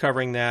we were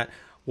covering that,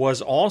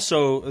 was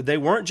also they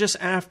weren't just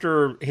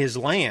after his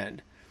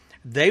land.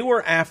 They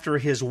were after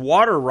his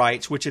water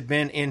rights, which had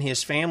been in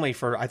his family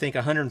for, I think,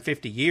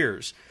 150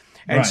 years.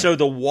 And right. So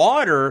the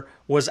water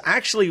was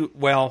actually,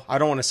 well, I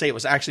don't want to say it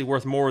was actually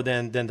worth more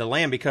than the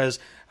land, because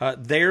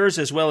theirs,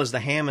 as well as the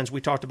Hammonds,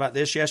 we talked about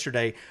this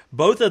yesterday,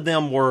 both of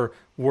them were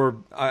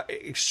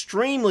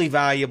extremely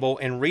valuable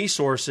in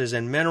resources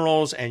and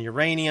minerals and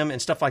uranium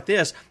and stuff like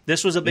this.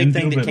 This was a big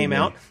thing that came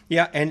out.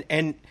 Yeah,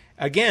 and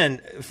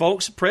again,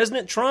 folks,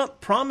 President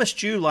Trump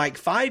promised you like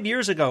 5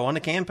 years ago on the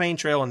campaign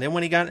trail, and then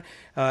when he got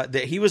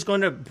that he was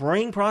going to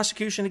bring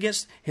prosecution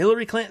against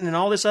Hillary Clinton and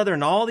all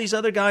these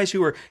other guys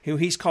who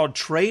he's called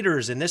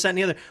traitors and this, that, and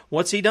the other.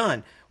 What's he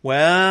done?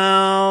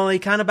 Well, he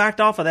kind of backed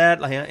off of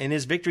that. In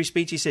his victory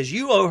speech, he says,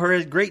 "You owe her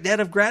a great debt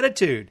of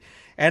gratitude."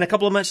 And a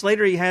couple of months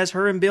later, he has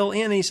her and Bill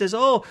in, and he says,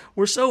 "Oh,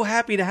 we're so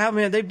happy to have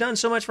them. They've done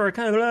so much for our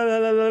country." Blah, blah,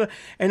 blah, blah.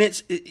 And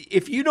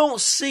if you don't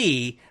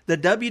see the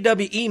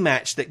WWE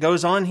match that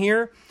goes on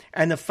here,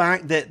 and the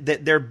fact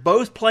that they're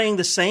both playing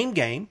the same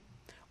game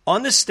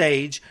on the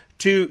stage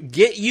to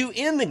get you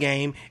in the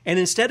game, and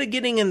instead of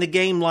getting in the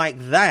game like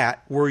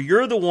that, where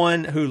you're the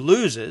one who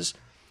loses,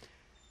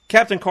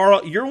 Captain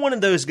Carl, you're one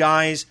of those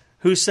guys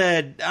who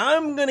said,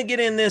 "I'm going to get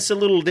in this a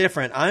little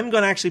different. I'm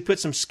going to actually put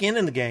some skin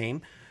in the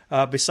game."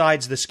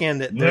 Besides the skin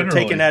that they're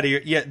taking out of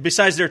your,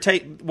 besides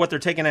what they're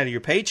taking out of your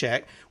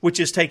paycheck,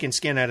 which is taking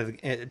skin out of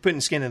putting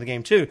skin in the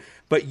game too.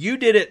 But you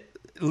did it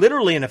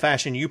literally in a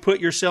fashion. You put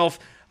yourself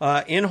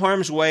in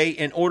harm's way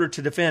in order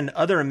to defend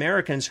other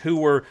Americans who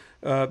were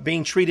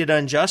being treated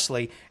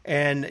unjustly.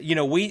 And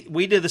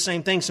we did the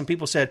same thing. Some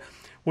people said,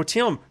 "Well,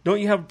 Tim, don't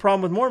you have a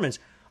problem with Mormons?"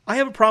 I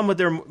have a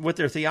problem with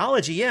their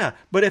theology, yeah.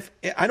 But if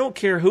I don't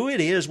care who it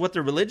is, what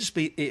their religious,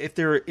 if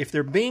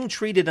they're being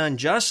treated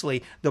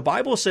unjustly, the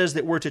Bible says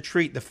that we're to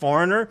treat the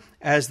foreigner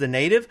as the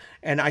native,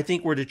 and I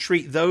think we're to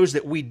treat those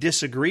that we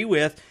disagree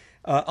with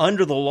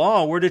under the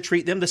law. We're to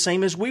treat them the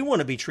same as we want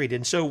to be treated.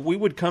 And so we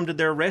would come to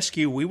their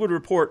rescue. We would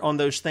report on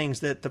those things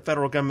that the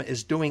federal government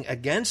is doing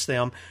against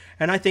them.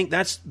 And I think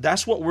that's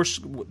what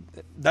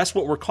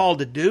we're called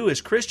to do as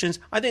Christians.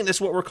 I think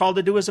that's what we're called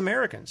to do as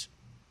Americans.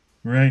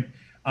 Right.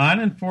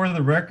 On and for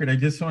the record, I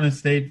just want to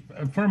state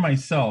for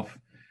myself,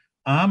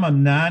 I'm a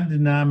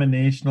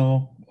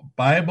non-denominational,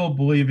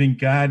 Bible-believing,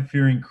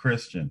 God-fearing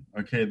Christian.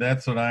 Okay,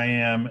 that's what I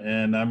am,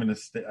 and I'm going to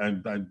stay.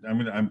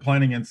 I'm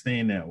planning on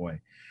staying that way.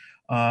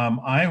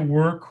 I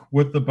work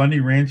with the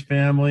Bundy Ranch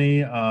family,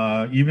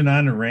 even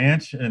on the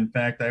ranch. In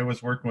fact, I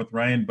was working with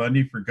Ryan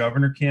Bundy for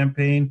governor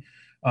campaign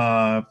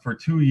for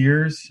 2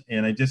 years,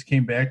 and I just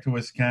came back to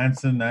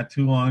Wisconsin not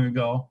too long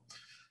ago.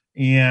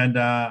 And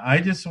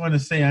I just want to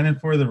say on and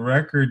for the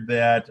record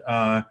that,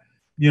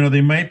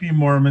 they might be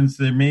Mormons.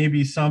 There may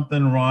be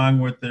something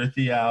wrong with their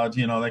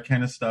theology and all that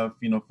kind of stuff,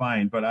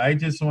 fine. But I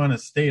just want to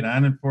state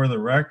on and for the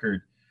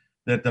record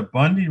that the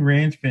Bundy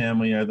Ranch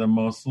family are the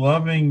most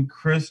loving,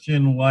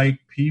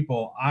 Christian-like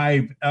people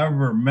I've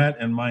ever met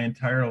in my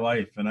entire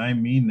life. And I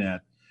mean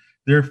that.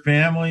 Their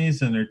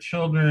families and their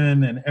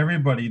children and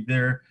everybody,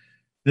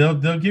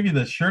 they'll give you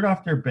the shirt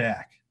off their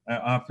back.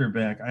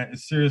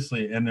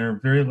 Seriously, and they're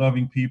very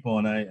loving people,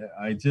 and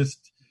they're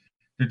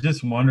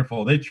just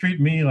wonderful. They treat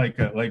me like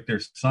their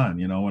son.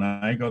 When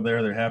I go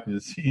there, they're happy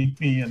to see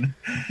me, and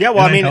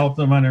I help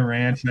them on their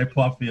ranch, and I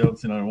plow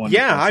fields, wonderful.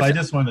 Yeah, I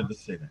just wanted to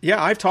say that.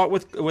 Yeah, I've talked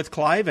with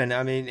Clive,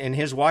 and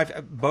his wife,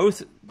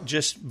 both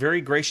just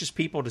very gracious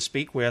people to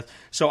speak with.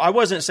 So I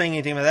wasn't saying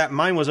anything about that.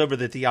 Mine was over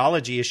the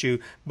theology issue,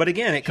 but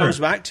again, it comes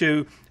back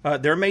to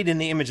they're made in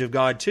the image of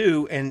God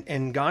too,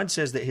 and God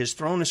says that His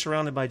throne is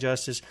surrounded by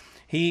justice.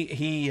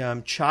 he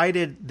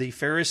chided the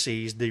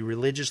Pharisees, the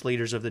religious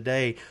leaders of the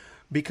day,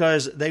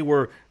 because they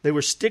were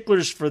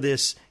sticklers for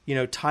this,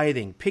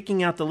 tithing,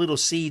 picking out the little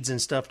seeds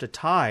and stuff to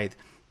tithe.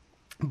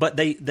 But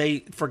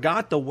they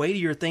forgot the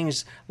weightier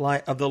things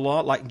of the law,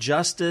 like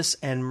justice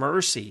and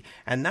mercy.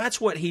 And that's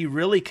what he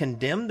really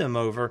condemned them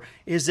over,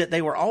 is that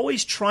they were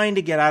always trying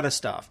to get out of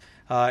stuff.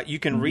 You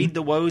can read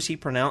the woes he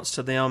pronounced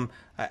to them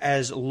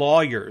as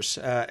lawyers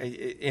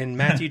in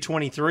Matthew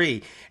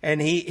 23.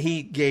 And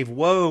he gave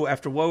woe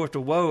after woe after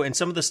woe. And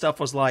some of the stuff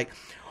was like,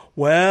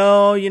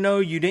 well,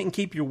 you didn't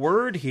keep your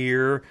word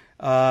here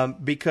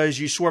because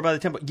you swore by the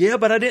temple. Yeah,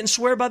 but I didn't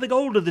swear by the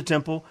gold of the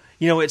temple.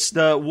 It's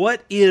the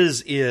what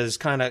is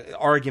kind of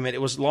argument.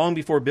 It was long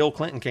before Bill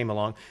Clinton came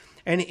along.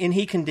 And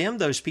he condemned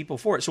those people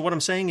for it. So what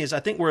I'm saying is I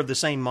think we're of the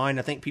same mind.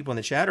 I think people in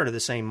the chat are of the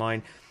same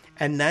mind.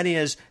 And that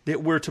is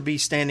that we're to be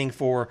standing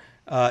for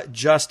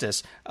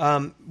justice.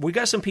 We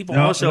got some people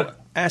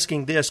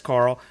asking this,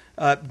 Carl.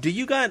 Do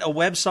you got a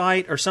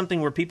website or something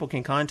where people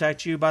can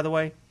contact you, by the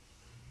way?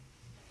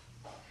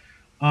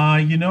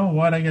 You know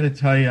what? I got to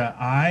tell you,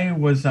 I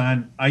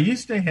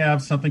used to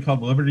have something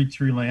called Liberty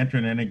Tree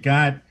Lantern, and it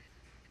got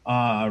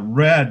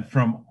read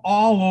from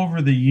all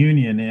over the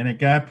Union, and it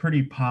got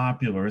pretty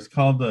popular. It's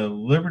called the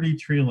Liberty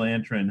Tree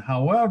Lantern.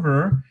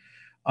 However,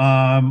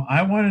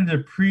 I wanted to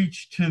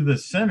preach to the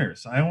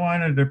sinners. I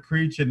wanted to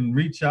preach and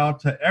reach out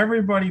to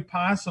everybody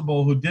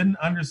possible who didn't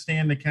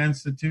understand the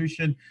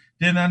Constitution,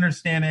 didn't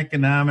understand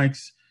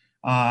economics,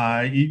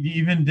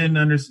 even didn't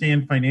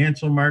understand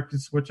financial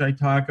markets, which I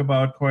talk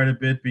about quite a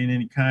bit, being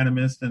an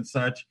economist and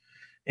such.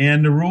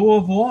 And the rule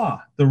of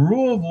law. The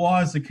rule of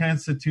law is the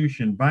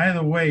Constitution. By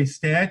the way,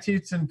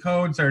 statutes and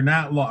codes are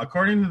not law.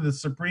 According to the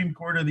Supreme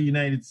Court of the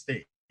United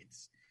States,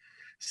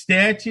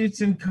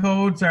 statutes and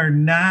codes are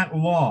not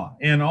law.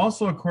 And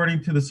also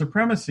according to the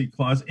Supremacy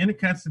Clause in the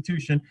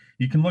Constitution,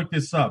 you can look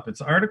this up.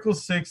 It's Article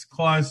 6,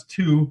 Clause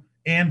 2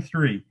 and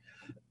 3.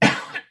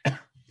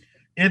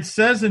 It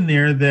says in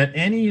there that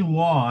any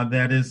law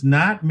that is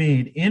not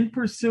made in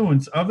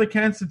pursuance of the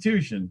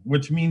Constitution,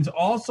 which means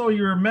also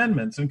your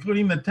amendments,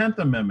 including the 10th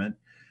Amendment,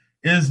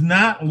 is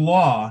not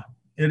law.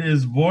 It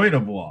is void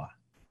of law.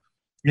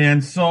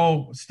 And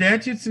so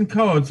statutes and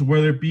codes,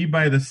 whether it be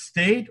by the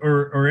state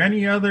or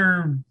any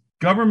other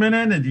government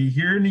entity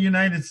here in the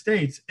United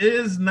States,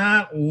 is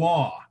not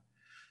law.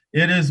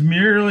 It is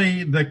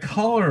merely the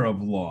color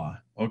of law.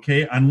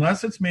 Okay,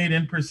 unless it's made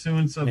in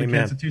pursuance of the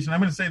Constitution. I'm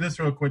going to say this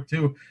real quick,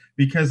 too,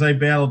 because I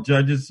battle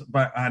judges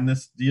on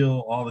this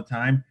deal all the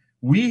time.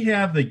 We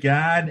have the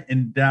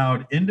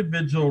God-endowed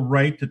individual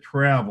right to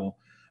travel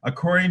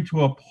according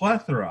to a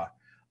plethora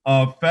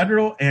of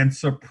federal and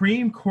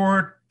Supreme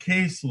Court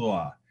case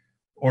law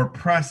or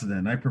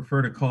precedent. I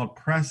prefer to call it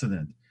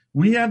precedent.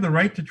 We have the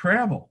right to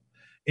travel.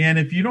 And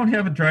if you don't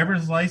have a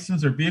driver's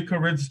license or vehicle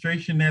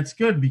registration, that's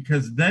good,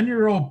 because then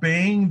you're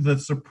obeying the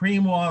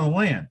supreme law of the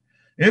land.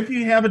 If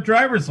you have a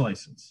driver's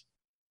license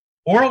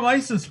or a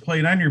license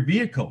plate on your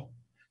vehicle,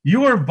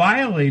 you are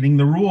violating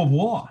the rule of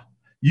law.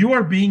 You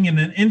are being an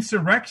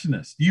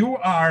insurrectionist. You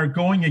are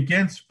going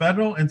against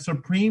federal and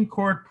Supreme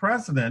Court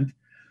precedent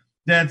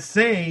that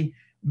say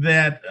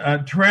that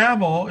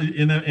travel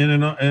in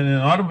an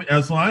automobile,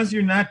 as long as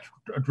you're not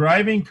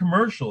driving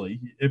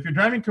commercially. If you're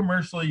driving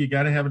commercially, you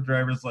got to have a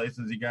driver's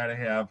license. You got to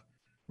have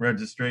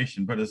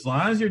registration. But as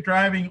long as you're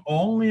driving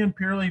only and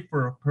purely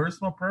for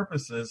personal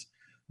purposes,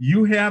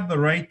 you have the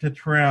right to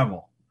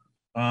travel,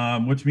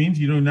 which means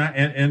you do not.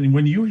 And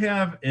when you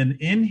have an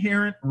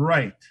inherent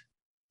right,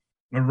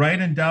 a right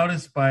endowed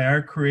us by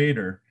our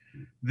Creator,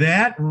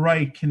 that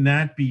right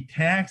cannot be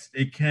taxed.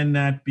 It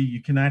cannot be.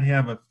 You cannot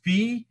have a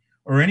fee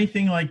or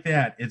anything like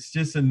that. It's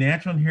just a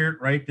natural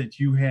inherent right that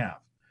you have.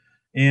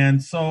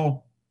 And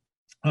so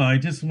I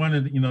just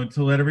wanted,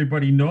 to let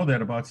everybody know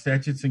that about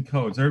statutes and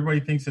codes. Everybody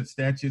thinks that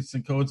statutes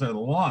and codes are the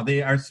law.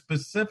 They are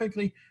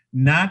specifically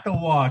not the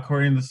law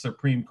according to the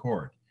Supreme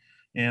Court.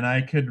 And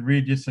I could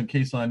read you some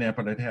case law on that,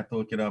 but I'd have to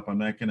look it up. I'm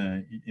not going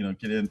to,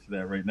 get into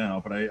that right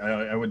now. But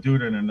I would do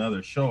it in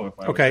another show if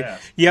I was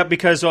asked. Yeah,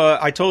 because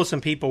I told some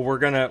people we're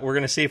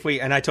gonna see if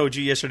we, and I told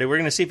you yesterday, we're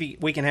gonna see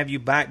if we can have you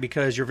back,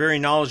 because you're very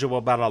knowledgeable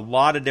about a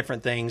lot of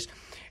different things.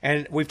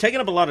 And we've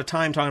taken up a lot of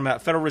time talking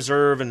about Federal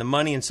Reserve and the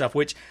money and stuff,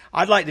 which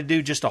I'd like to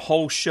do just a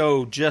whole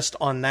show just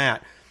on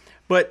that.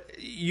 But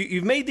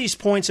you've made these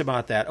points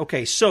about that.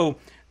 Okay, so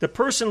the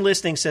person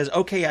listening says,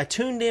 okay, I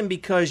tuned in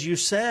because you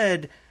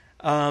said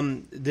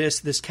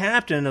this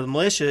captain of the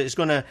militia is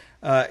going to.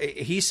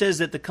 He says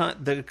that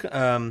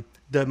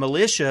the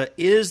militia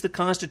is the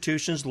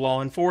Constitution's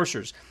law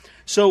enforcers.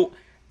 So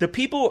the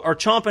people are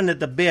chomping at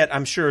the bit,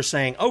 I'm sure,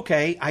 saying,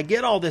 "Okay, I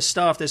get all this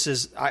stuff.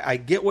 I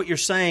get what you're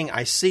saying.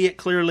 I see it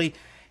clearly.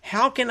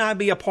 How can I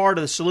be a part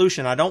of the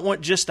solution? I don't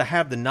want just to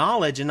have the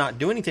knowledge and not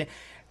do anything.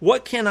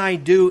 What can I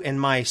do in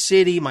my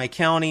city, my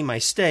county, my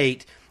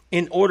state?"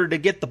 in order to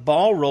get the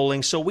ball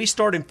rolling so we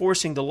start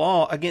enforcing the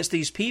law against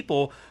these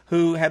people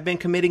who have been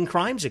committing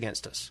crimes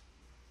against us?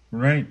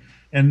 Right.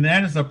 And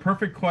that is a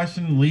perfect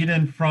question lead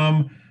in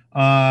from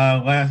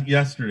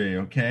yesterday,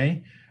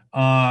 okay?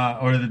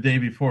 Or the day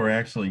before,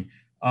 actually.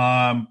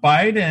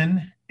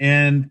 Biden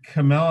and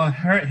Kamala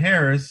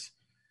Harris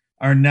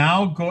are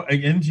now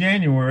in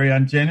January,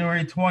 on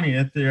January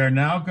 20th, they are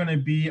now going to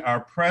be our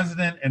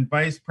president and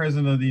vice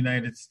president of the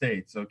United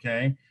States,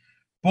 okay?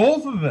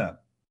 Both of them,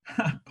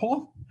 I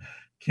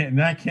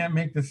can't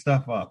make this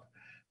stuff up.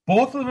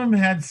 Both of them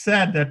had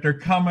said that they're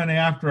coming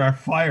after our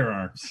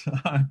firearms,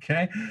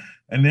 okay?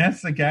 And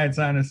that's the God's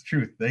honest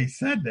truth. They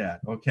said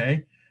that,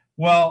 okay?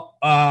 Well,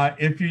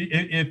 if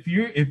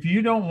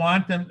you don't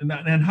want them,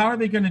 and how are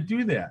they going to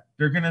do that?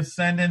 They're going to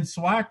send in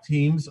SWAT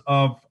teams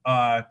of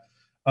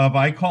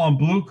I call them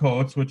blue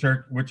coats, which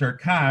are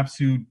cops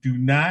who do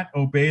not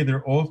obey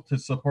their oath to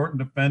support and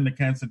defend the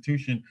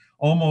Constitution.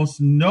 Almost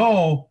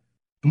no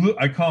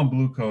I call them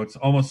blue coats.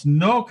 Almost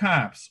no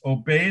cops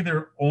obey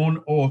their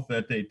own oath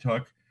that they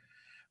took.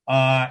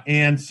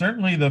 And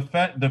certainly the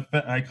Fed,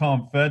 I call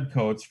them Fed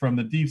coats from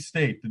the deep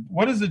state.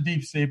 What is the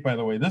deep state, by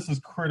the way? This is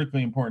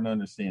critically important to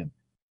understand.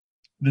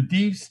 The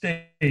deep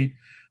state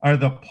are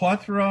the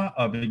plethora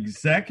of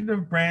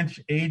executive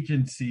branch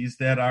agencies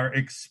that are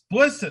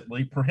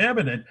explicitly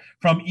prohibited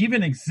from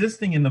even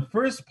existing in the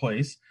first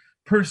place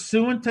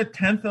pursuant to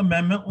 10th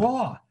Amendment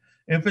law.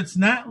 If it's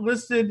not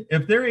listed,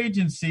 if their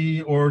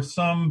agency or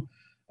some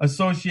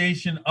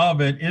association of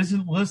it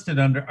isn't listed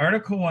under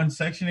Article 1,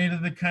 Section 8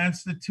 of the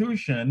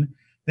Constitution,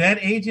 that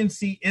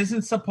agency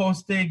isn't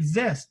supposed to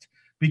exist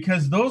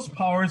because those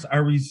powers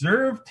are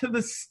reserved to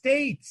the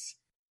states,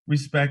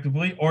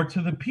 respectively, or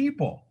to the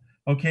people,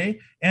 okay?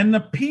 And the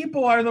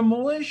people are the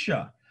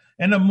militia.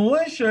 And the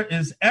militia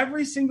is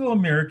every single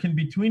American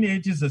between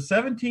ages of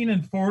 17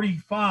 and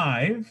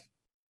 45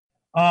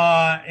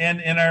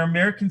 and our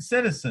American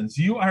citizens.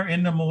 You are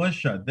in the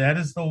militia. That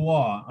is the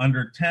law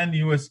under 10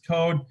 U.S.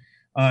 Code,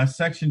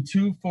 Section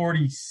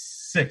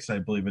 246, I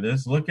believe it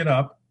is. Look it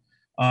up.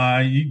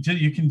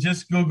 You can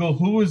just Google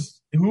who is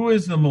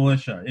the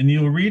militia, and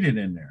you'll read it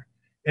in there.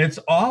 It's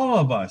all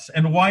of us.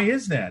 And why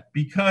is that?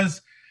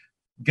 Because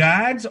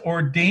God's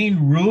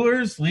ordained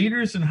rulers,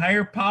 leaders, and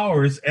higher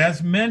powers,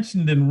 as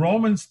mentioned in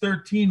Romans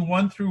 13,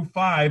 1 through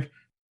 5.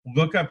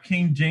 Look up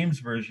King James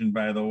Version,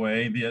 by the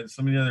way.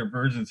 Some of the other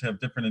versions have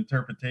different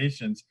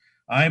interpretations.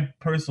 I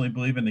personally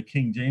believe in the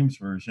King James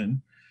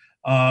Version.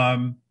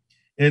 The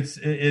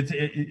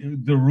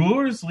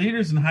rulers,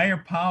 leaders, and higher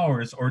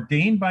powers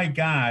ordained by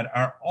God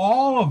are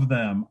all of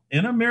them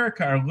in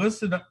America are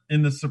listed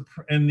in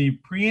the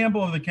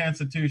preamble of the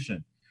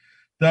Constitution.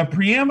 The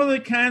preamble of the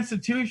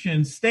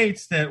Constitution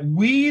states that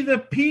we, the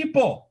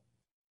people,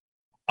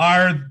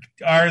 are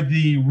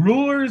the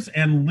rulers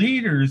and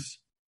leaders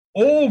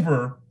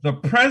over the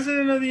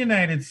President of the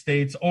United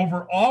States,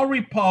 over all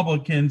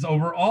Republicans,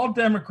 over all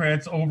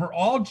Democrats, over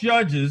all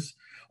judges,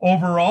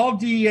 over all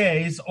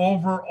DAs,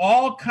 over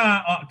all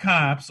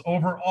cops,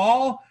 over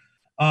all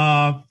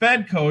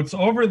Fed coats,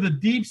 over the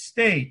deep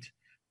state,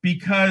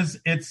 because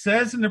it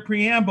says in the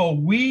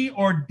preamble, we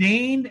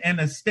ordained and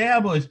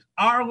established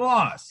our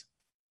laws, ...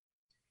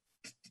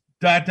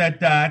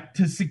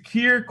 to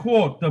secure,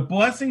 quote, the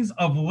blessings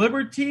of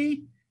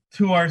liberty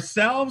to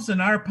ourselves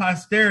and our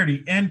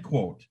posterity, end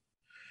quote.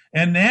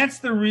 And that's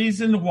the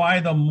reason why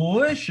the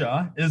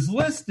militia is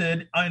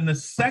listed in the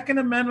Second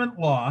Amendment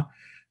law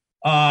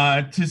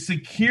for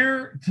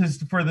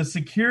the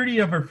security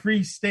of a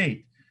free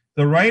state.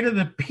 The right of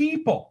the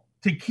people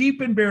to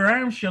keep and bear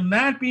arms shall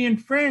not be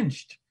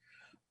infringed.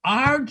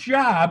 Our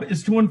job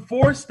is to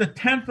enforce the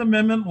 10th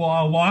Amendment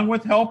law along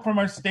with help from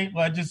our state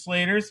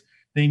legislators.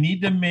 They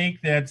need to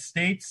make that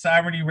state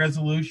sovereignty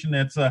resolution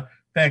that's a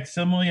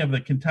facsimile of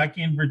the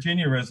Kentucky and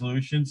Virginia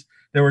resolutions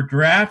that were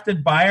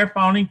drafted by our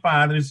founding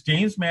fathers,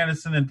 James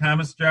Madison and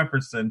Thomas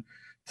Jefferson,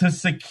 to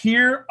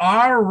secure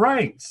our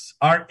rights,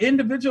 our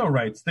individual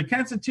rights. The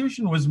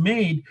Constitution was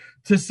made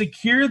to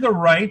secure the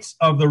rights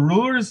of the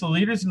rulers, the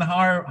leaders, and the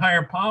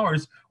higher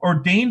powers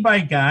ordained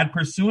by God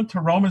pursuant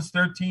to Romans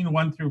 13,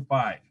 1 through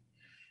 5.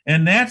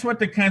 And that's what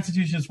the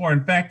Constitution is for.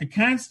 In fact, the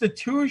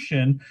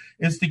Constitution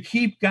is to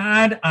keep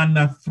God on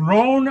the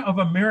throne of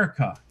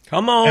America.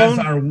 Come on. As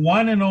our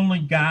one and only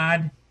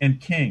God and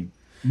King.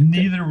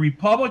 Neither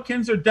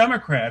Republicans or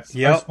Democrats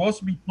are supposed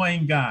to be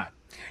playing God.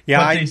 Yeah,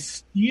 but they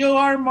steal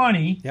our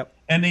money,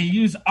 and they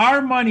use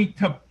our money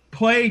to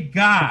play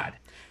God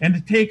and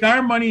to take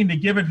our money and to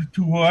give it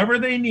to whoever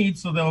they need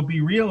so they'll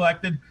be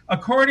reelected.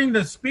 According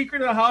to Speaker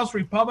of the House,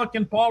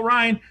 Republican Paul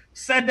Ryan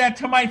said that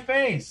to my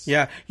face.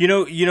 Yeah, you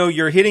know,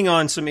 you're hitting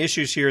on some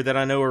issues here that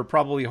I know are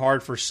probably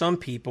hard for some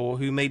people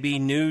who may be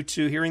new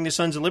to hearing the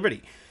Sons of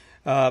Liberty.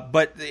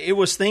 But it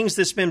was things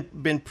that's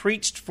been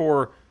preached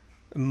for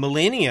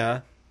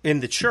millennia in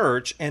the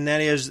church, and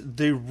that is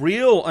the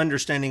real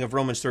understanding of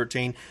Romans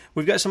 13.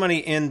 We've got somebody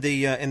in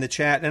the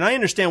chat, and I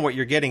understand what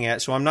you're getting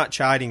at, so I'm not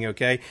chiding,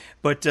 okay?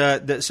 But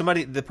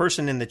the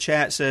person in the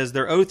chat says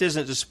their oath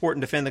isn't to support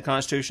and defend the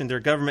Constitution. They're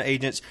government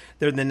agents.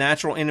 They're the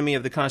natural enemy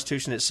of the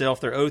Constitution itself.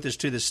 Their oath is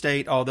to the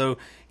state, although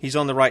he's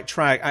on the right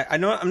track. I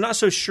know I'm not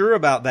so sure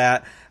about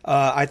that.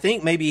 I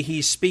think maybe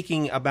he's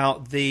speaking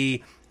about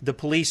the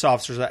police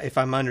officers, if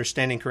I'm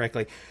understanding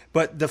correctly.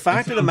 But the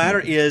fact of the matter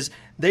is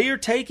they are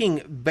taking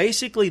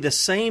basically the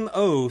same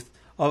oath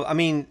I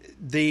mean,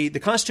 the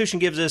Constitution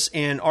gives us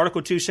in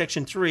Article 2,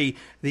 Section 3,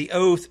 the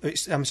oath,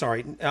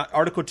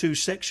 Article 2,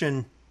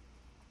 Section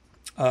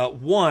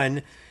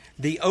 1,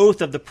 the oath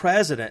of the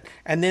president,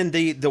 and then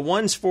the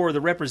ones for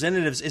the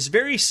representatives is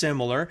very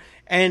similar,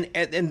 and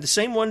the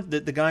same one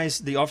that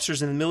the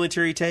officers in the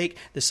military take,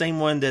 the same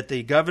one that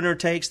the governor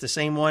takes, the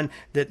same one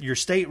that your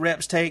state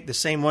reps take, the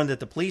same one that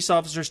the police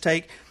officers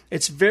take.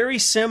 It's very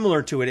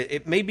similar to it.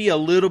 It may be a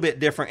little bit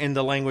different in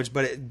the language,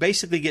 but it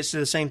basically gets to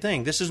the same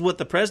thing. This is what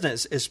the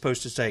president is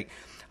supposed to take.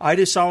 I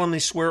do solemnly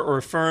swear or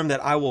affirm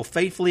that I will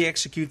faithfully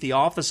execute the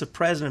office of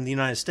President of the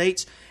United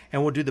States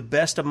and will do the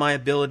best of my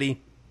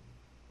ability.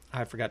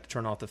 I forgot to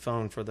turn off the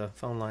phone for the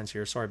phone lines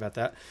here. Sorry about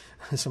that.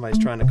 Somebody's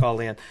trying to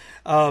call in.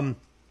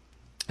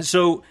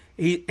 So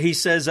he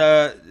says,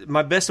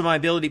 my best of my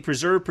ability,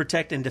 preserve,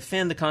 protect, and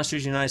defend the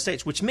Constitution of the United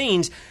States, which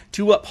means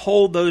to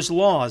uphold those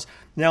laws.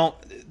 Now,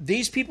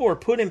 these people are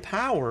put in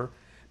power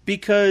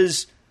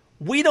because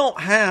we don't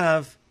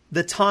have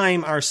the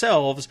time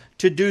ourselves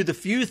to do the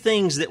few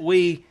things that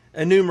we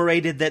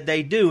enumerated that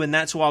they do, and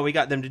that's why we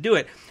got them to do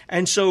it.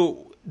 And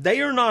so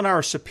they are not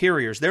our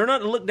superiors. They're not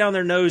to look down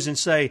their nose and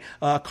say,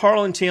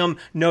 Carl and Tim,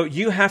 no,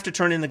 you have to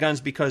turn in the guns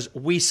because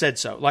we said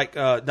so. Like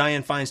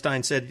Dianne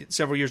Feinstein said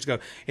several years ago,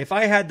 if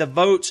I had the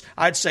votes,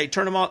 I'd say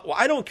turn them off. Well,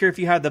 I don't care if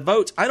you have the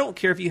votes. I don't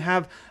care if you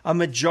have a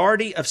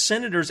majority of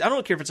senators. I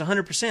don't care if it's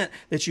 100%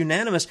 that's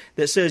unanimous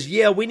that says,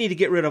 yeah, we need to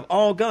get rid of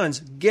all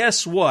guns.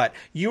 Guess what?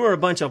 You are a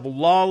bunch of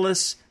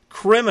lawless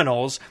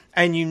criminals,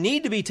 and you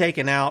need to be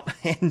taken out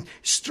and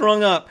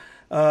strung up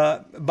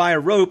by a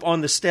rope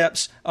on the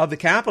steps of the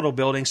Capitol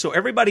building so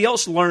everybody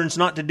else learns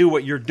not to do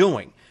what you're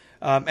doing.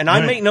 And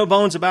I make no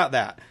bones about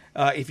that.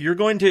 If you're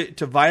going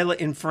to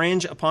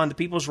infringe upon the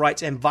people's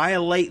rights and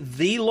violate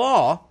the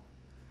law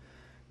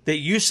that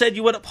you said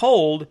you would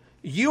uphold,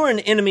 you are an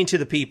enemy to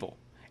the people.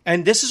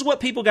 And this is what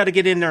people got to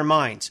get in their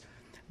minds.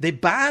 The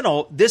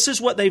battle, this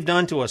is what they've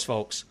done to us,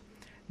 folks.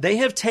 They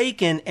have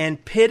taken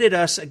and pitted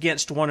us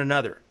against one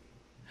another.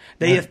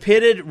 They have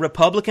pitted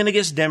Republican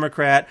against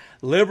Democrat,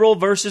 liberal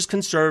versus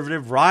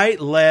conservative, right,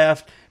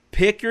 left,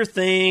 pick your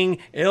thing,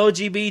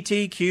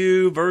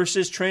 LGBTQ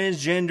versus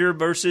transgender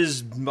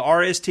versus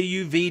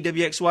RSTUV,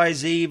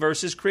 WXYZ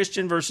versus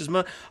Christian versus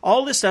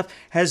all this stuff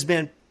has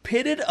been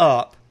pitted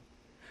up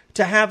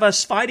to have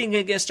us fighting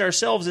against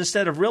ourselves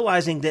instead of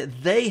realizing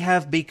that they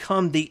have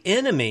become the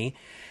enemy.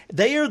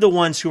 They are the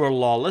ones who are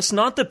lawless,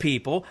 not the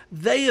people.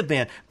 They have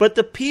been. But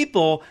the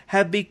people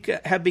have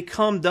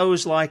become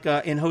those like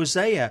in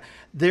Hosea.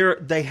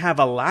 They have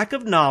a lack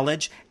of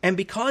knowledge, and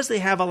because they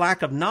have a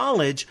lack of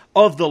knowledge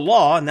of the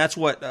law, and that's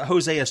what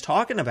Hosea is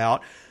talking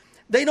about,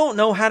 they don't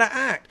know how to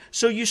act.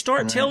 So you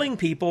start telling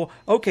people,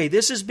 okay,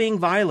 this is being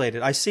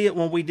violated. I see it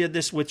when we did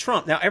this with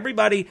Trump. Now,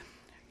 everybody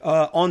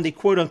on the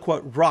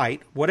quote-unquote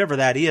right, whatever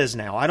that is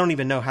now, I don't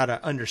even know how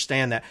to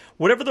understand that.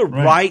 Whatever the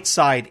right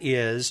side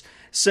is,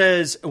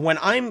 says when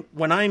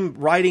I'm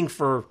writing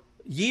for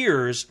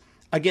years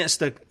against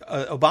the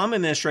Obama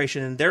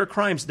administration and their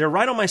crimes, they're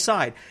right on my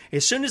side.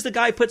 As soon as the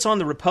guy puts on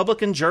the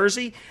Republican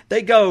jersey,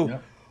 they go,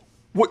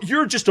 well,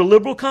 you're just a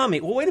liberal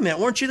commie. Well, wait a minute.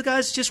 Weren't you the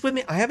guys just with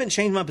me? I haven't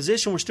changed my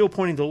position. We're still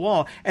pointing to the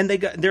law. And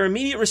their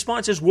immediate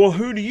response is, well,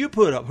 who do you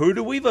put up? Who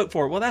do we vote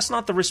for? Well, that's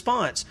not the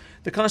response.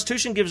 The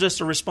Constitution gives us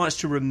a response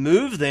to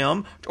remove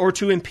them or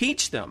to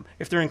impeach them.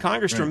 If they're in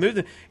Congress, to remove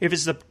them. If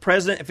it's the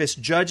president, if it's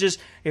judges,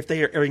 if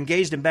they are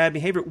engaged in bad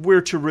behavior, we're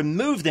to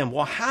remove them.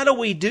 Well, how do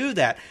we do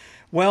that?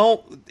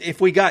 Well,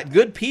 if we got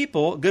good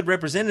people, good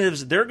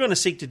representatives, they're going to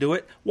seek to do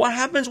it. What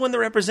happens when the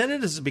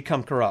representatives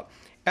become corrupt?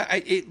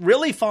 It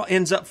really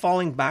ends up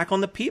falling back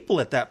on the people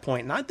at that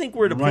point. And I think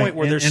we're at a point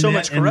where there's so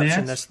much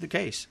corruption that's the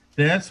case.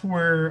 That's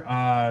where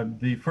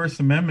the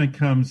First Amendment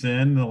comes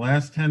in. The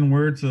last 10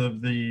 words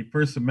of the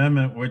First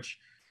Amendment, which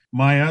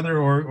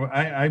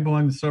I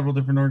belong to several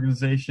different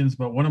organizations,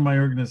 but one of my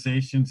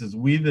organizations is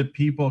We the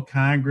People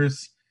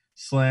Congress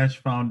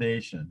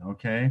 /Foundation.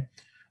 Okay.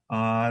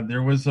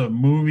 There was a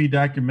movie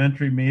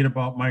documentary made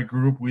about my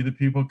group, We the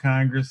People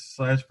Congress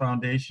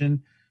 /Foundation,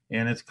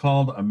 and it's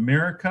called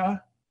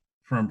America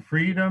from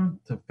Freedom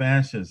to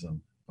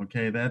Fascism.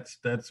 Okay,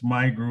 that's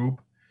my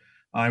group.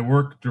 I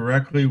work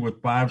directly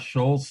with Bob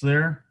Schultz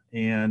there,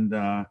 and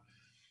I'm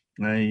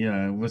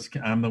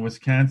the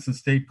Wisconsin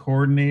State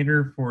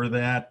Coordinator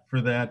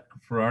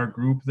for our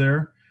group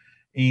there,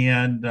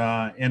 and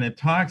it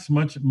talks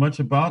much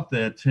about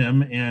that,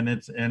 Tim, and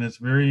it's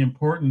very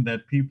important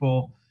that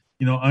people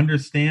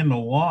understand the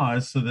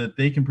laws so that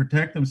they can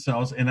protect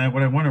themselves. And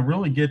what I want to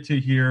really get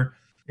to here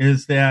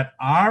is that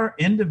our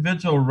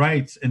individual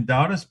rights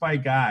endowed us by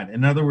God,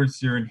 in other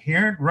words, your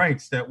inherent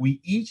rights that we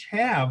each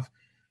have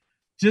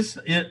just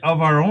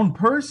of our own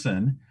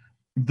person,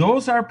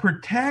 those are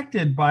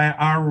protected by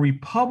our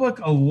republic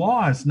of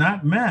laws,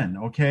 not men,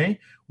 okay?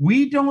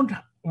 We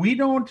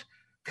don't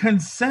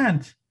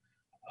consent,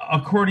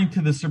 according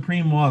to the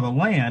supreme law of the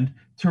land,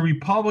 to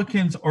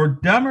Republicans or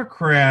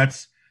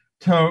Democrats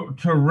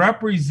to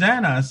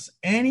represent us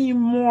any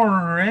more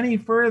or any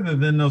further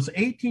than those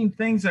 18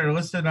 things that are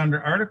listed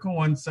under Article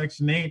 1,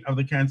 Section 8 of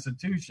the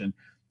Constitution.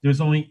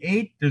 There's only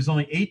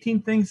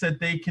 18 things that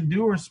they can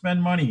do or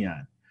spend money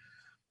on.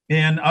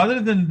 And other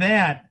than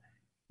that,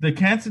 the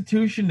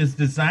Constitution is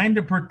designed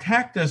to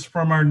protect us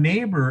from our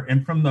neighbor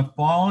and from the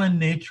fallen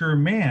nature of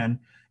man,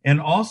 and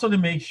also to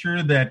make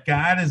sure that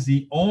God is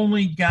the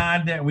only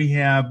God that we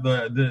have,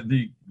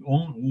 the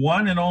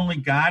one and only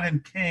God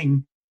and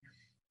King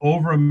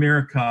over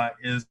America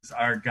is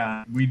our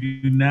God. We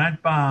do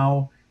not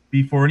bow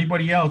before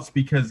anybody else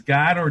because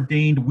God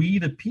ordained we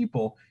the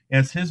people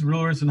as his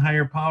rulers and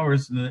higher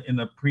powers in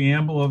the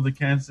preamble of the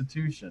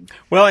Constitution.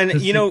 Well, and to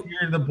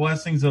secure the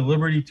blessings of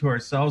liberty to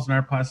ourselves and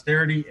our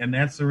posterity, and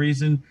that's the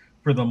reason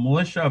for the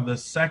militia of the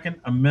Second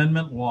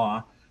Amendment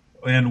law.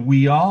 And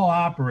we all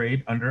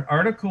operate under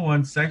Article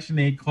 1, Section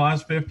 8,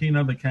 Clause 15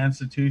 of the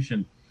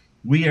Constitution.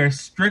 We are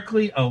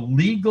strictly a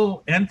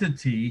legal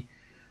entity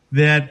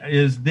that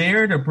is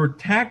there to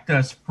protect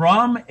us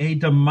from a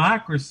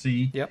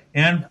democracy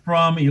and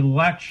from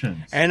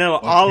elections. And an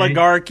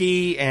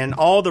oligarchy and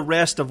all the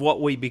rest of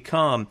what we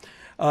become.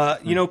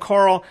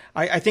 Carl,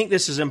 I think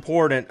this is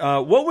important.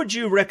 What would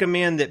you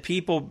recommend that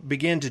people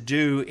begin to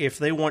do if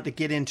they want to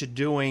get into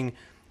doing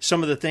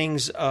some of the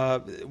things,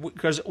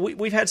 because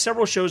we've had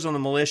several shows on the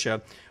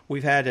militia.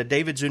 We've had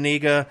David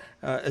Zuniga,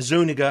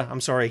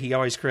 I'm sorry, he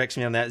always corrects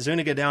me on that.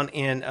 Zuniga down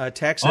in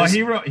Texas. Oh,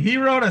 he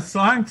wrote a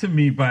song to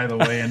me, by the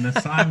way, and the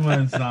song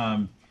was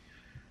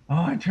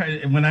I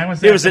tried when I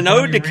was. It was an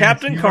ode to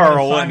Captain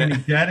Carl, wasn't it?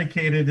 He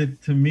dedicated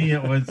it to me.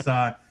 It was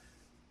about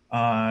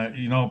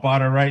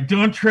our right.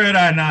 Don't tread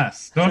on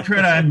us. Don't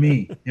tread on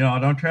me.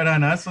 Don't tread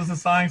on us was the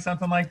song,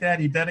 something like that.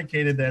 He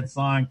dedicated that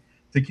song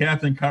to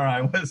Captain Carr.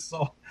 I was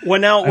so well.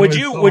 Now, would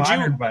you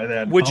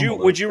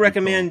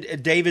recommend people.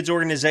 David's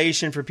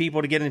organization for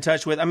people to get in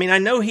touch with? I mean, I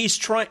know he's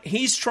trying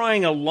he's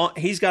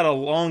got a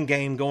long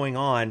game going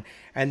on,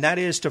 and that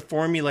is to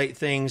formulate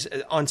things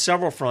on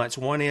several fronts.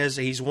 One is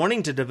he's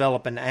wanting to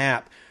develop an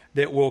app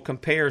that will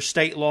compare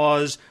state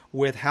laws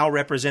with how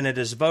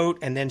representatives vote,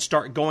 and then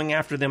start going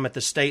after them at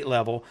the state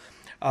level,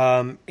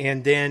 and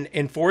then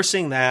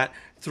enforcing that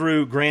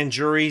through grand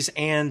juries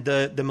and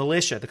the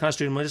militia, the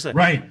constitutional militia.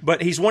 Right.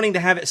 But he's wanting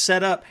to have it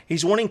set up.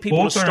 He's wanting people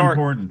Both to start. Are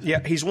important. Yeah.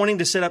 He's wanting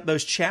to set up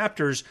those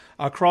chapters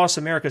across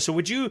America. So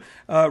would you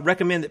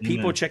recommend that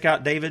people check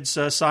out David's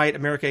site,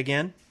 America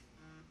Again?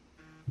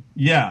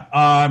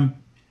 Yeah.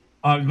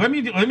 Let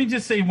me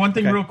just say one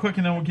thing real quick,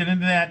 and then we'll get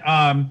into that.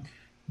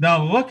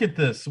 Now look at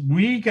this.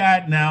 We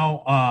got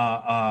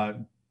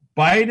now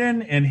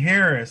Biden and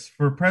Harris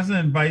for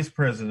president and vice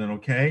president.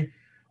 Okay.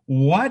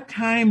 What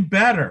time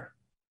better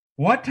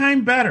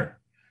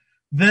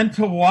than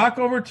to walk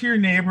over to your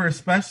neighbor,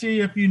 especially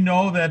if you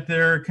know that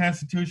they're a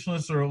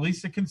constitutionalist or at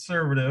least a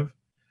conservative,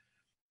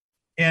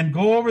 and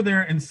go over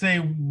there and say,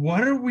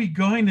 what are we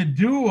going to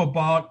do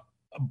about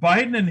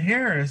Biden and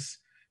Harris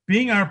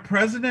being our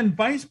president and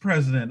vice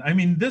president? I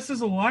mean, this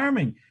is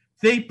alarming.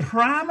 They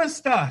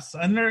promised us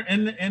in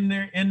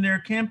their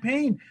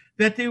campaign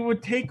that they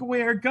would take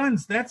away our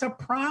guns. That's a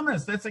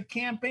promise. That's a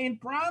campaign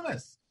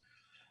promise.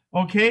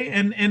 Okay,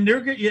 and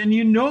they're going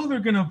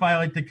to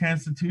violate the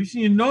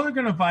Constitution. They're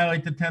going to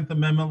violate the 10th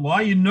Amendment law.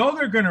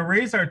 They're going to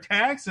raise our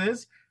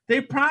taxes. They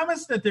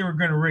promised that they were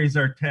going to raise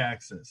our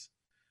taxes.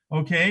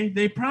 Okay,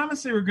 they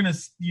promised they were going to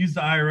use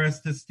the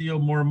IRS to steal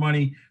more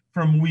money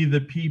from we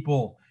the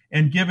people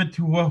and give it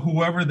to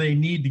whoever they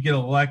need to get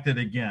elected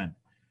again.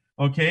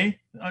 Okay,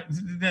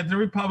 the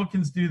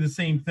Republicans do the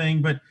same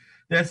thing, but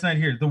that's not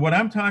here. What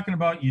I'm talking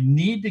about, you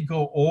need to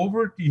go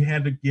over. You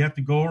have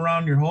to go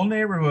around your whole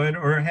neighborhood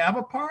or have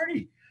a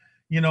party.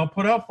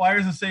 Put out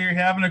flyers and say you're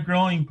having a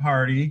grilling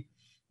party,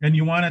 and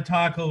you want to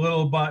talk a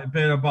little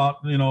bit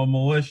about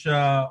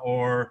militia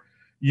or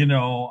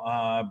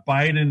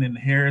Biden and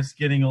Harris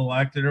getting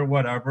elected or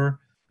whatever.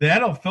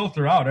 That'll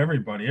filter out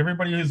everybody.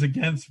 Everybody who's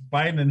against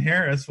Biden and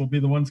Harris will be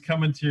the ones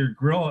coming to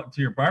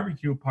your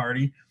barbecue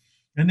party,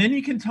 and then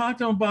you can talk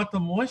to them about the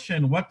militia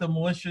and what the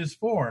militia is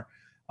for.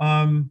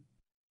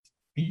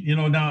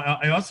 Now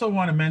I also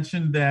want to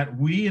mention that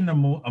we in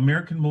the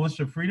American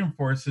Militia Freedom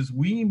Forces,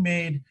 we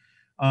made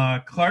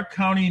Clark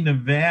County,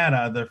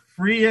 Nevada, the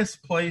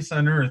freest place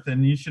on earth.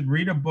 And you should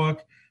read a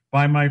book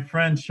by my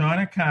friend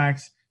Shauna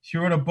Cox. She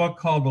wrote a book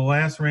called The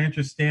Last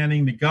Rancher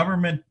Standing. The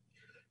government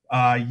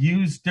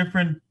used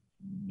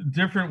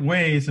different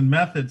ways and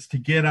methods to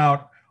get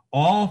out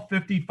all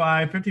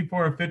 54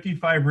 or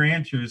 55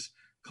 ranchers.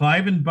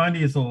 Cliven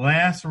Bundy is the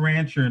last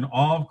rancher in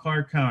all of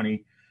Clark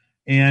County.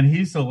 And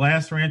he's the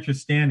last rancher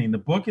standing. The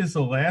book is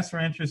The Last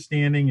Rancher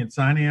Standing. It's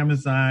on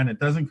Amazon. It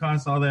doesn't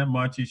cost all that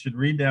much. You should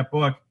read that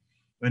book,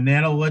 and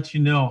that'll let you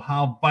know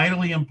how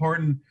vitally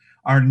important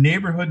our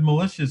neighborhood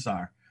militias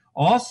are.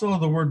 Also,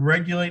 the word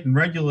regulate and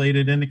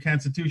regulated in the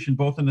Constitution,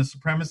 both in the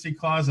Supremacy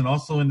Clause and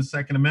also in the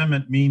Second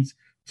Amendment, means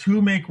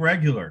to make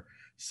regular.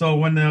 So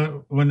when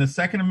the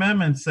Second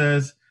Amendment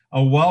says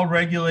a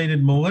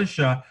well-regulated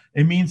militia,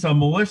 it means a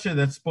militia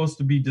that's supposed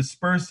to be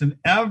dispersed in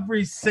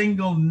every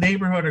single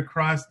neighborhood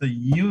across the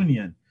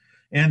Union.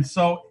 And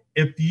so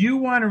if you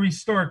want to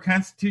restore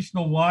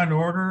constitutional law and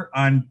order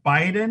on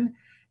Biden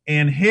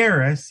and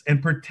Harris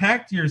and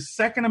protect your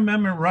Second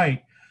Amendment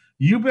right,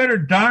 you better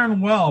darn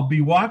well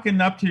be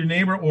walking up to your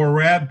neighbor, or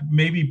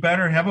maybe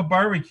better have a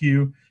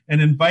barbecue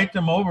and invite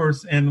them over.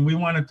 And we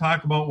want to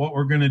talk about what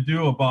we're going to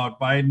do about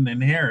Biden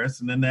and Harris.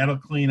 And then that'll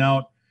clean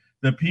out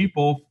the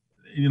people,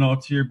 to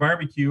your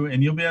barbecue,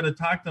 and you'll be able to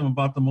talk to them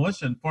about the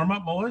militia and form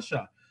up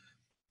militia.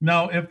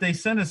 Now, if they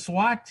send a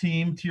SWAT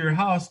team to your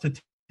house to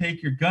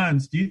take your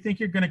guns, do you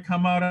think you're going to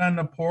come out on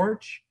the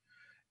porch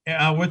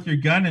with your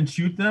gun and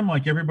shoot them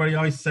like everybody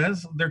always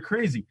says? They're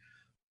crazy.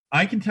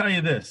 I can tell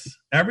you this.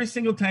 Every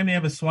single time they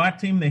have a SWAT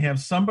team, they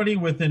have somebody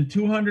within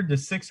 200 to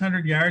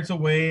 600 yards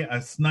away,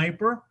 a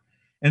sniper.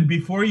 And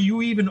before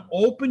you even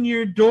open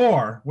your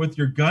door with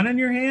your gun in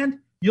your hand,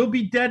 you'll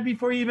be dead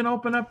before you even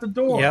open up the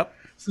door. Yep.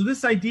 So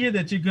this idea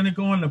that you're going to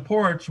go on the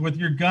porch with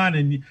your gun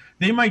and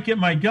they might get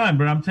my gun,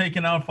 but I'm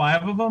taking out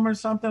 5 of them or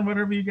something,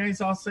 whatever you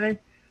guys all say,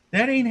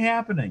 that ain't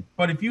happening.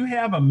 But if you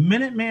have a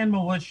Minuteman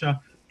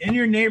militia in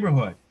your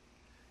neighborhood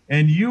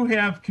and you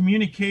have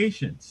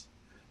communications,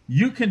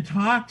 you can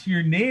talk to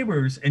your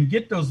neighbors and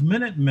get those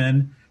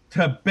Minutemen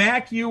to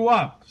back you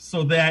up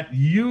so that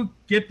you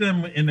get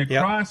them in the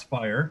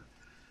crossfire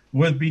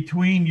with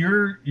between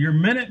your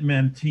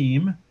Minutemen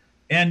team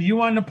and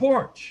you on the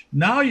porch.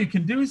 Now you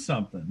can do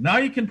something. Now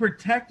you can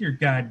protect your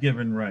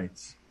God-given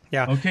rights.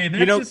 Yeah. Okay,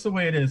 that's just the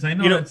way it is. I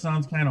know that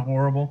sounds kind of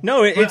horrible.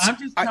 No, I'm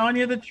just telling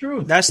you the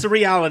truth. That's the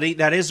reality.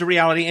 That is the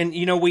reality. And,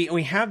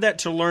 we have that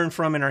to learn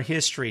from in our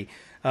history.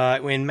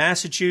 In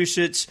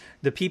Massachusetts,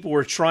 the people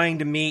were trying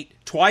to meet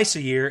twice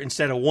a year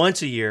instead of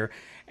once a year.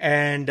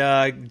 And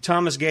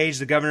Thomas Gage,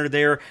 the governor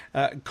there,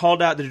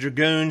 called out the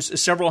dragoons.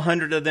 Several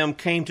hundred of them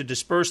came to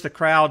disperse the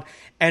crowd.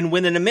 And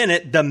within a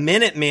minute, the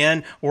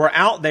Minutemen were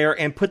out there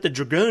and put the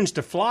dragoons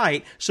to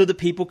flight so that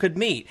people could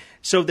meet.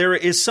 So there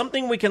is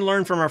something we can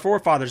learn from our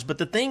forefathers. But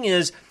the thing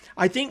is,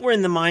 I think we're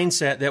in the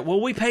mindset that,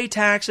 we pay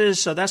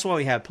taxes, so that's why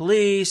we have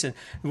police and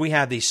we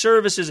have these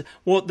services.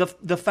 Well,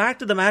 the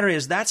fact of the matter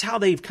is that's how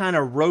they've kind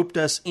of roped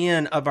us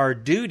in of our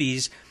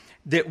duties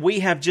that we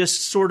have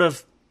just sort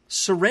of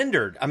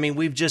surrendered. I mean,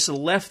 we've just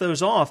left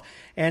those off.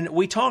 And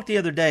we talked the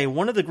other day,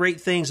 one of the great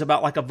things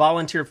about like a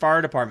volunteer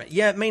fire department,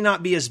 it may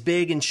not be as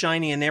big and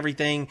shiny and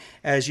everything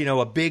as,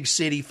 a big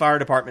city fire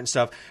department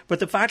stuff. But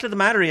the fact of the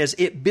matter is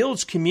it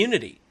builds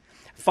community.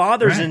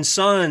 Fathers and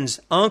sons,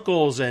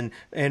 uncles and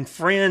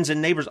friends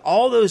and neighbors,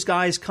 all those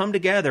guys come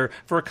together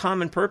for a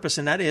common purpose,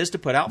 and that is to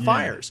put out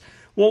fires.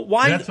 Well,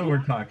 that's what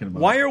we're talking about.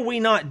 Why are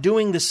we not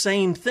doing the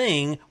same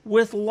thing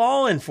with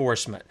law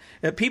enforcement?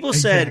 People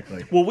said,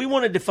 we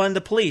want to defund the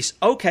police.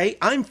 Okay,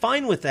 I'm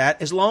fine with that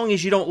as long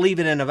as you don't leave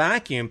it in a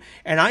vacuum.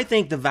 And I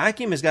think the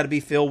vacuum has got to be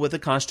filled with a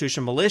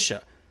constitutional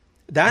militia.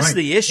 That's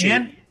the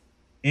issue.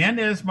 And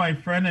as my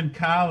friend and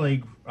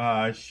colleague,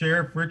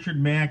 Sheriff Richard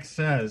Mack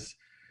says,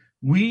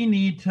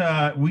 we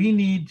got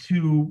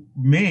to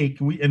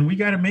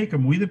make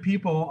them. We, the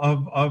people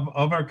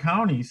of our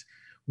counties,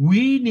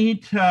 we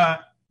need to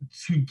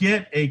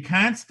get a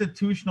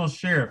constitutional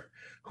sheriff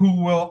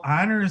who will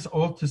honor his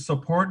oath to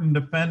support and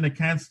defend the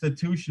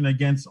Constitution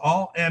against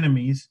all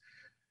enemies,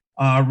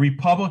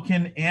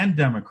 Republican and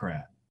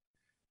Democrat.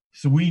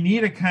 So we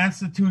need a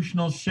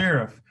constitutional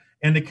sheriff,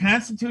 and the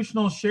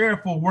constitutional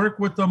sheriff will work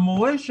with the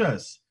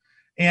militias.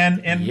 And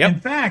in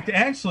fact,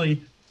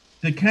 actually,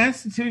 the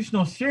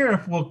constitutional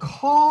sheriff will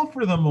call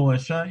for the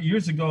militia.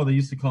 Years ago, they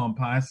used to call them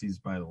posses,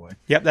 by the way.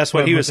 Yep, that's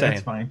what he was saying.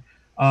 That's fine.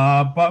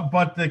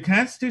 But the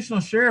constitutional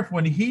sheriff,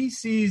 when he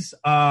sees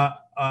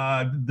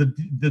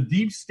the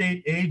deep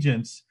state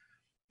agents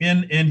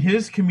in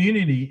his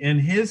community, in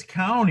his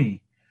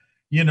county,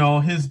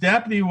 his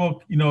deputy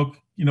will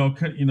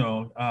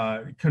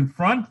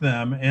confront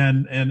them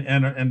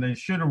and they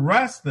should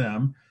arrest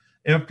them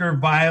if they're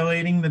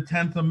violating the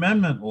 10th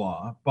Amendment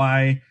law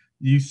by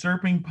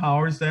usurping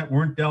powers that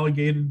weren't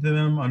delegated to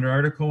them under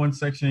Article 1,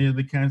 Section 8 of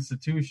the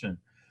Constitution,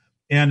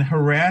 and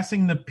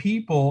harassing the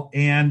people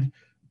and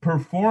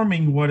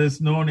performing what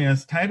is known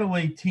as Title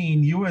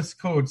 18 U.S.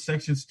 Code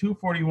Sections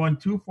 241,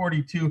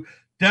 242,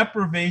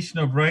 deprivation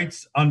of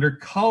rights under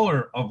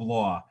color of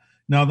law.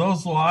 Now,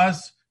 those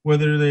laws,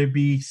 whether they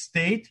be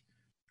state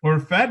or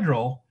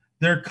federal,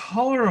 they're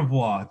color of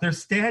law. They're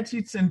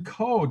statutes and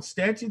codes.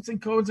 Statutes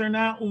and codes are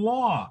not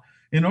law.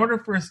 In order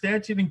for a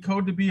statute and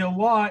code to be a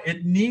law,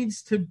 it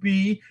needs to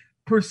be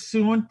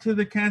pursuant to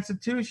the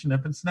Constitution.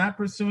 If it's not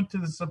pursuant to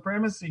the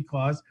Supremacy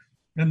Clause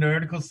under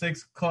Article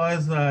 6,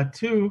 Clause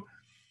 2,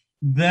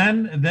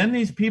 then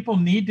these people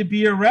need to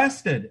be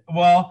arrested.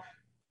 Well,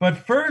 but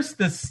first,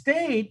 the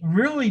state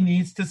really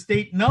needs to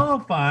state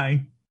nullify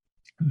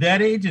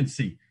that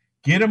agency.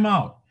 Get them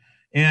out.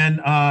 And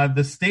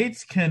the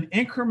states can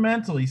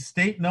incrementally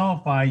state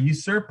nullify,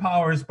 usurp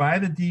powers by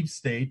the deep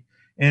state,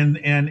 and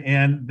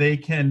they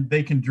can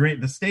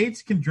drain, the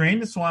states can drain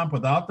the swamp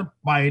without the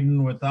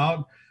Biden,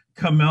 without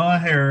Kamala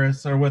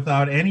Harris, or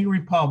without any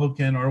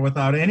Republican, or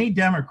without any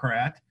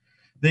Democrat.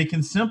 They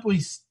can simply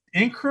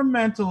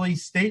incrementally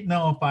state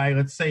nullify,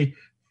 let's say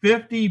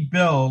 50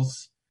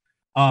 bills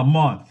a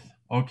month.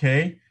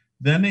 Okay,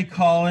 then they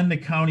call in the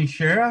county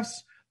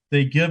sheriffs.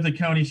 They give the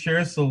county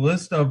sheriffs a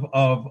list of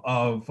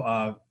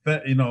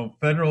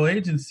federal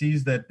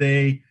agencies that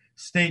they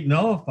state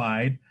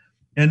nullified.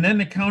 And then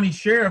the county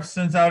sheriff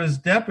sends out his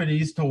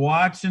deputies to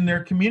watch in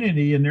their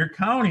community, in their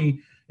county,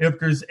 if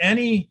there's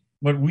any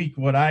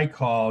what I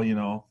call,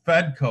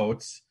 Fed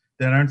coats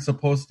that aren't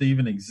supposed to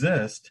even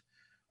exist.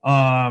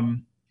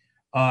 And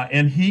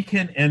then he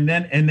can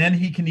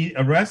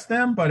arrest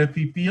them. But if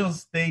he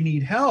feels they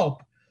need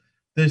help,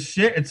 it's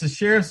the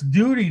sheriff's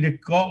duty to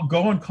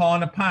go and call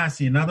on a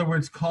posse. In other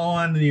words, call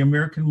on the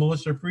American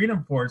Militia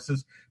Freedom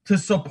Forces to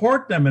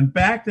support them and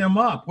back them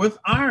up with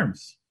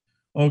arms.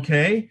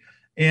 Okay.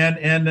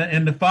 And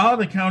to follow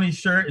the county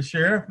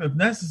sheriff, if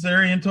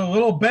necessary, into a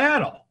little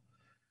battle,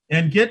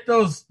 and get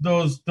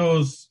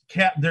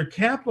they're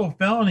capital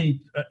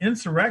felony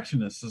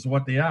insurrectionists is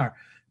what they are.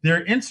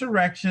 They're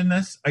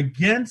insurrectionists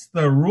against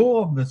the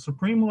rule of the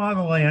supreme law of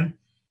the land,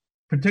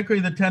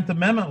 particularly the 10th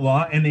Amendment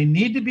law, and they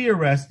need to be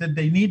arrested.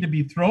 They need to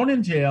be thrown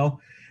in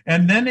jail,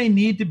 and then they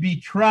need to be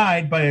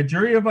tried by a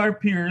jury of our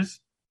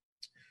peers.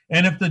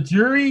 And if the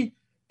jury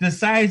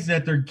decides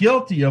that they're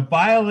guilty of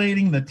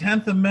violating the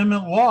 10th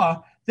Amendment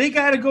law, they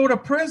got to go to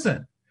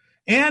prison.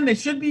 And they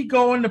should be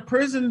going to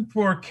prison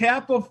for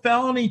capital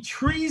felony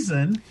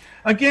treason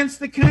against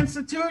the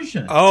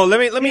Constitution. Oh, let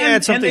me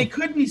add something. And they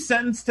could be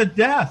sentenced to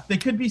death. They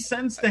could be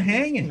sentenced to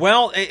hanging.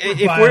 Well,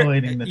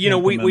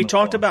 if we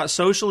talked about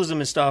socialism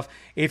and stuff.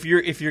 If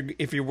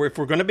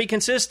we're going to be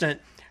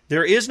consistent,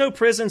 there is no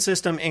prison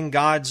system in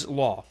God's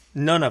law.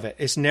 None of it.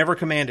 It's never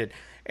commanded.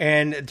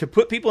 And to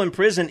put people in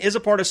prison is a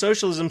part of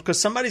socialism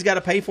because somebody's got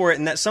to pay for it,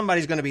 and that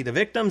somebody's going to be the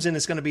victims, and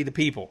it's going to be the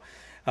people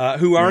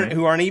who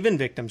aren't even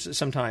victims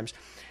sometimes.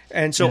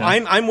 And so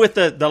I'm with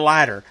the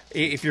latter.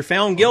 If you're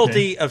found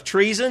guilty of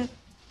treason,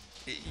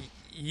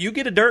 you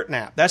get a dirt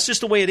nap. That's just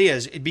the way it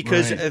is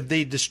because of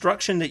the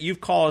destruction that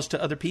you've caused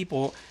to other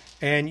people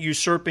and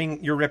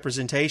usurping your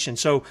representation.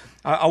 So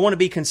I want to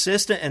be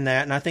consistent in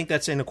that, and I think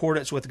that's in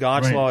accordance with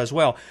God's law as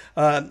well.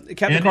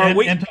 Captain Carl,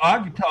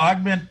 to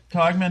augment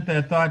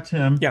that thought,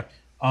 Tim,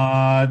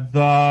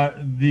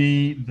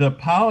 the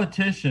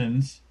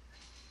politicians,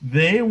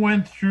 they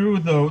went through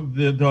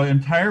the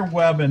entire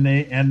web and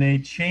they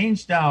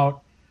changed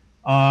out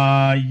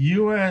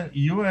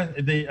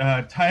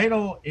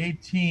Title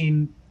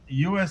 18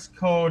 U.S.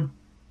 Code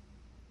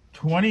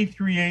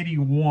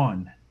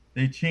 2381.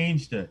 They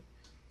changed it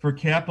for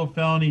capital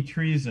felony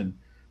treason.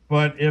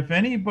 But if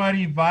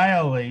anybody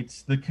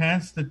violates the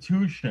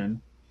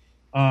Constitution,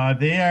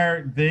 they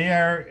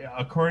are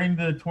according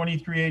to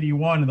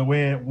 2381 and the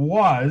way it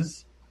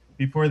was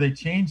before they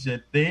changed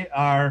it, they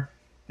are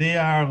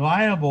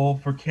liable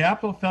for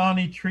capital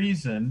felony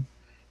treason.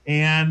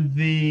 And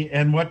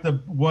what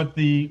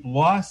the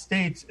law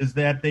states is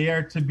that they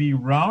are to be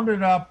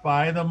rounded up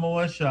by the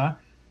militia,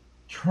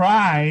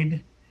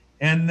 tried,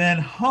 and then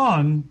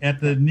hung at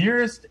the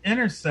nearest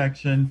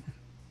intersection,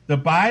 the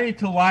body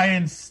to lie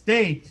in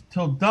state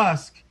till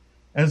dusk,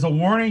 as a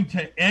warning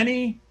to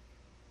any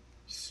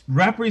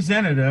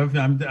representative,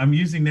 I'm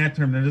using that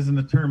term, there isn't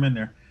a term in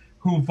there,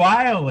 who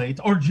violates,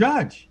 or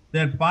judge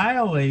that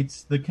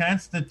violates the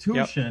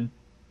Constitution.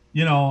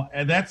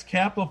 That's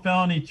capital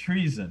felony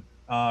treason,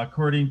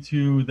 according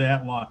to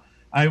that law.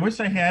 I wish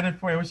I had it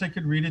for you. I wish I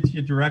could read it to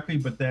you directly,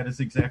 but that is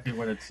exactly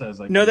what it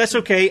says. No, that's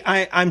okay.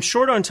 I'm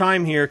short on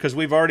time here because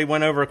we've already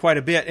went over quite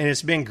a bit, and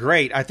it's been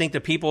great. I think the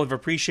people have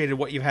appreciated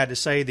what you've had to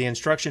say, the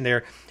instruction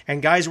there.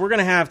 And, guys, we're going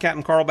to have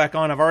Captain Carl back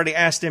on. I've already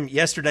asked him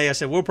yesterday. I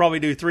said we'll probably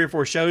do 3 or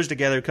 4 shows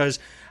together because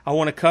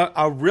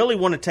I really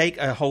want to take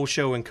a whole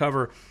show and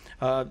cover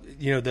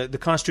the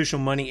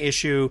constitutional money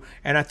issue.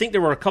 And I think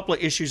there were a couple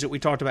of issues that we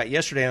talked about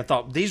yesterday, and I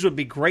thought these would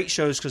be great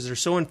shows because they're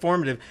so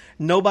informative.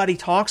 Nobody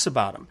talks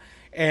about them.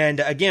 And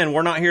again,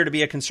 we're not here to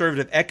be a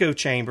conservative echo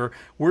chamber.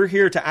 We're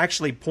here to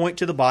actually point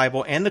to the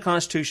Bible and the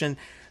Constitution.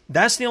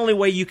 That's the only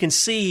way you can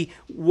see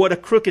what a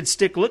crooked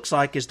stick looks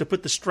like, is to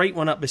put the straight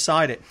one up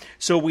beside it.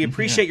 So we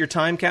appreciate your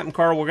time, Captain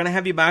Carl. We're going to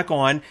have you back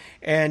on.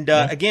 And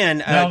again...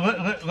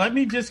 Now, let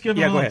me just give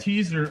a little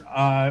teaser.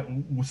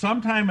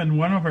 Sometime in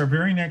one of our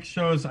very next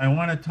shows, I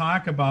want to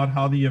talk about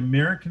how the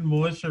American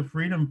Militia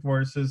Freedom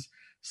Forces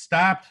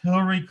stopped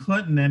Hillary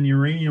Clinton and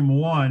Uranium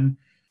One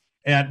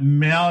at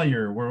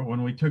Malheur,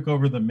 when we took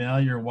over the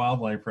Malheur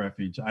Wildlife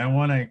Refuge. I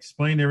want to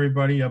explain to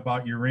everybody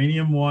about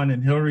Uranium One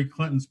and Hillary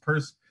Clinton's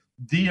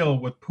deal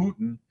with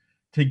Putin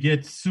to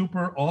get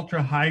super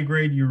ultra high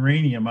grade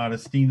uranium out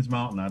of Steens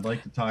Mountain. I'd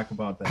like to talk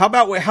about that. How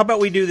about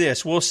we do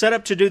this? We'll set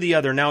up to do the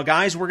other. Now,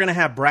 guys, we're going to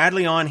have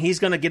Bradley on. He's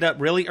going to get up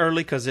really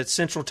early because it's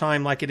Central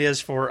Time, like it is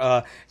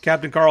for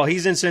Captain Carl.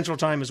 He's in Central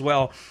Time as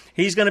well.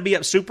 He's going to be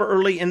up super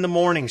early in the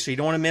morning, so you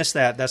don't want to miss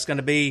that. That's going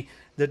to be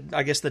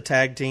the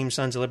tag team,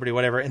 Sons of Liberty,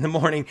 whatever, in the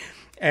morning.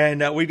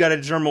 And we've got to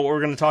determine what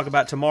we're going to talk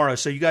about tomorrow.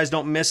 So you guys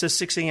don't miss us,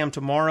 6 a.m.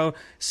 tomorrow,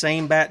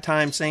 same bat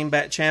time, same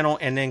bat channel.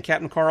 And then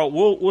Captain Carl,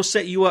 we'll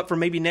set you up for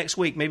maybe next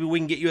week. Maybe we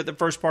can get you at the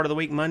first part of the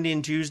week, Monday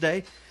and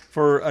Tuesday,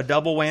 for a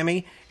double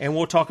whammy. And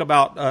we'll talk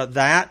about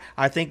that.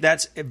 I think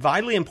that's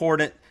vitally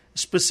important,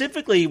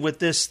 specifically with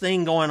this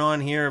thing going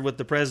on here with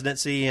the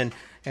presidency and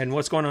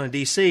what's going on in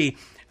D.C.,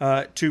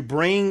 to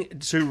bring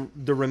to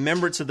the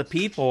remembrance of the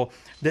people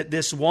that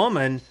this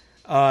woman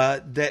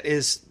that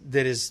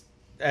is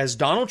as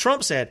Donald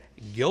Trump said,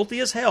 guilty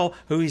as hell,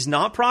 who he's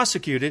not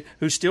prosecuted,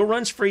 who still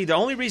runs free. The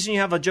only reason you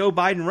have a Joe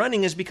Biden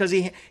running is because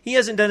he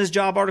hasn't done his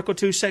job, Article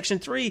 2, Section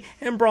 3,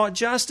 and brought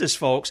justice,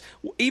 folks.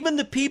 Even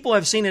the people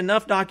have seen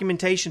enough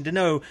documentation to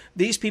know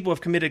these people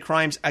have committed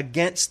crimes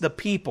against the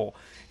people.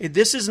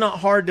 This is not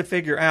hard to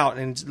figure out,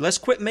 and let's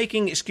quit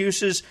making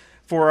excuses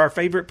for our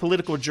favorite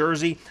political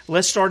jersey.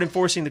 Let's start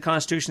enforcing the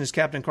Constitution, as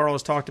Captain Carl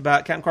has talked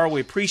about. Captain Carl, we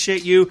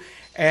appreciate you.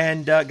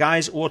 And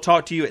guys, we'll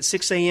talk to you at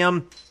 6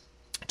 a.m.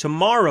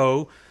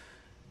 tomorrow.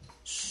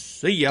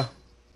 See ya.